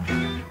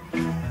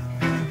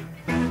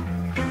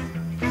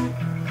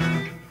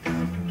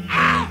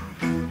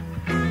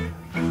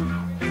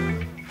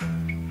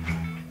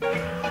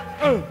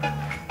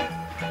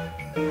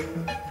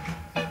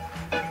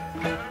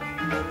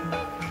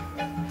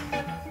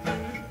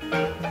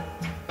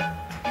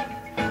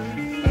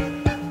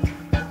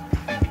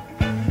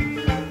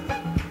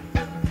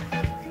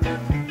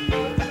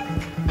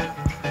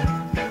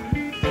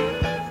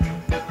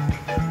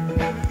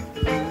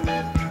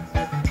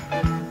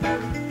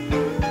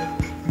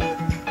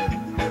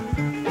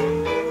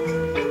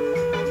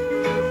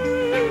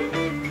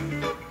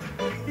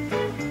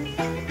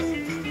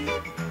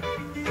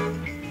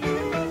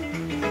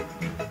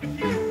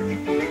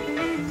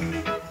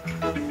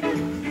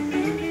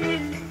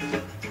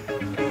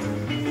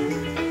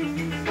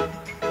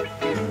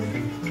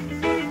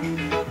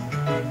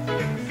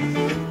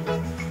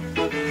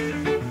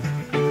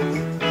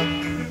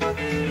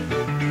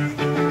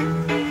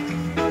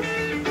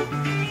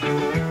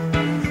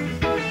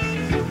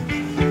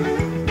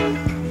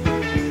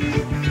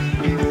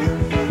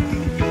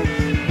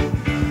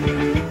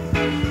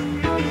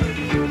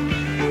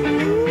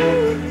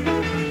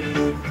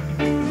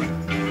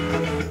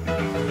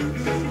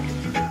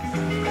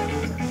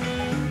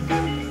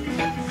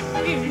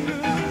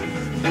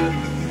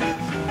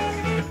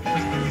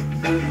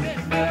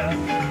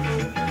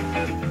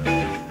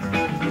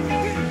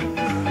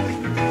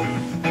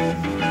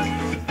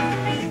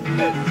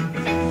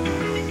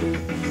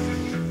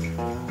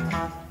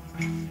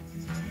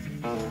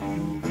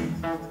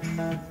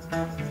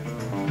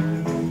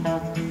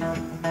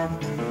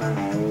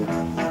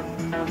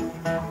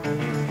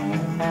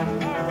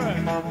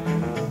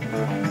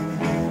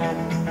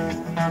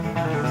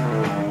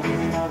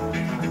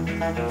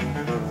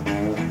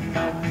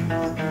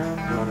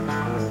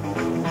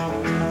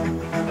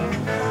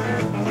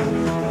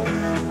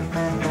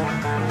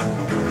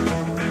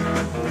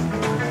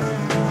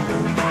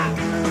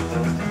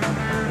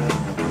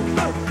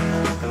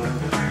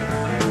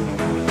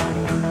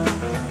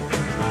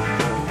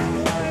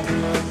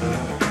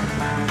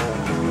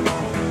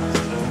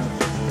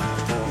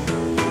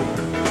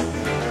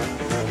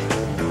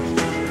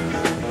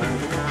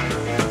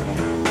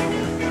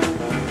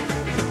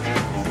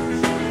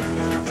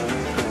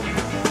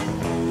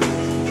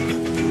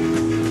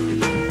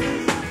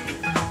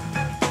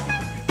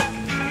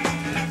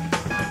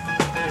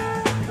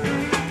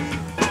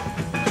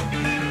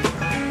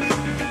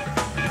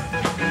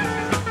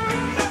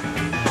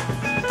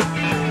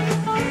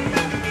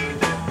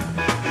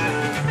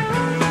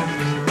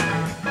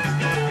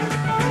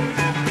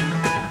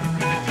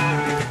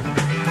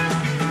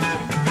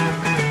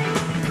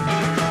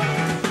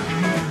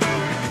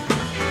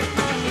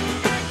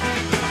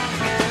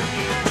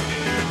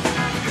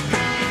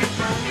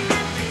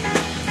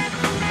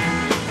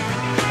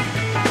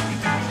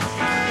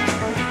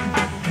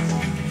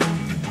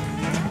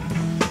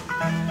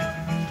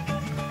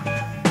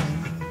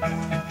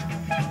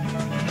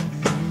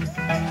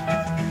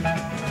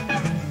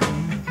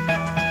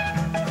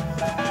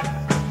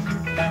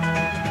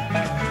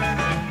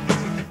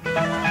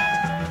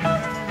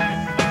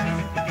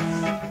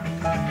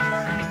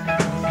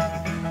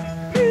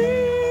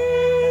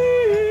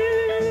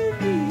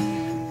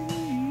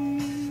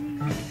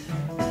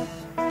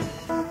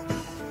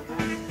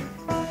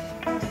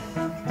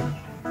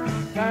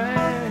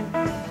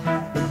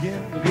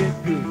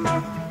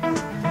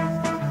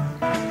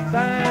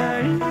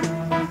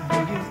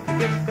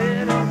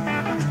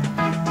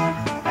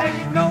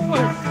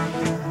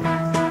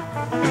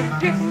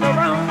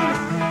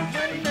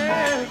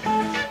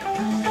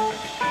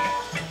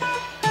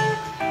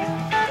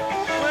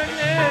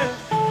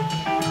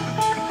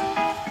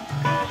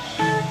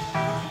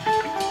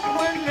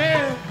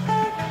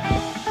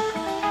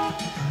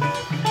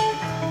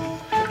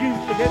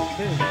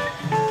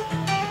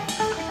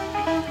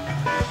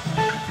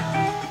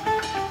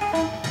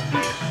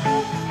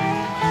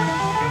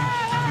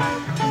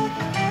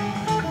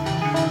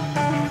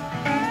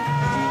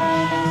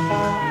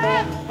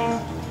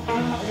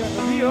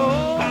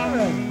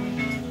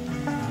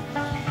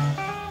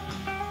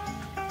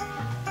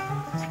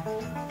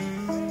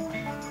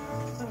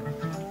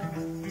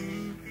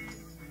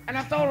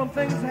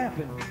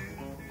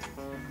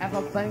 as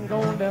a thing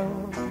going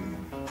down.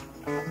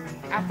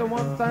 After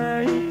one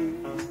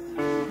thing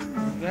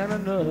and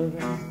another,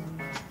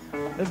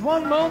 there's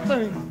one more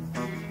thing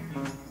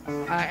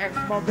I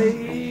asked my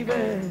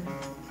baby.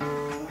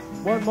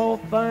 One more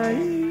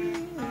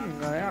thing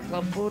I asked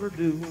her to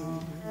do.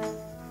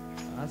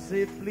 I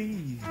said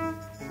please,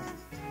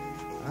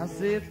 I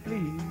said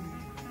please,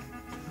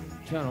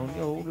 turn on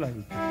your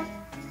light.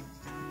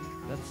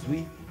 That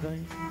sweet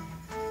thing,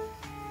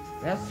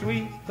 that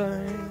sweet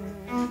thing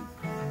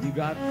you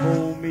got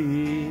for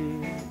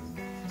me.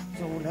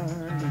 It's all I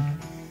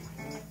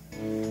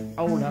need,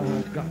 all I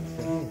got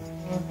for you,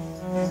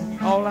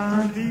 all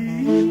I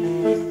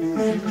need,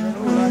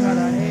 all I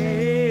gotta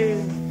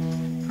have.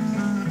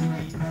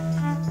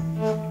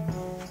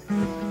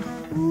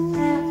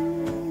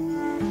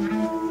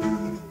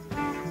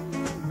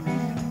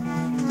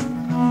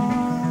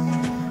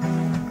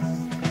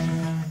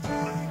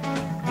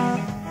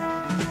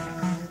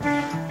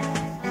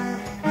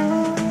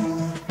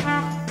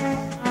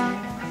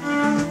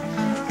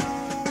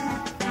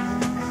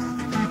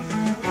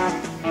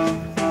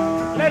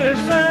 Let it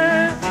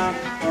shine,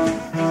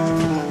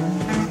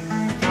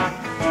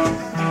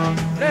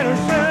 let it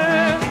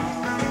shine.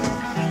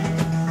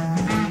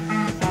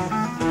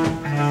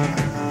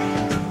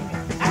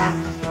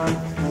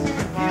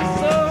 It's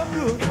so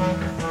good.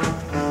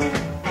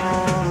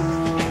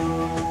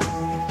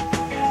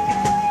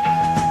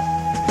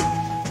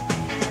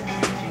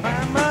 My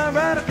mind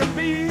right can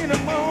be in the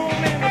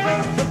morning, the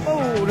rest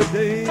before the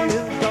day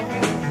is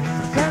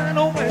gone. Turn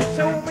over and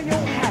show me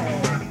your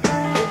hand,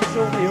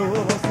 show me your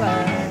other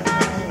side.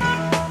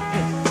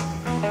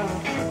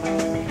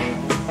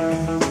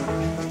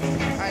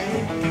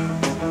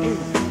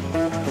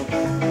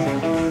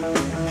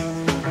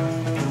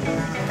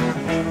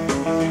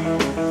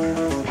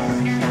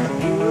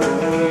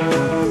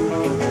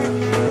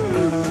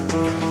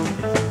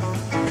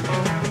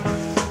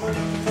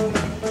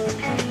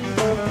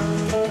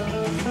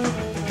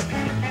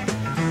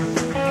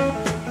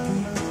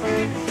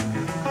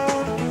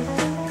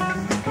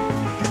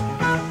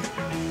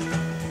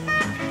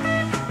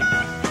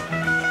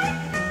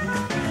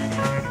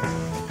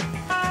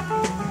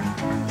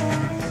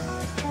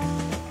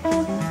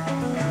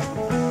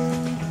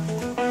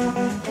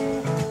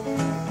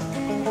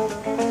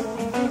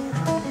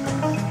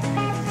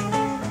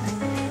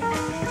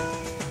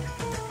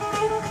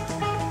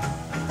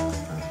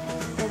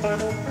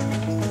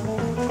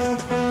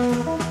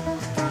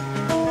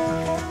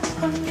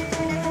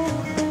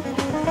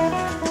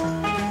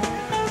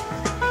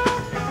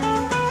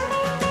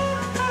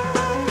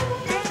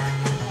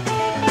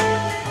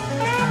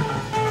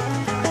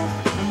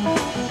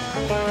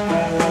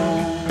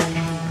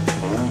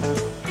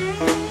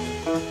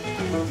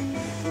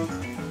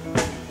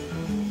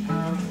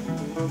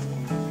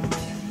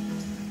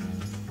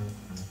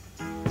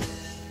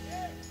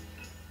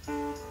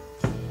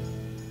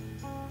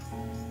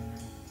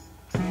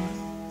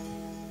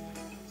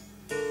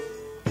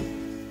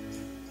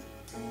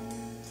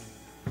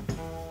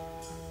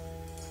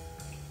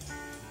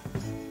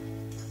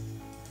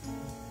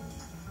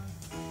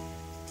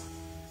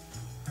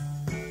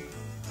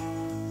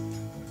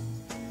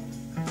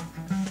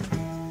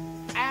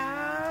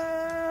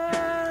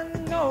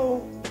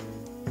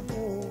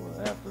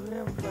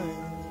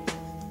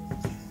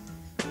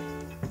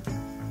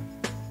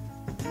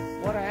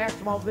 What I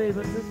asked my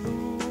baby to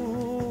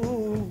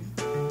do.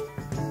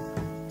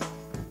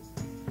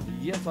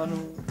 Yes, I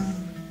know.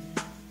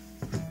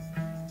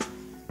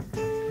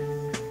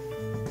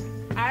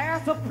 I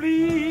asked her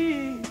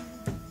please,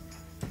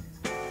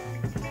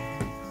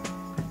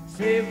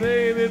 say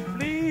baby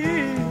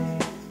please,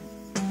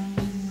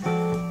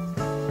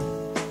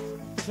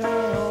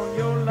 turn on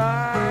your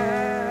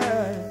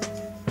light,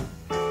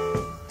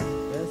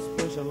 that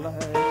special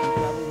light you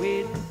got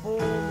waiting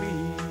for me.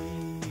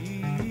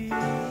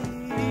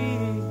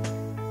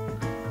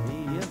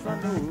 Yes, I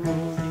know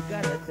you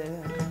got it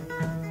there,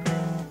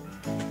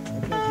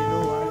 because you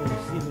know I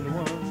don't see it 1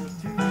 or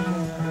 2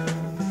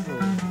 times.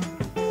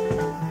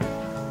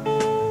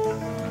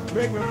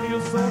 Make me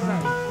feel so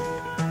nice.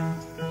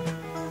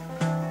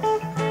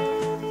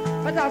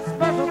 But that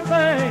special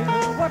thing,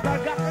 what I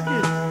got to do.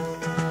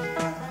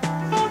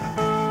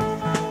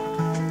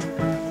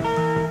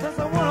 Just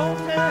a one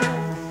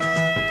time.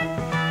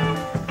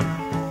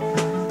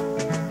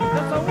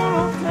 Just a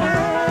one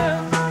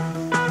time.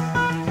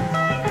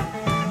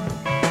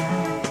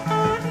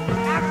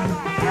 I got the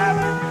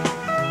heaven,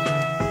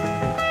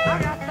 I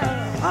got the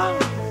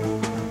hunger,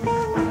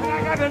 and I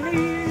got the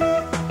need.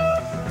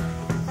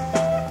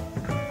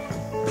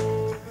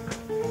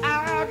 I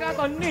got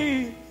the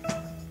need.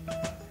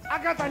 I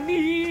got the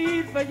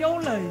need for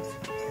your light.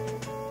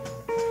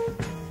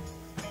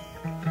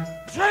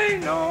 There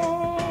ain't no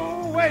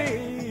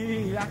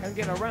way I can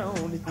get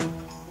around it.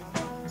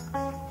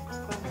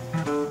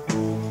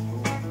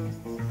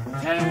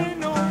 There ain't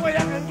no way I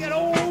can get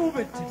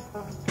over it.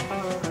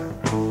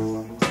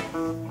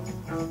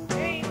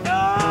 Ain't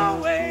no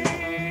way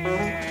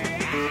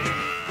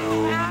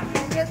I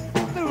can get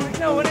through it.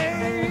 No, it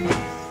ain't.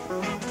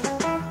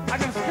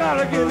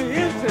 gotta get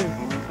into.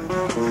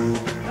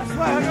 That's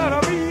where I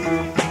gotta be.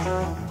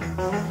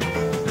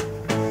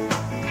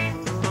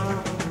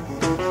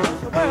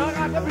 That's where I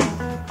got to be.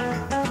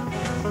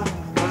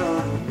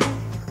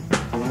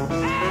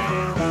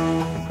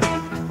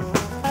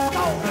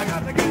 Oh, I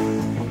got to get.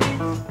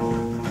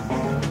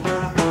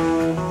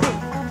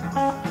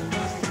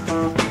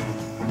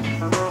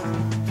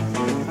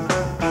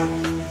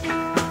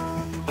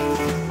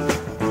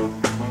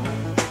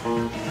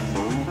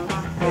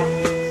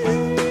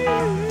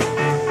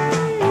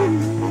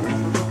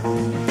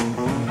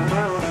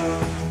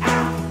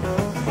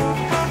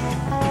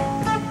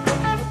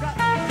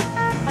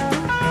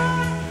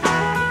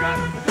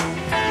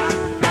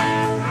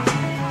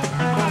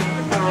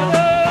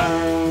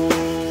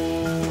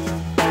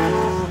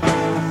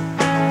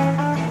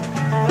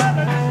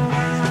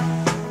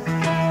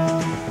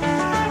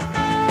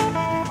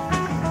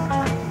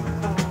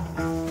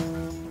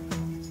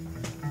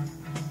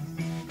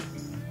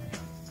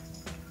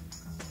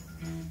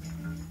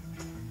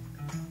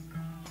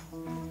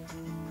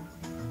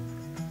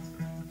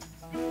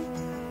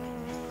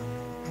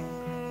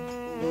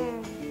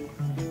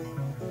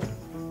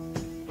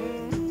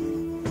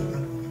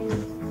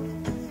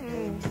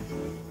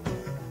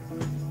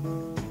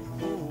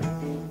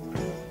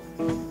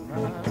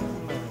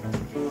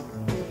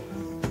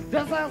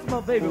 Just ask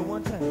my baby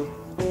one time.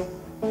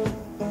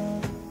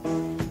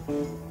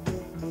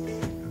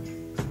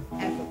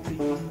 Ask her,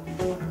 please.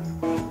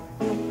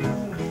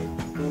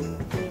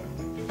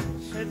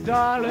 Say,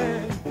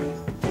 darling,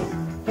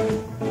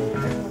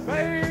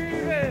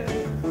 baby,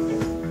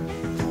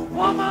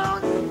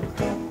 woman,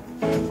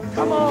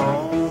 come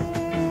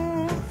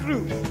on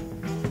through.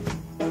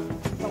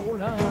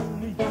 All I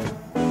need.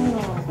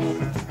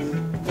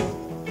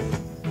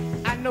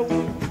 I know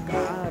you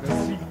gotta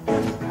see.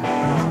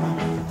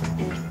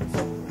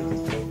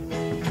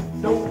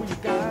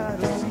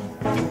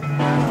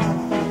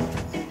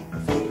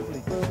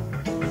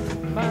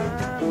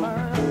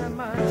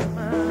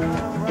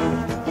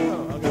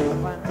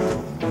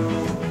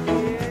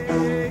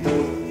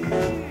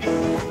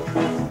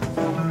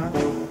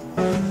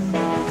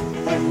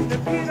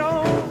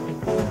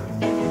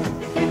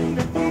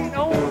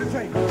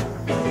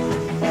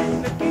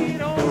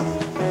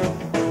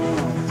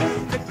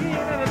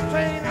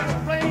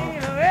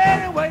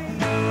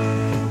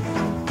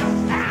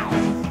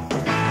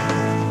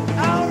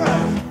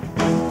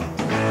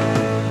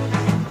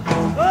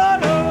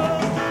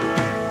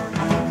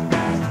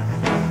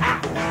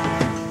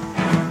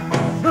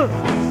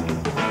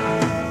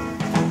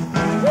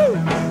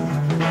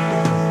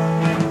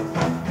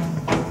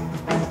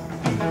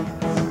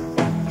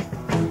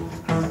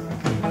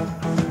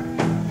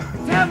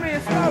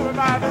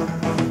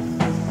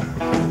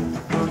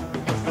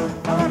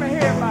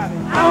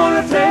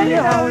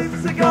 How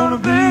is it gonna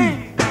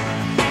be?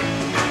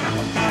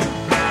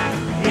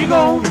 You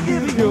gonna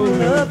give your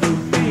love to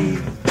me?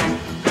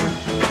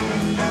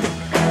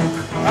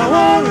 I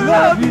wanna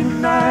love you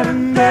night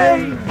and day.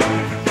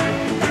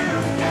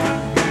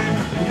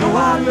 You know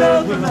our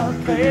love will not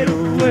fade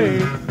away.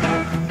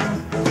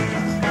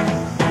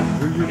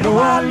 You know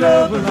our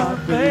love will not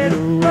fade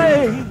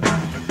away.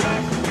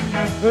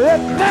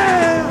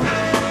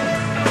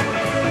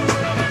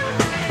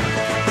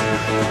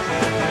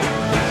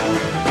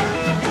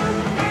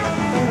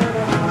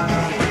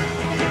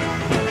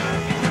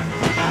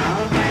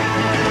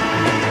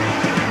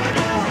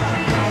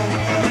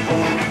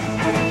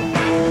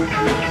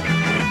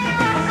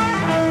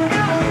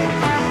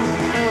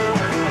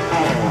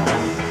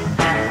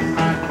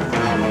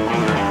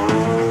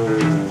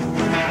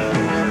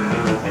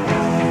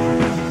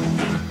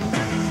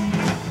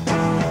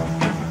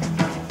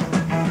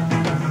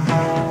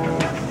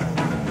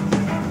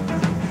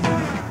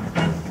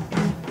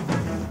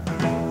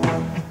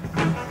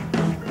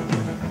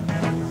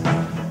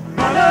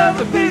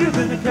 The Peters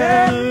in the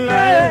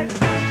Cadillac.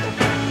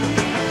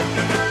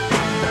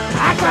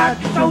 I tried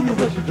to show you,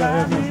 but you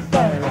drive me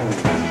back.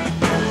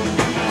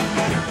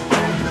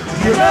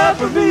 Your love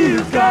for me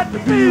has got to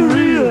be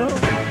real.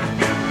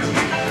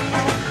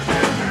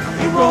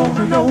 You want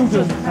to know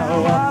just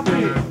how I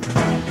feel.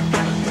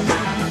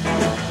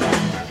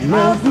 Your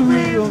love for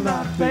real,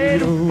 not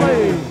fade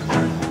away.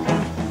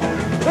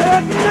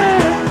 But now,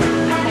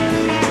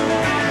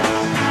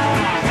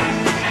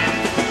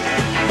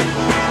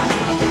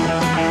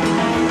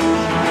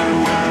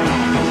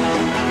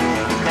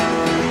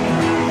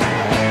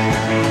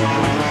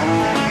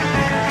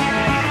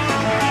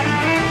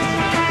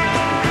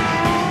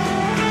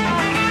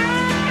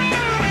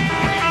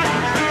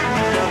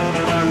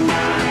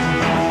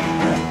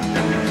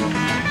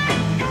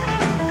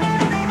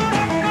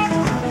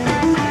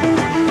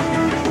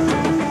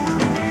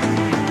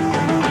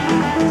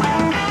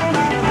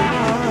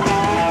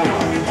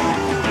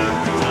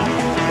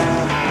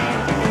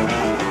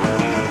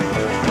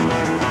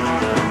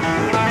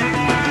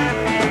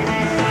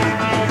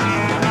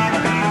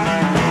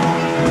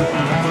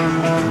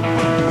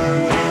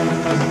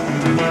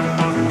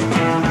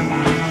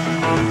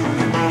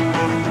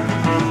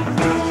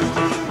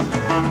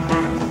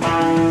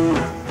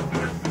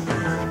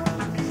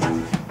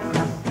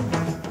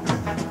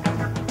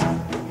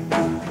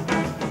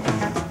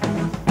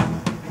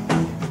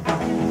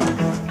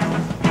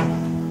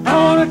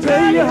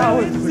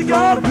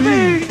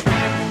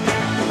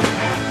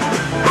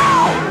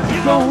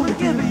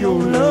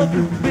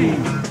 to me.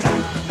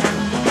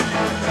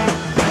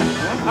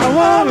 I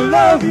wanna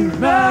love you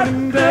night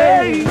and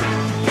day.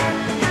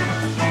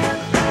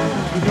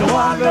 You know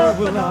our love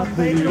will not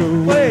fade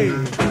away.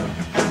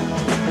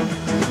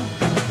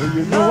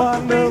 You know our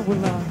love will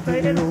not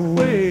fade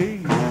away.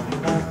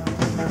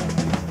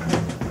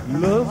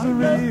 Love's a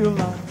real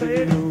not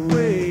fade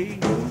away.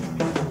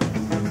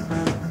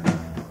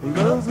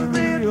 Love's a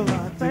real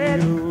not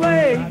fade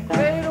away.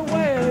 Fade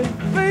away,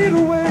 fade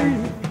away,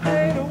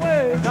 fade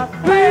away, not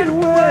fade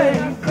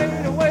away,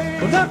 fade away,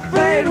 not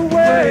fade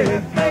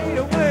away, fade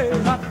away,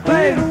 not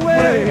fade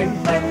away,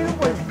 fade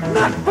away,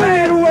 not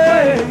fade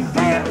away,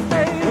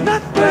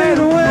 not fade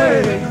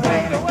away,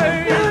 fade away,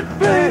 not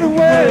fade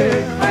away,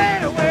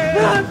 fade away,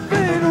 not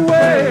fade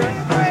away,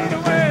 fade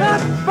away,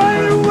 not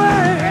fade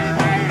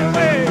away,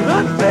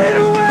 not fade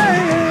away,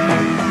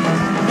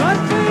 not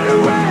fade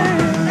away,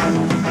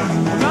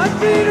 not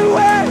fade away.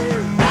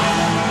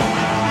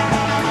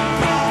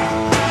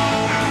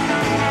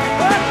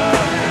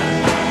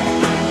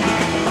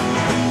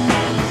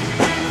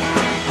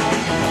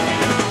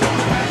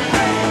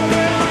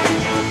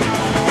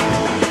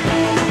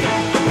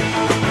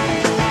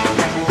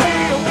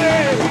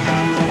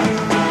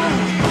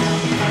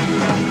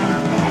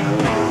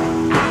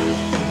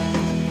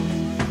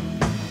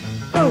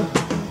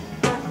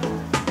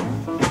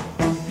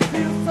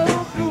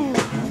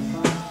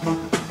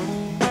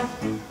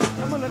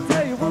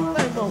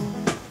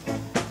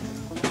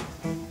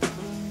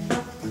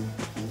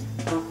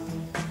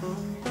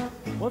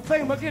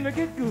 Begin to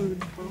get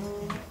good,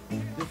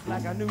 just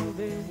like I knew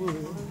they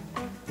would.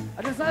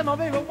 I just had my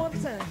baby one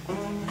time.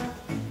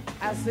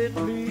 I said,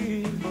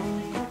 please,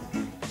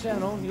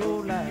 shine on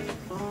your light.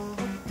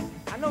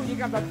 I know you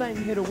got that thing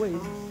hid away,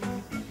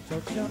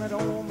 so shine it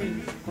on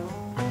me.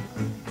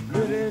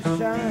 Let it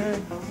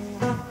shine,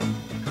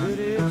 let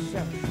it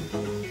shine.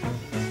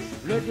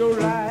 Let your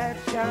light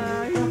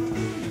shine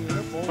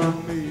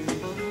upon me.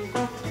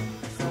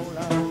 So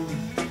loud,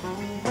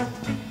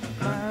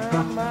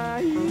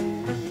 my.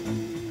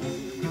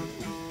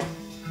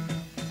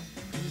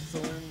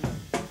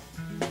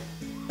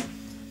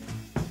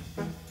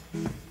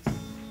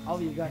 All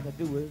you got to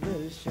do is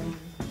let it shine.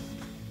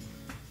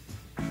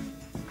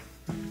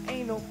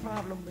 Ain't no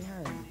problem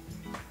behind it.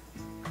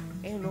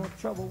 Ain't no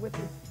trouble with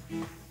it.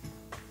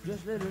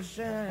 Just let it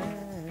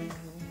shine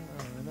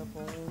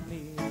upon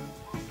me.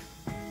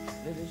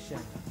 Let it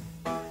shine.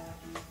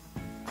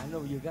 I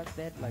know you got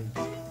that light.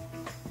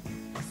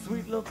 A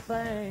sweet little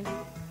thing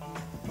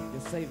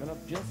you're saving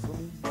up just for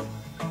me.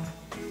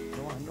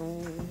 So I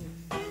know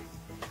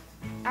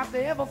after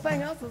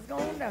everything else has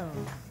gone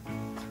down,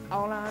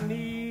 all I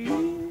need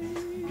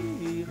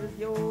is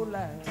your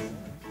life.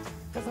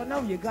 'Cause I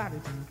know you got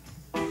it,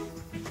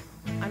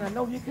 and I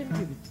know you can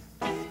give it.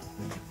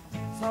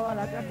 So all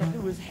I got to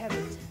do is have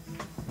it,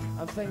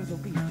 and things will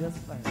be just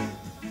fine.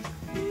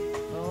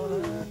 All I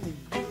need,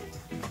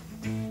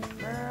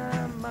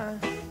 my,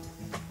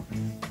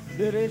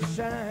 let it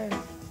shine,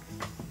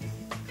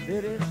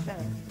 let it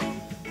shine.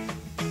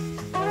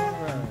 All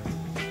right.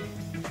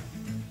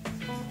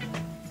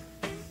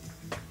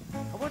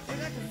 What you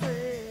got to say?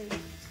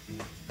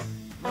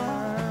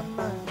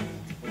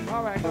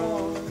 All right, go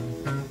on.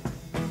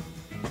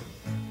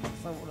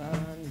 So what I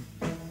need,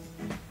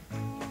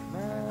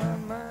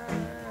 my,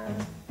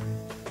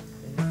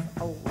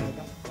 it's all I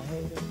got to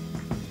hate it.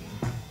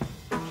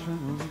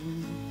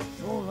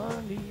 So all I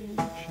need,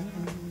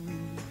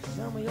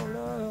 some of your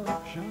love.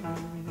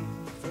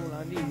 So all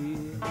I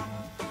need, I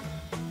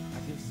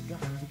just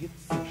got to get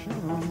some of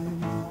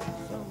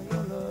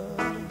your love.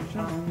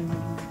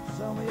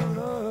 Some of your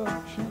love.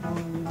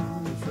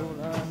 That's all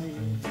I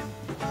need.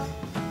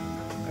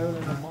 Early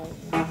in the morning.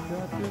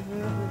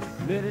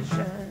 Let it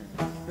shine,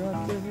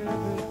 let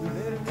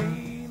it be,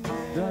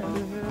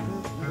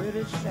 let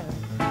it shine.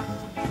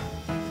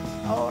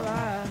 All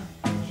right,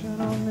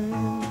 shine on me.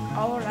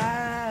 All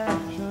right,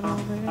 shine on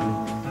me.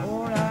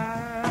 All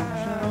right,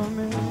 shine on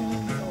me.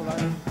 All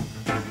right.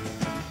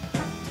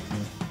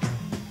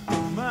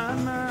 My,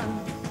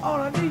 all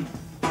I need,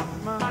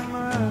 my,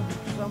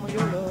 some of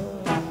your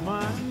love,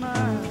 my,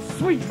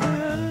 sweet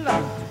and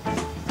light.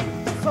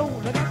 So I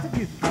got to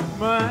get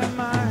my,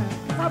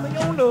 some of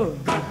your love.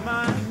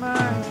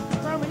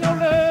 Tell me your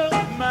love,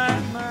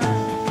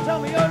 tell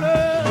me your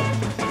love,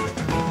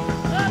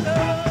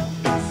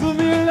 some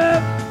of your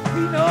love,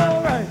 feel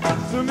alright.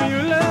 Some of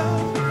your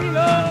love, feel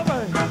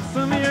alright.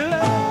 Some of your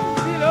love,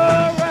 feel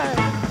alright.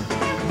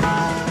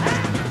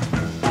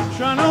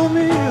 Shine on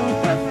me,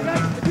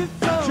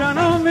 shine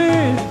on me,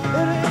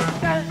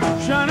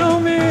 shine on me, shine on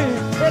me,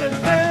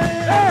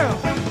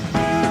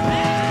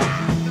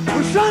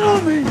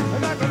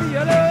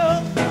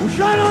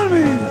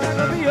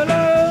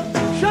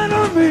 shine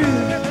on me.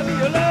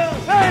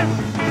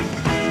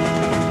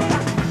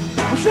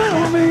 Shine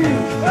on me,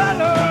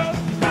 hey!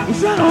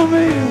 Shine on me, shine on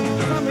me,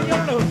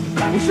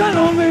 shine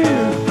on me,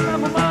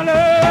 some of my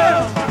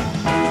love.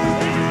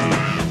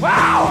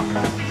 Wow!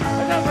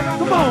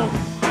 Come on!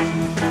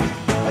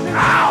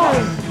 Ow!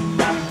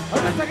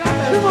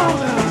 Come on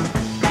now!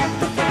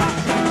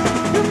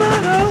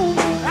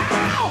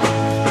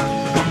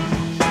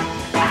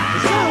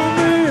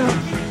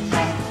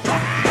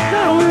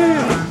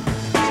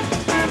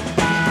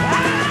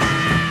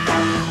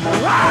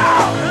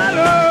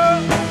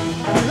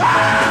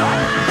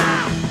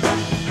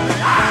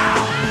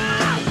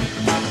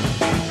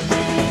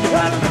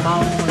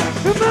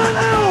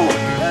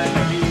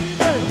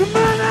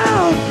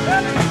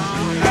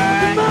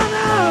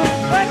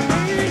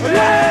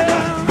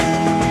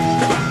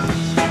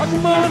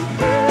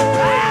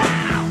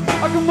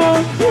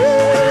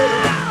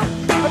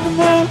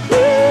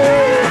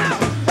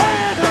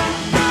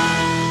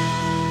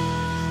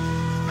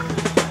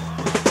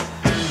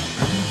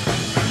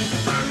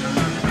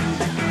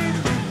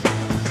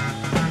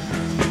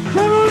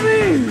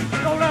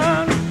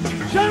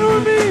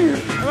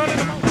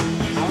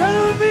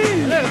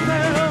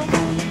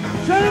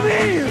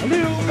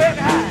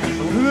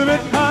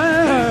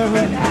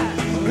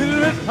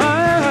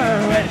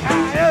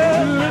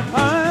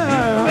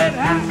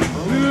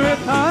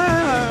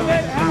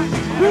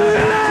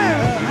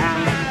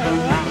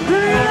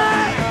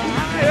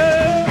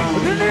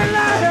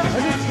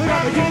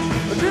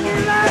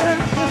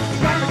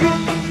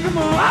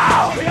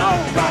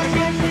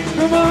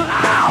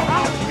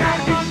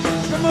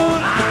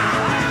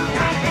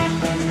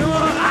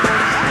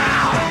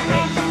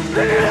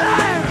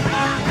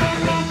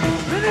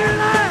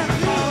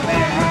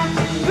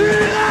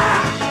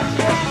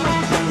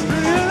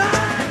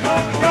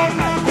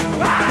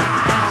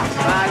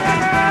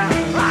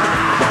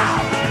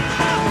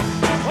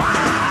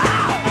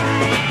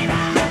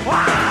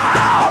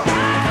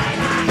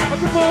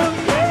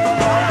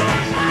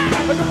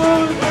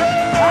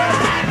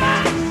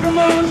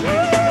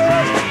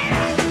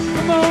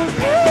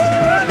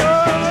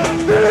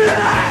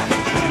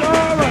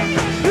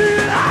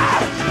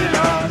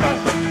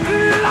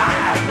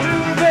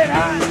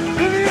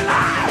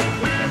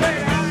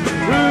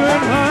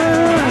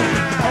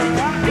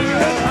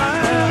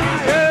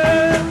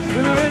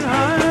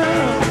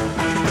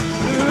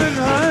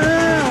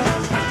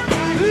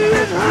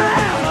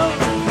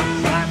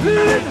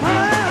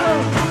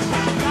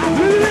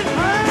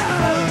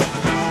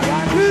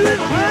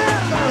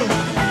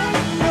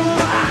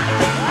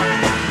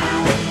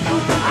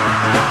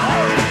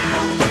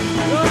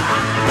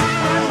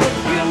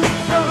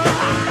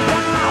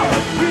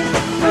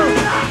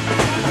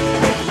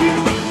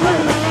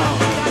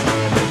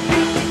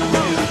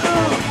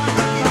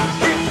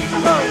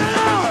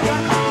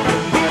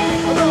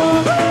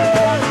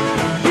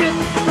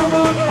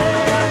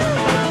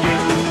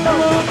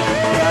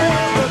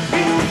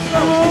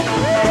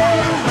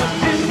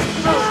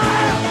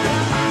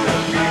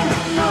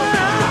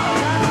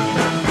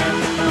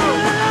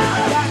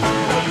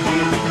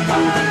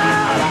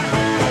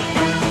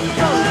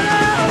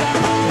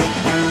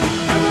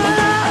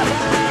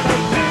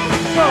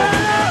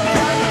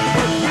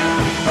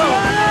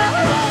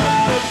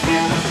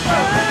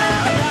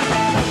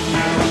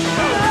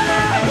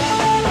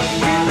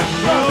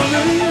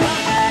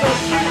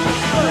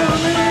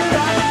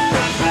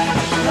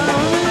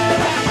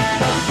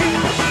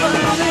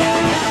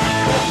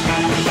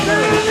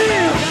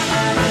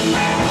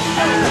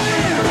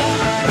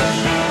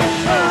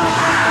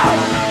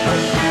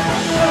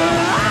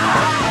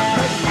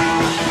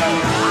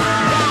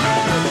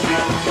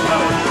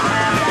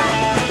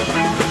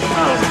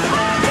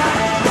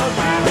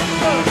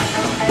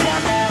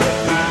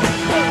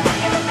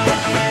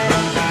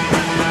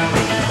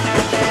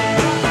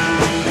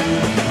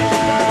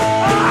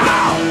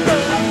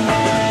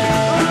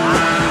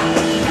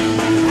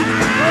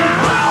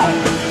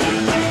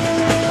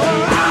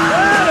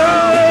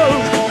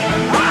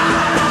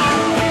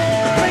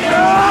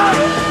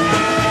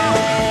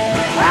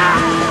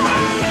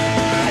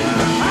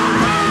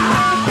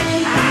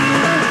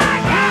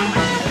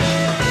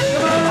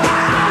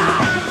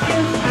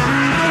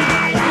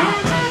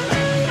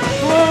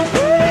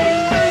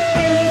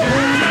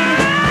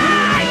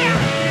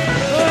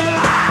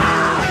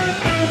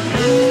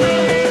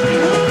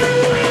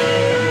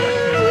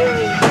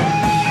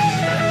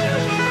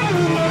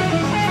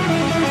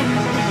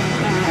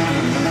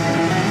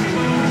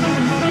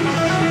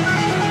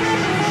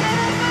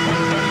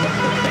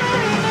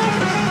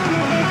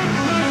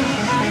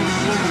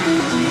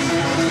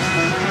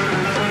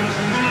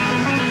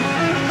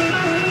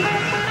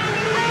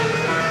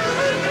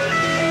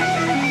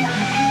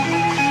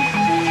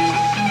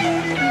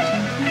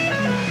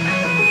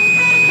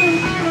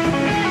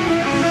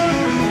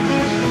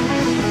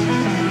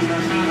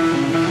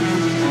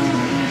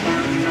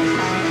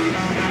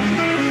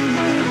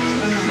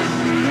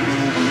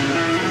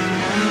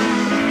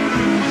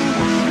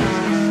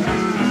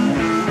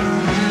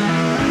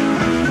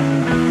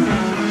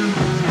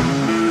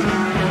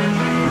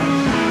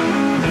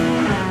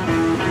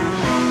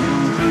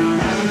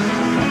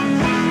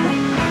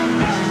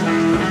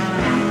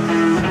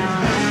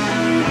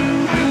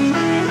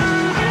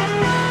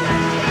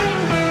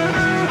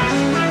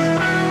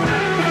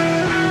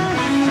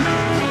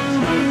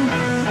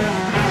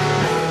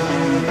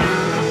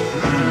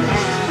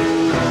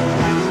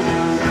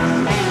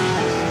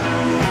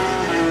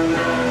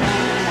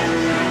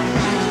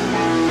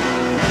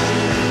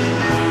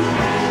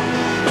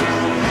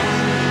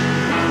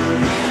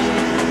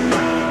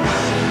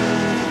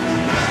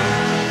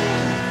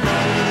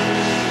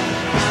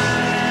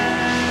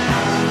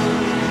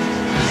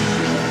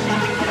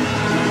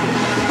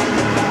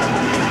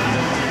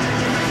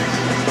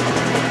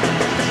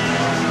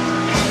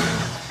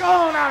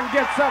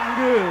 Get something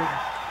good.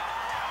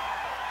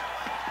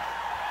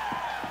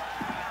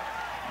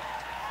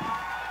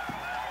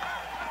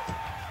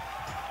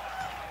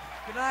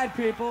 Good night,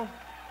 people.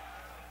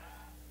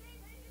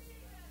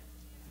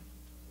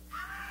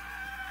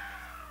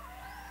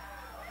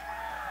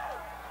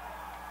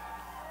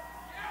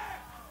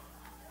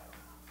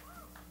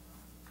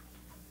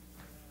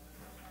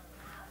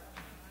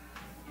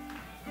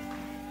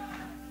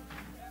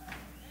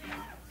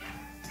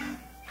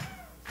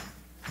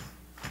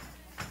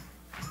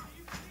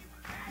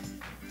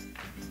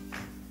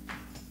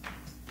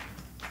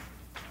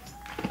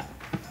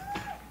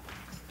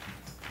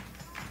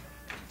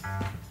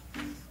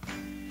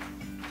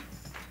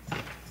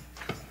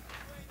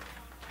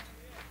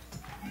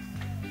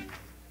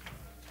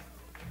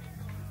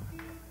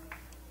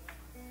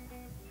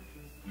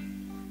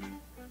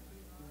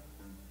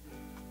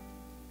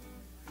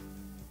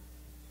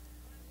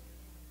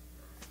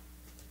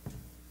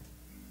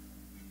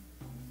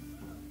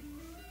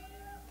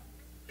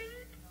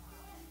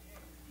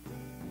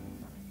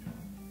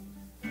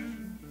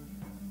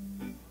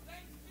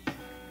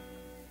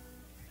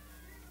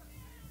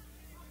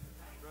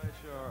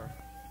 Sure.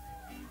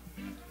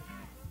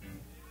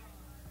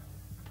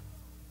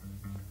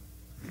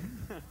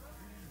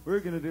 We're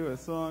going to do a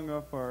song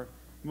off our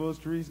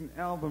most recent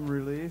album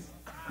release.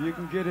 You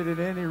can get it at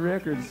any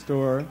record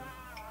store.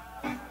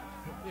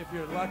 If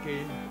you're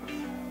lucky.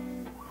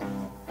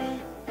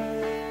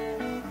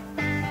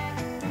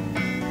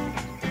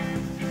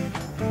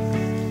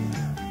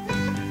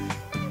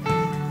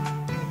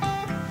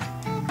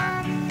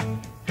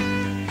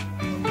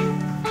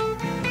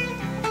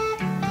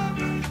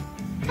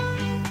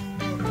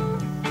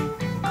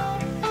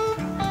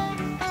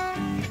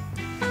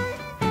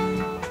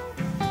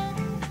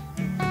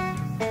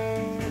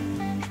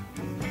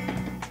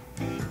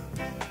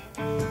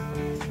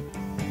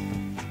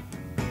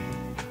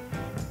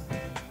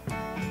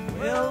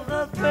 Well,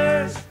 the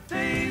first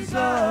days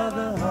are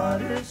the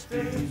hardest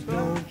days,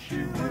 don't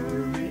you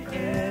worry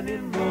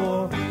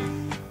anymore.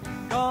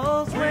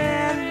 'Cause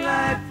when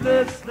life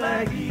looks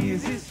like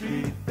easy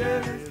street,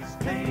 there is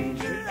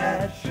danger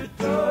at your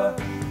door.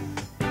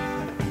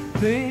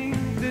 Think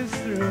this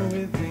through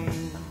with me.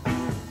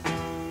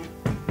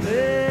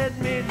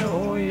 Let me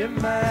know your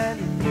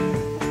mind.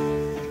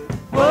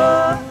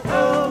 Whoa,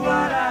 oh,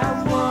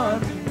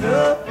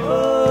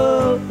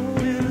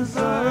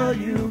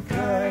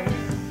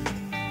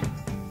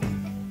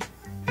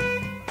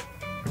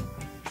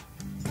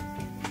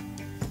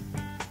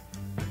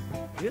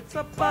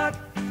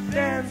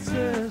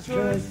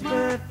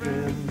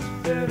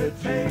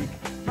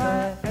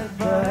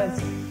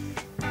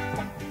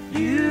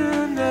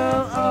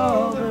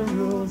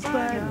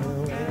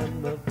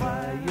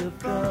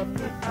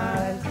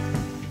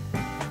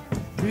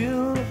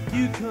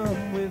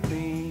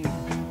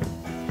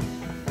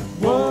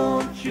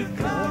 won't you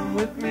come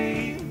with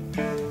me?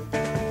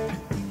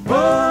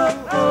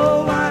 Oh,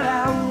 oh, what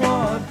I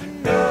want to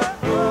know,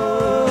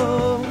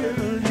 oh,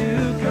 will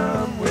you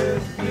come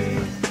with me?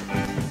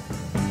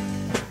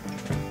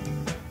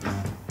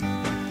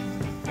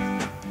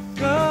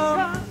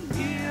 Come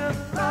here,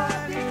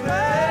 I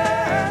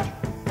declare,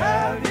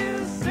 have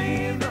you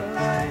seen the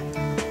light?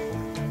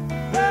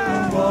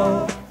 The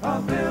walls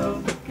are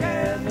built of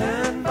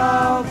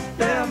cannonballs,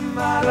 their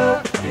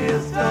motto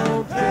is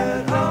don't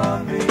tread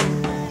on me.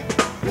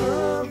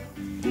 Come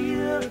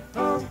here,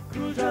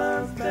 Uncle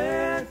John's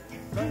band,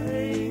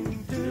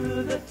 playing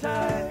to the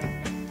tide.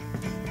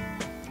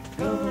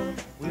 Come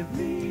with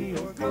me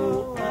or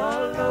go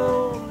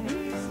alone,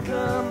 he's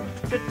come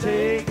to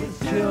take his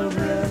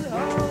children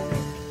home.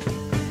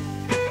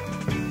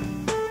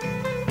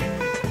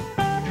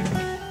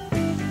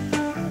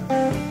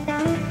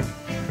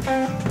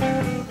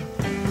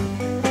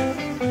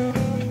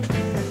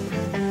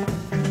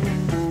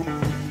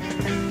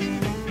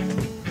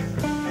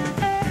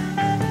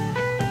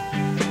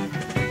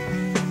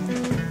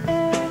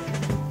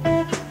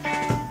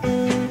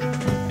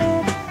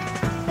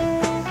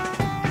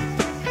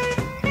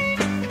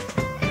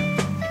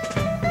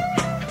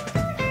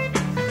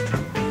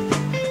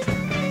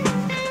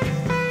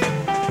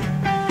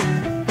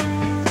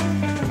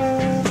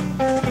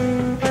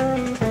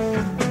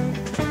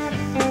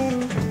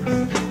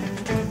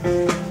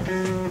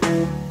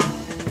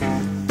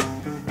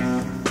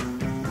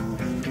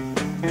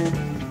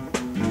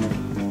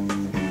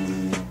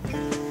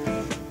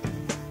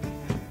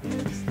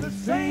 It's the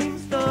same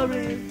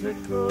story the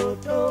crow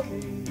told me.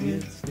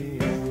 It's the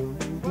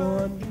only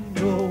one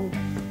you know.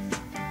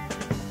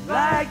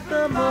 Like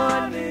the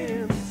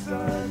morning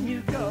sun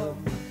you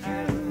come,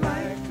 and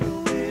like the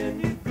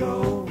wind you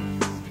go.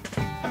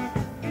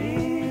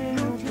 Ain't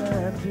no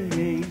time to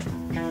hate,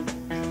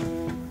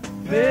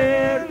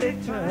 barely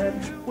time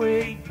to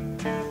wait.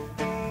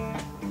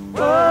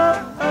 Oh,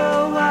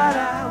 oh, what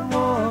I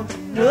want to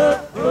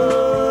know,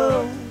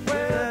 oh,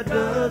 where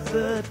does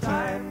the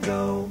time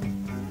go?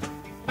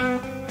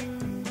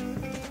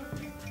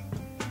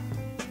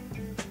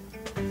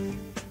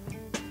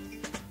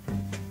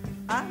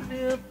 I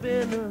live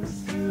in a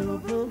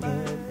silver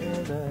mine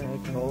and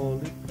I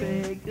call it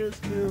Vegas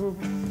Tomb.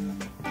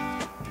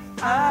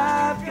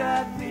 I've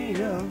got me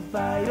a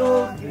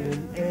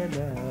violin and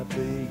I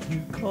beg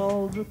you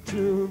call the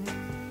tune.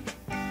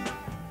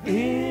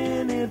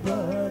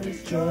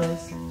 Anybody's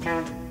choice,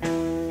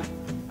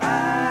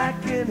 I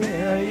can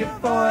hear your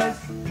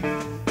voice.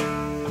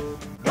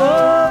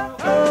 Oh,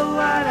 oh,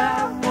 what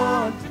I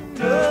want to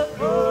know,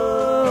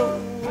 oh,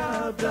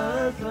 how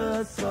does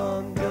the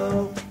song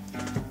go?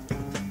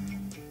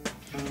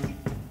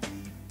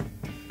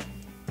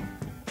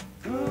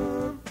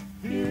 Come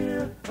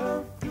here,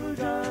 Uncle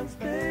John's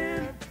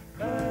band,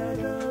 by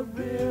the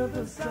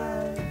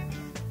riverside.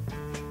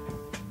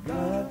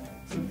 Got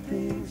some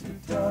things to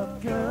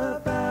talk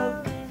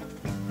about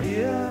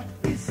here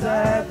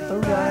beside the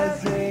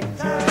rising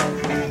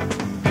tide.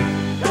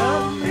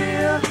 Come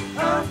here,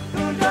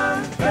 Uncle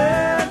John's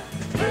band,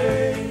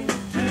 playing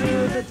to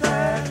the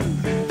tide.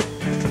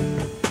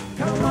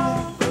 Come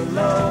on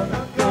along,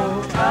 I'll go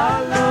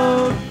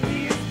alone.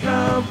 He's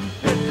come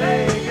to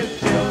take his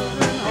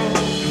children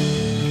home.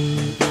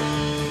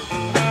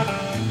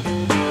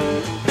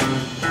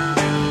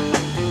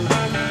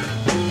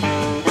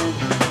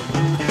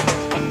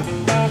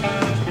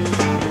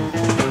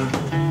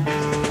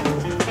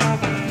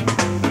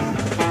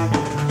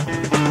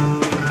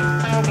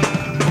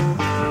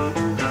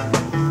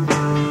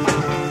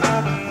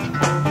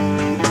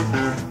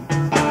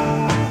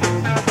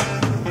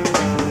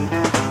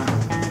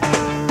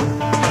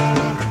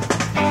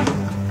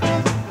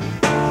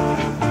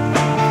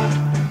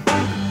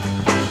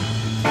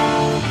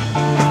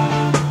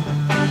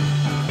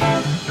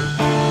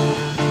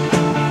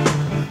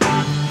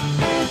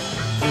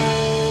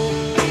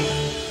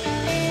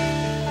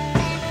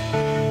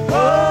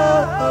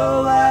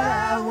 Oh, what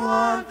I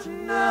want to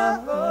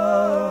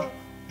know,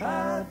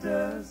 how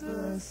does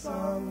the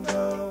song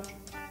go?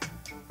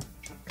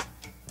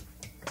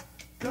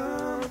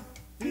 Come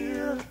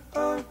here,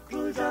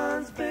 Uncle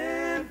John's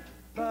band,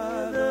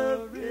 by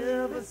the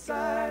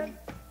riverside.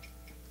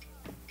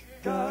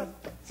 Got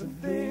some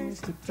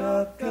things to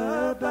talk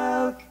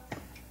about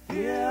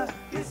here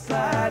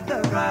beside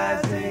the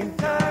rising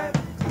tide.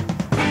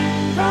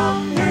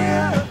 Come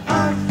here,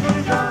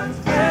 Uncle John's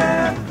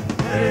band,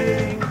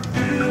 playing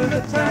to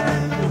the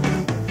tide.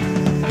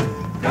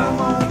 Come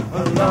on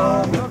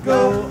along or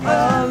go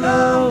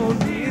alone.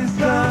 He's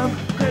come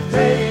to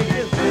take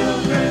his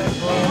children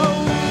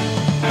home.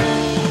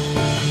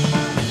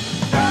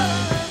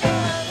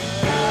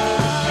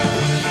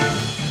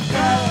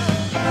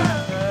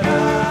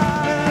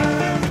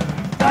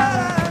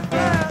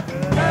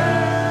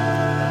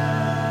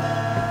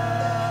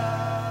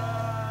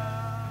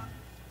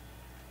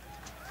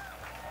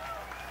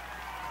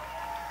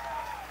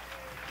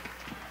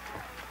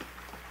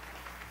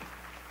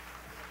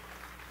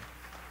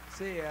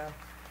 See ya.